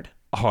hard?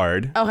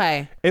 Hard.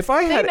 Okay. If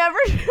I they had never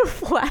do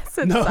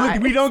flaccid No, size,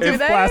 we don't do give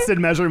they? flaccid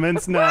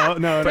measurements. No. They're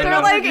no.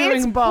 like, They're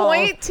it's doing both.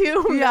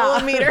 0.2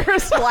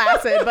 millimeters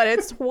flaccid, but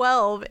it's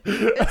 12.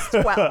 It's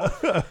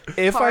 12.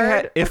 if hard.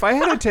 I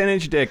had a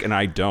 10-inch dick and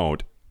I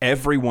don't,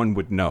 everyone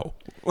would know.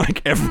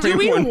 Like everyone Do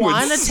we would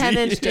want a see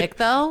 10-inch it. dick,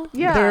 though?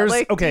 Yeah, There's-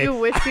 like, okay. do you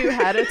wish you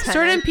had a 10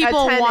 Certain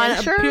people want...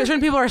 incher?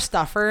 Certain people are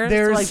stuffers.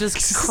 There's- So like,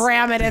 just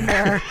cram it in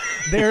there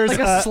There's like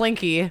a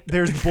slinky.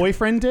 There's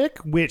boyfriend dick,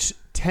 which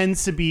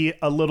tends to be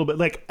a little bit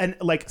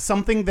like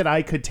something that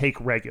I could take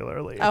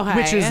regularly, Okay.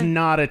 which is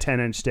not a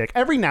 10-inch dick.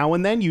 Every now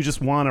and then, you just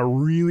want to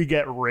really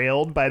get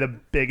railed by the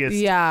biggest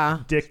Yeah.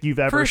 dick you've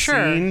ever For sure.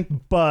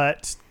 seen,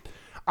 but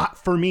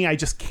for me, I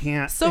just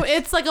can't. So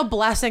it's like a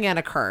blessing and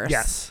a curse.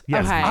 Yes.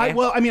 Okay.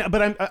 Well, I mean,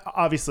 but I'm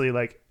obviously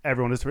like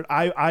everyone is different.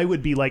 I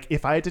would be like,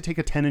 if I had to take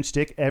a 10-inch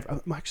dick,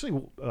 actually,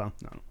 no, I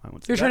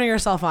won't say You're that. turning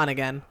yourself on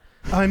again.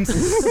 I'm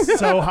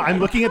I'm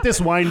looking at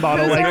this wine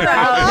bottle Who's like,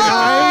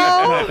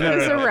 aroused?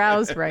 Who's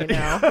aroused right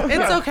now?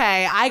 It's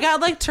okay. I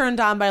got like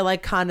turned on by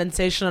like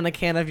condensation on a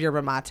can of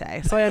yerba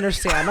mate, so I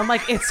understand. I'm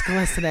like, it's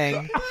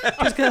glistening.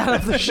 Just get out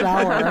of the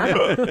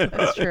shower.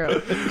 That's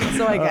true.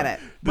 So I get it.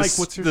 Mike,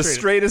 what's your the straightest?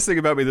 straightest thing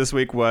about me this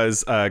week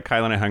was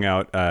Kyle and I hung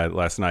out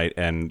last night,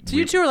 and So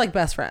you two are like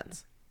best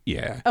friends.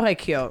 yeah. Okay,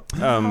 cute.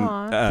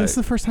 This is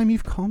the first time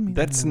you've called me.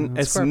 That's that.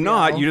 it's Scorpio.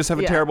 not. You just have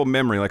a Yeah. terrible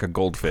memory, like a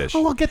goldfish.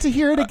 Oh, I'll get to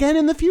hear it again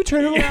in the future,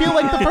 and it'll feel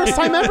like the first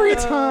time every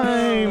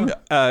time.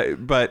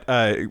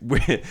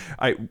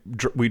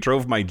 We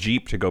drove my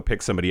Jeep to go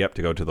pick somebody up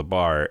to go to the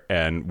bar,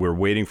 and we're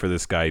waiting for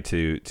this guy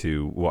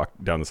to walk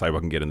down the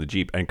sidewalk and get in the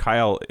Jeep. And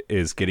Kyle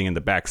is getting in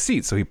the back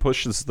seat, so he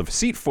pushes the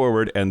seat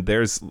forward, and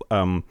there's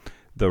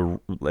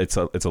it's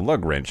a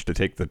lug wrench to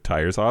take the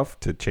tires off,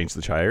 to change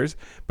the tires,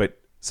 but.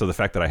 So the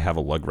fact that I have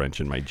a lug wrench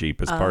in my Jeep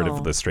is part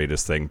of the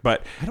straightest thing.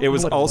 But it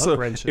was know what a also lug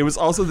wrench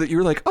that you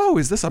were like, oh,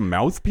 is this a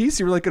mouthpiece?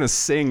 You were like going to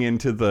sing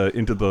into the.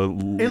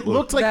 It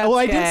looked like. That's Well,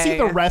 I didn't see gay.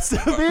 the rest of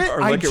it. Or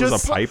like it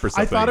was a pipe or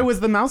I thought something. it was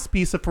the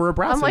mouthpiece for a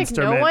brass I'm like,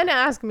 instrument. no one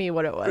asked me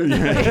what it was.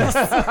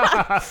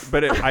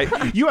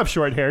 But You have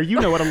short hair. You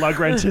know what a lug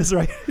wrench is,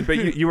 right?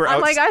 but you were I'm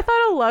out. like, I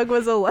thought a lug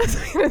was a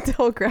lesbian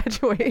until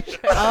graduation.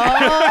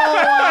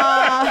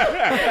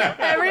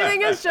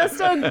 Everything is just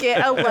a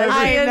lesbian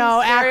I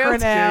know,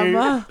 stereotype.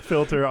 acronym.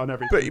 Filter on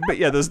everything. but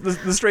yeah, the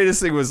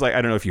straightest thing was like,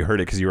 I don't know if you heard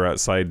it because you were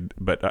outside,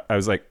 but I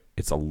was like,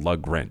 it's a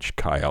lug wrench,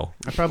 Kyle.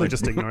 I probably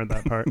just ignored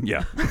that part.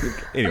 Yeah.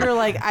 You're Anyway,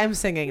 like, I'm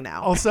singing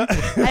now. Also,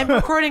 I'm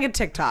recording a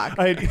TikTok.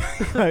 I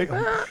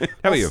how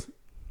about you?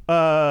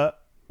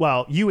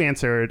 well, you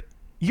answered.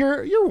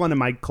 You're one of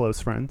my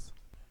close friends.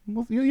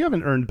 Well, you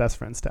haven't earned best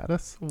friend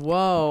status.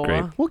 Whoa.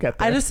 Great. We'll get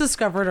there. I just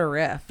discovered a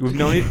riff. We've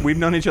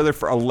known each other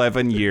for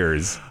 11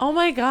 years. Oh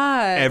my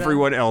God.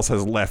 Everyone else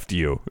has left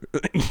you.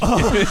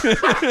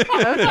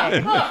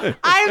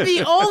 I'm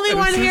the only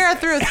one here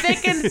through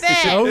thick and thin.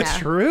 So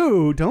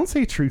true. Don't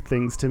say true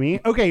things to me.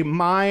 Okay,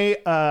 my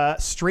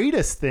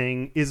straightest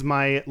thing is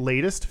my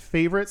latest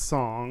favorite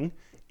song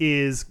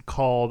is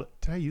called.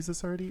 Did I use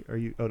this already? Are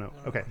you? Oh no.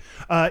 Okay.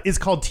 It's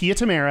called Tia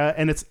Tamara,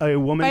 and it's a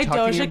woman By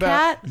talking Doja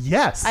about. Cat?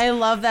 Yes. I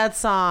love that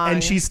song.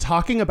 And she's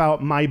talking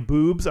about my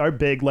boobs are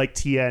big like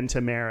Tia and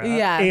Tamara.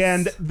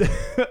 Yes. And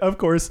of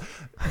course,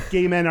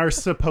 gay men are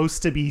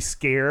supposed to be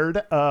scared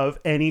of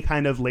any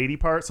kind of lady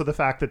part. So the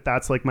fact that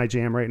that's like my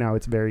jam right now,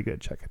 it's very good.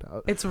 Check it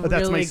out. It's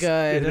That's really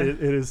good. It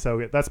is so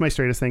good. That's my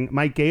straightest thing.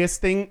 My gayest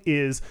thing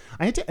is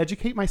I had to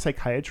educate my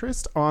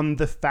psychiatrist on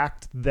the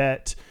fact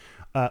that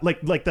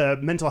like the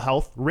mental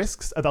health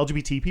risks of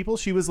LGBT people.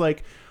 She was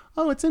like,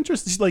 oh, it's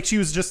interesting. Like she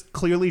was just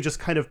clearly just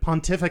kind of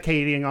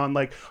pontificating on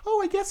like,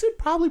 oh, I guess it'd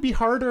probably be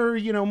harder,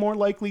 more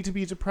likely to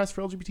be depressed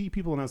for LGBT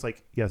people. And I was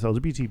like, yes,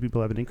 LGBT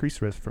people have an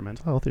increased risk for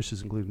mental health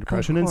issues, including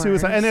depression and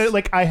suicide.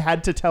 And I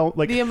had to tell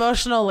like the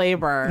emotional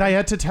labor. I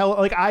had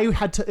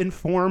to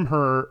inform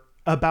her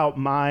about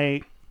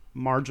my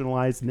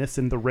marginalizedness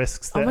and the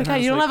risks. That, Oh my and I God,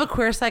 was you don't like, have a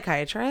queer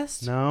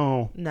psychiatrist?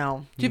 No.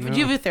 Do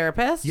you have a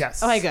therapist?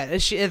 Yes. Okay, good.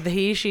 Is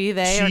he, she,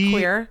 they are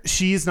queer?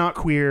 She's not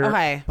queer.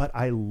 Okay. But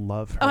I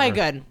love her. Okay,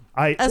 good.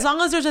 As long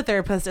as there's a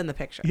therapist in the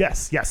picture.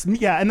 Yes.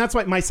 Yeah. And that's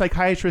why my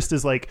psychiatrist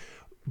is like,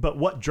 but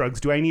what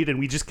drugs do I need? And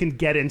we just can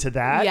get into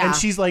that. Yeah. And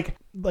she's like,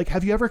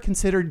 have you ever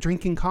considered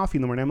drinking coffee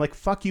in the morning? I'm like,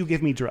 fuck you,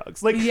 give me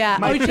drugs. Like, Yeah.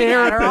 my Oh, you take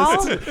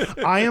therapist,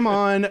 I am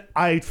on,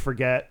 I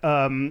forget.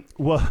 Anything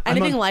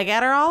like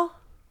Adderall?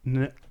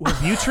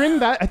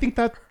 Butrin?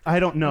 I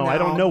don't know. I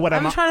don't know what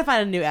I'm on. trying to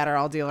find a new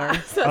Adderall dealer.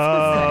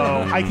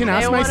 I can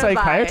ask my wanna buy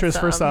psychiatrist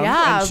for some. some,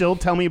 Yeah. and she'll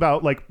tell me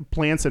about like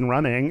plants and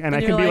running, and I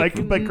And can you're be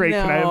like, but great,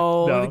 no, can I have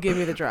no? give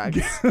me the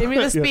drugs. Give me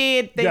the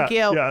speed. Thank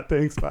you. Yeah,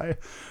 thanks, bye.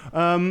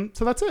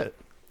 So that's it.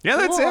 Yeah,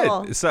 that's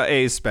Cool. it. So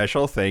a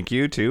special thank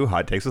you to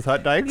Hot Takes with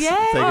Hot Dykes. Yay. Thank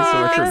you so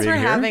much Thanks for being here.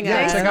 having us.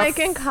 Thanks, check out- Mike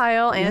and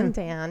Kyle and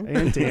Dan.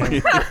 And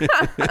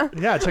Dan.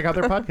 Yeah, check out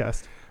their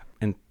podcast.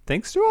 And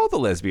thanks to all the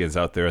lesbians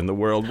out there in the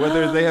world,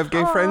 whether they have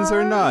gay friends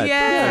or not. Yay.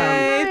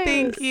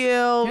 Thanks. Thank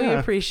you. We Yeah.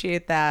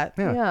 appreciate that.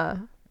 Yeah.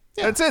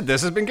 That's it.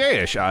 This has been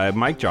Gayish. I'm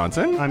Mike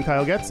Johnson. I'm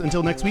Kyle Getz.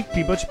 Until next week,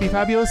 be butch, be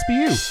fabulous, be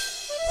you.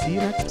 See you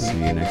next week. See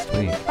you next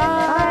week.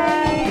 Bye.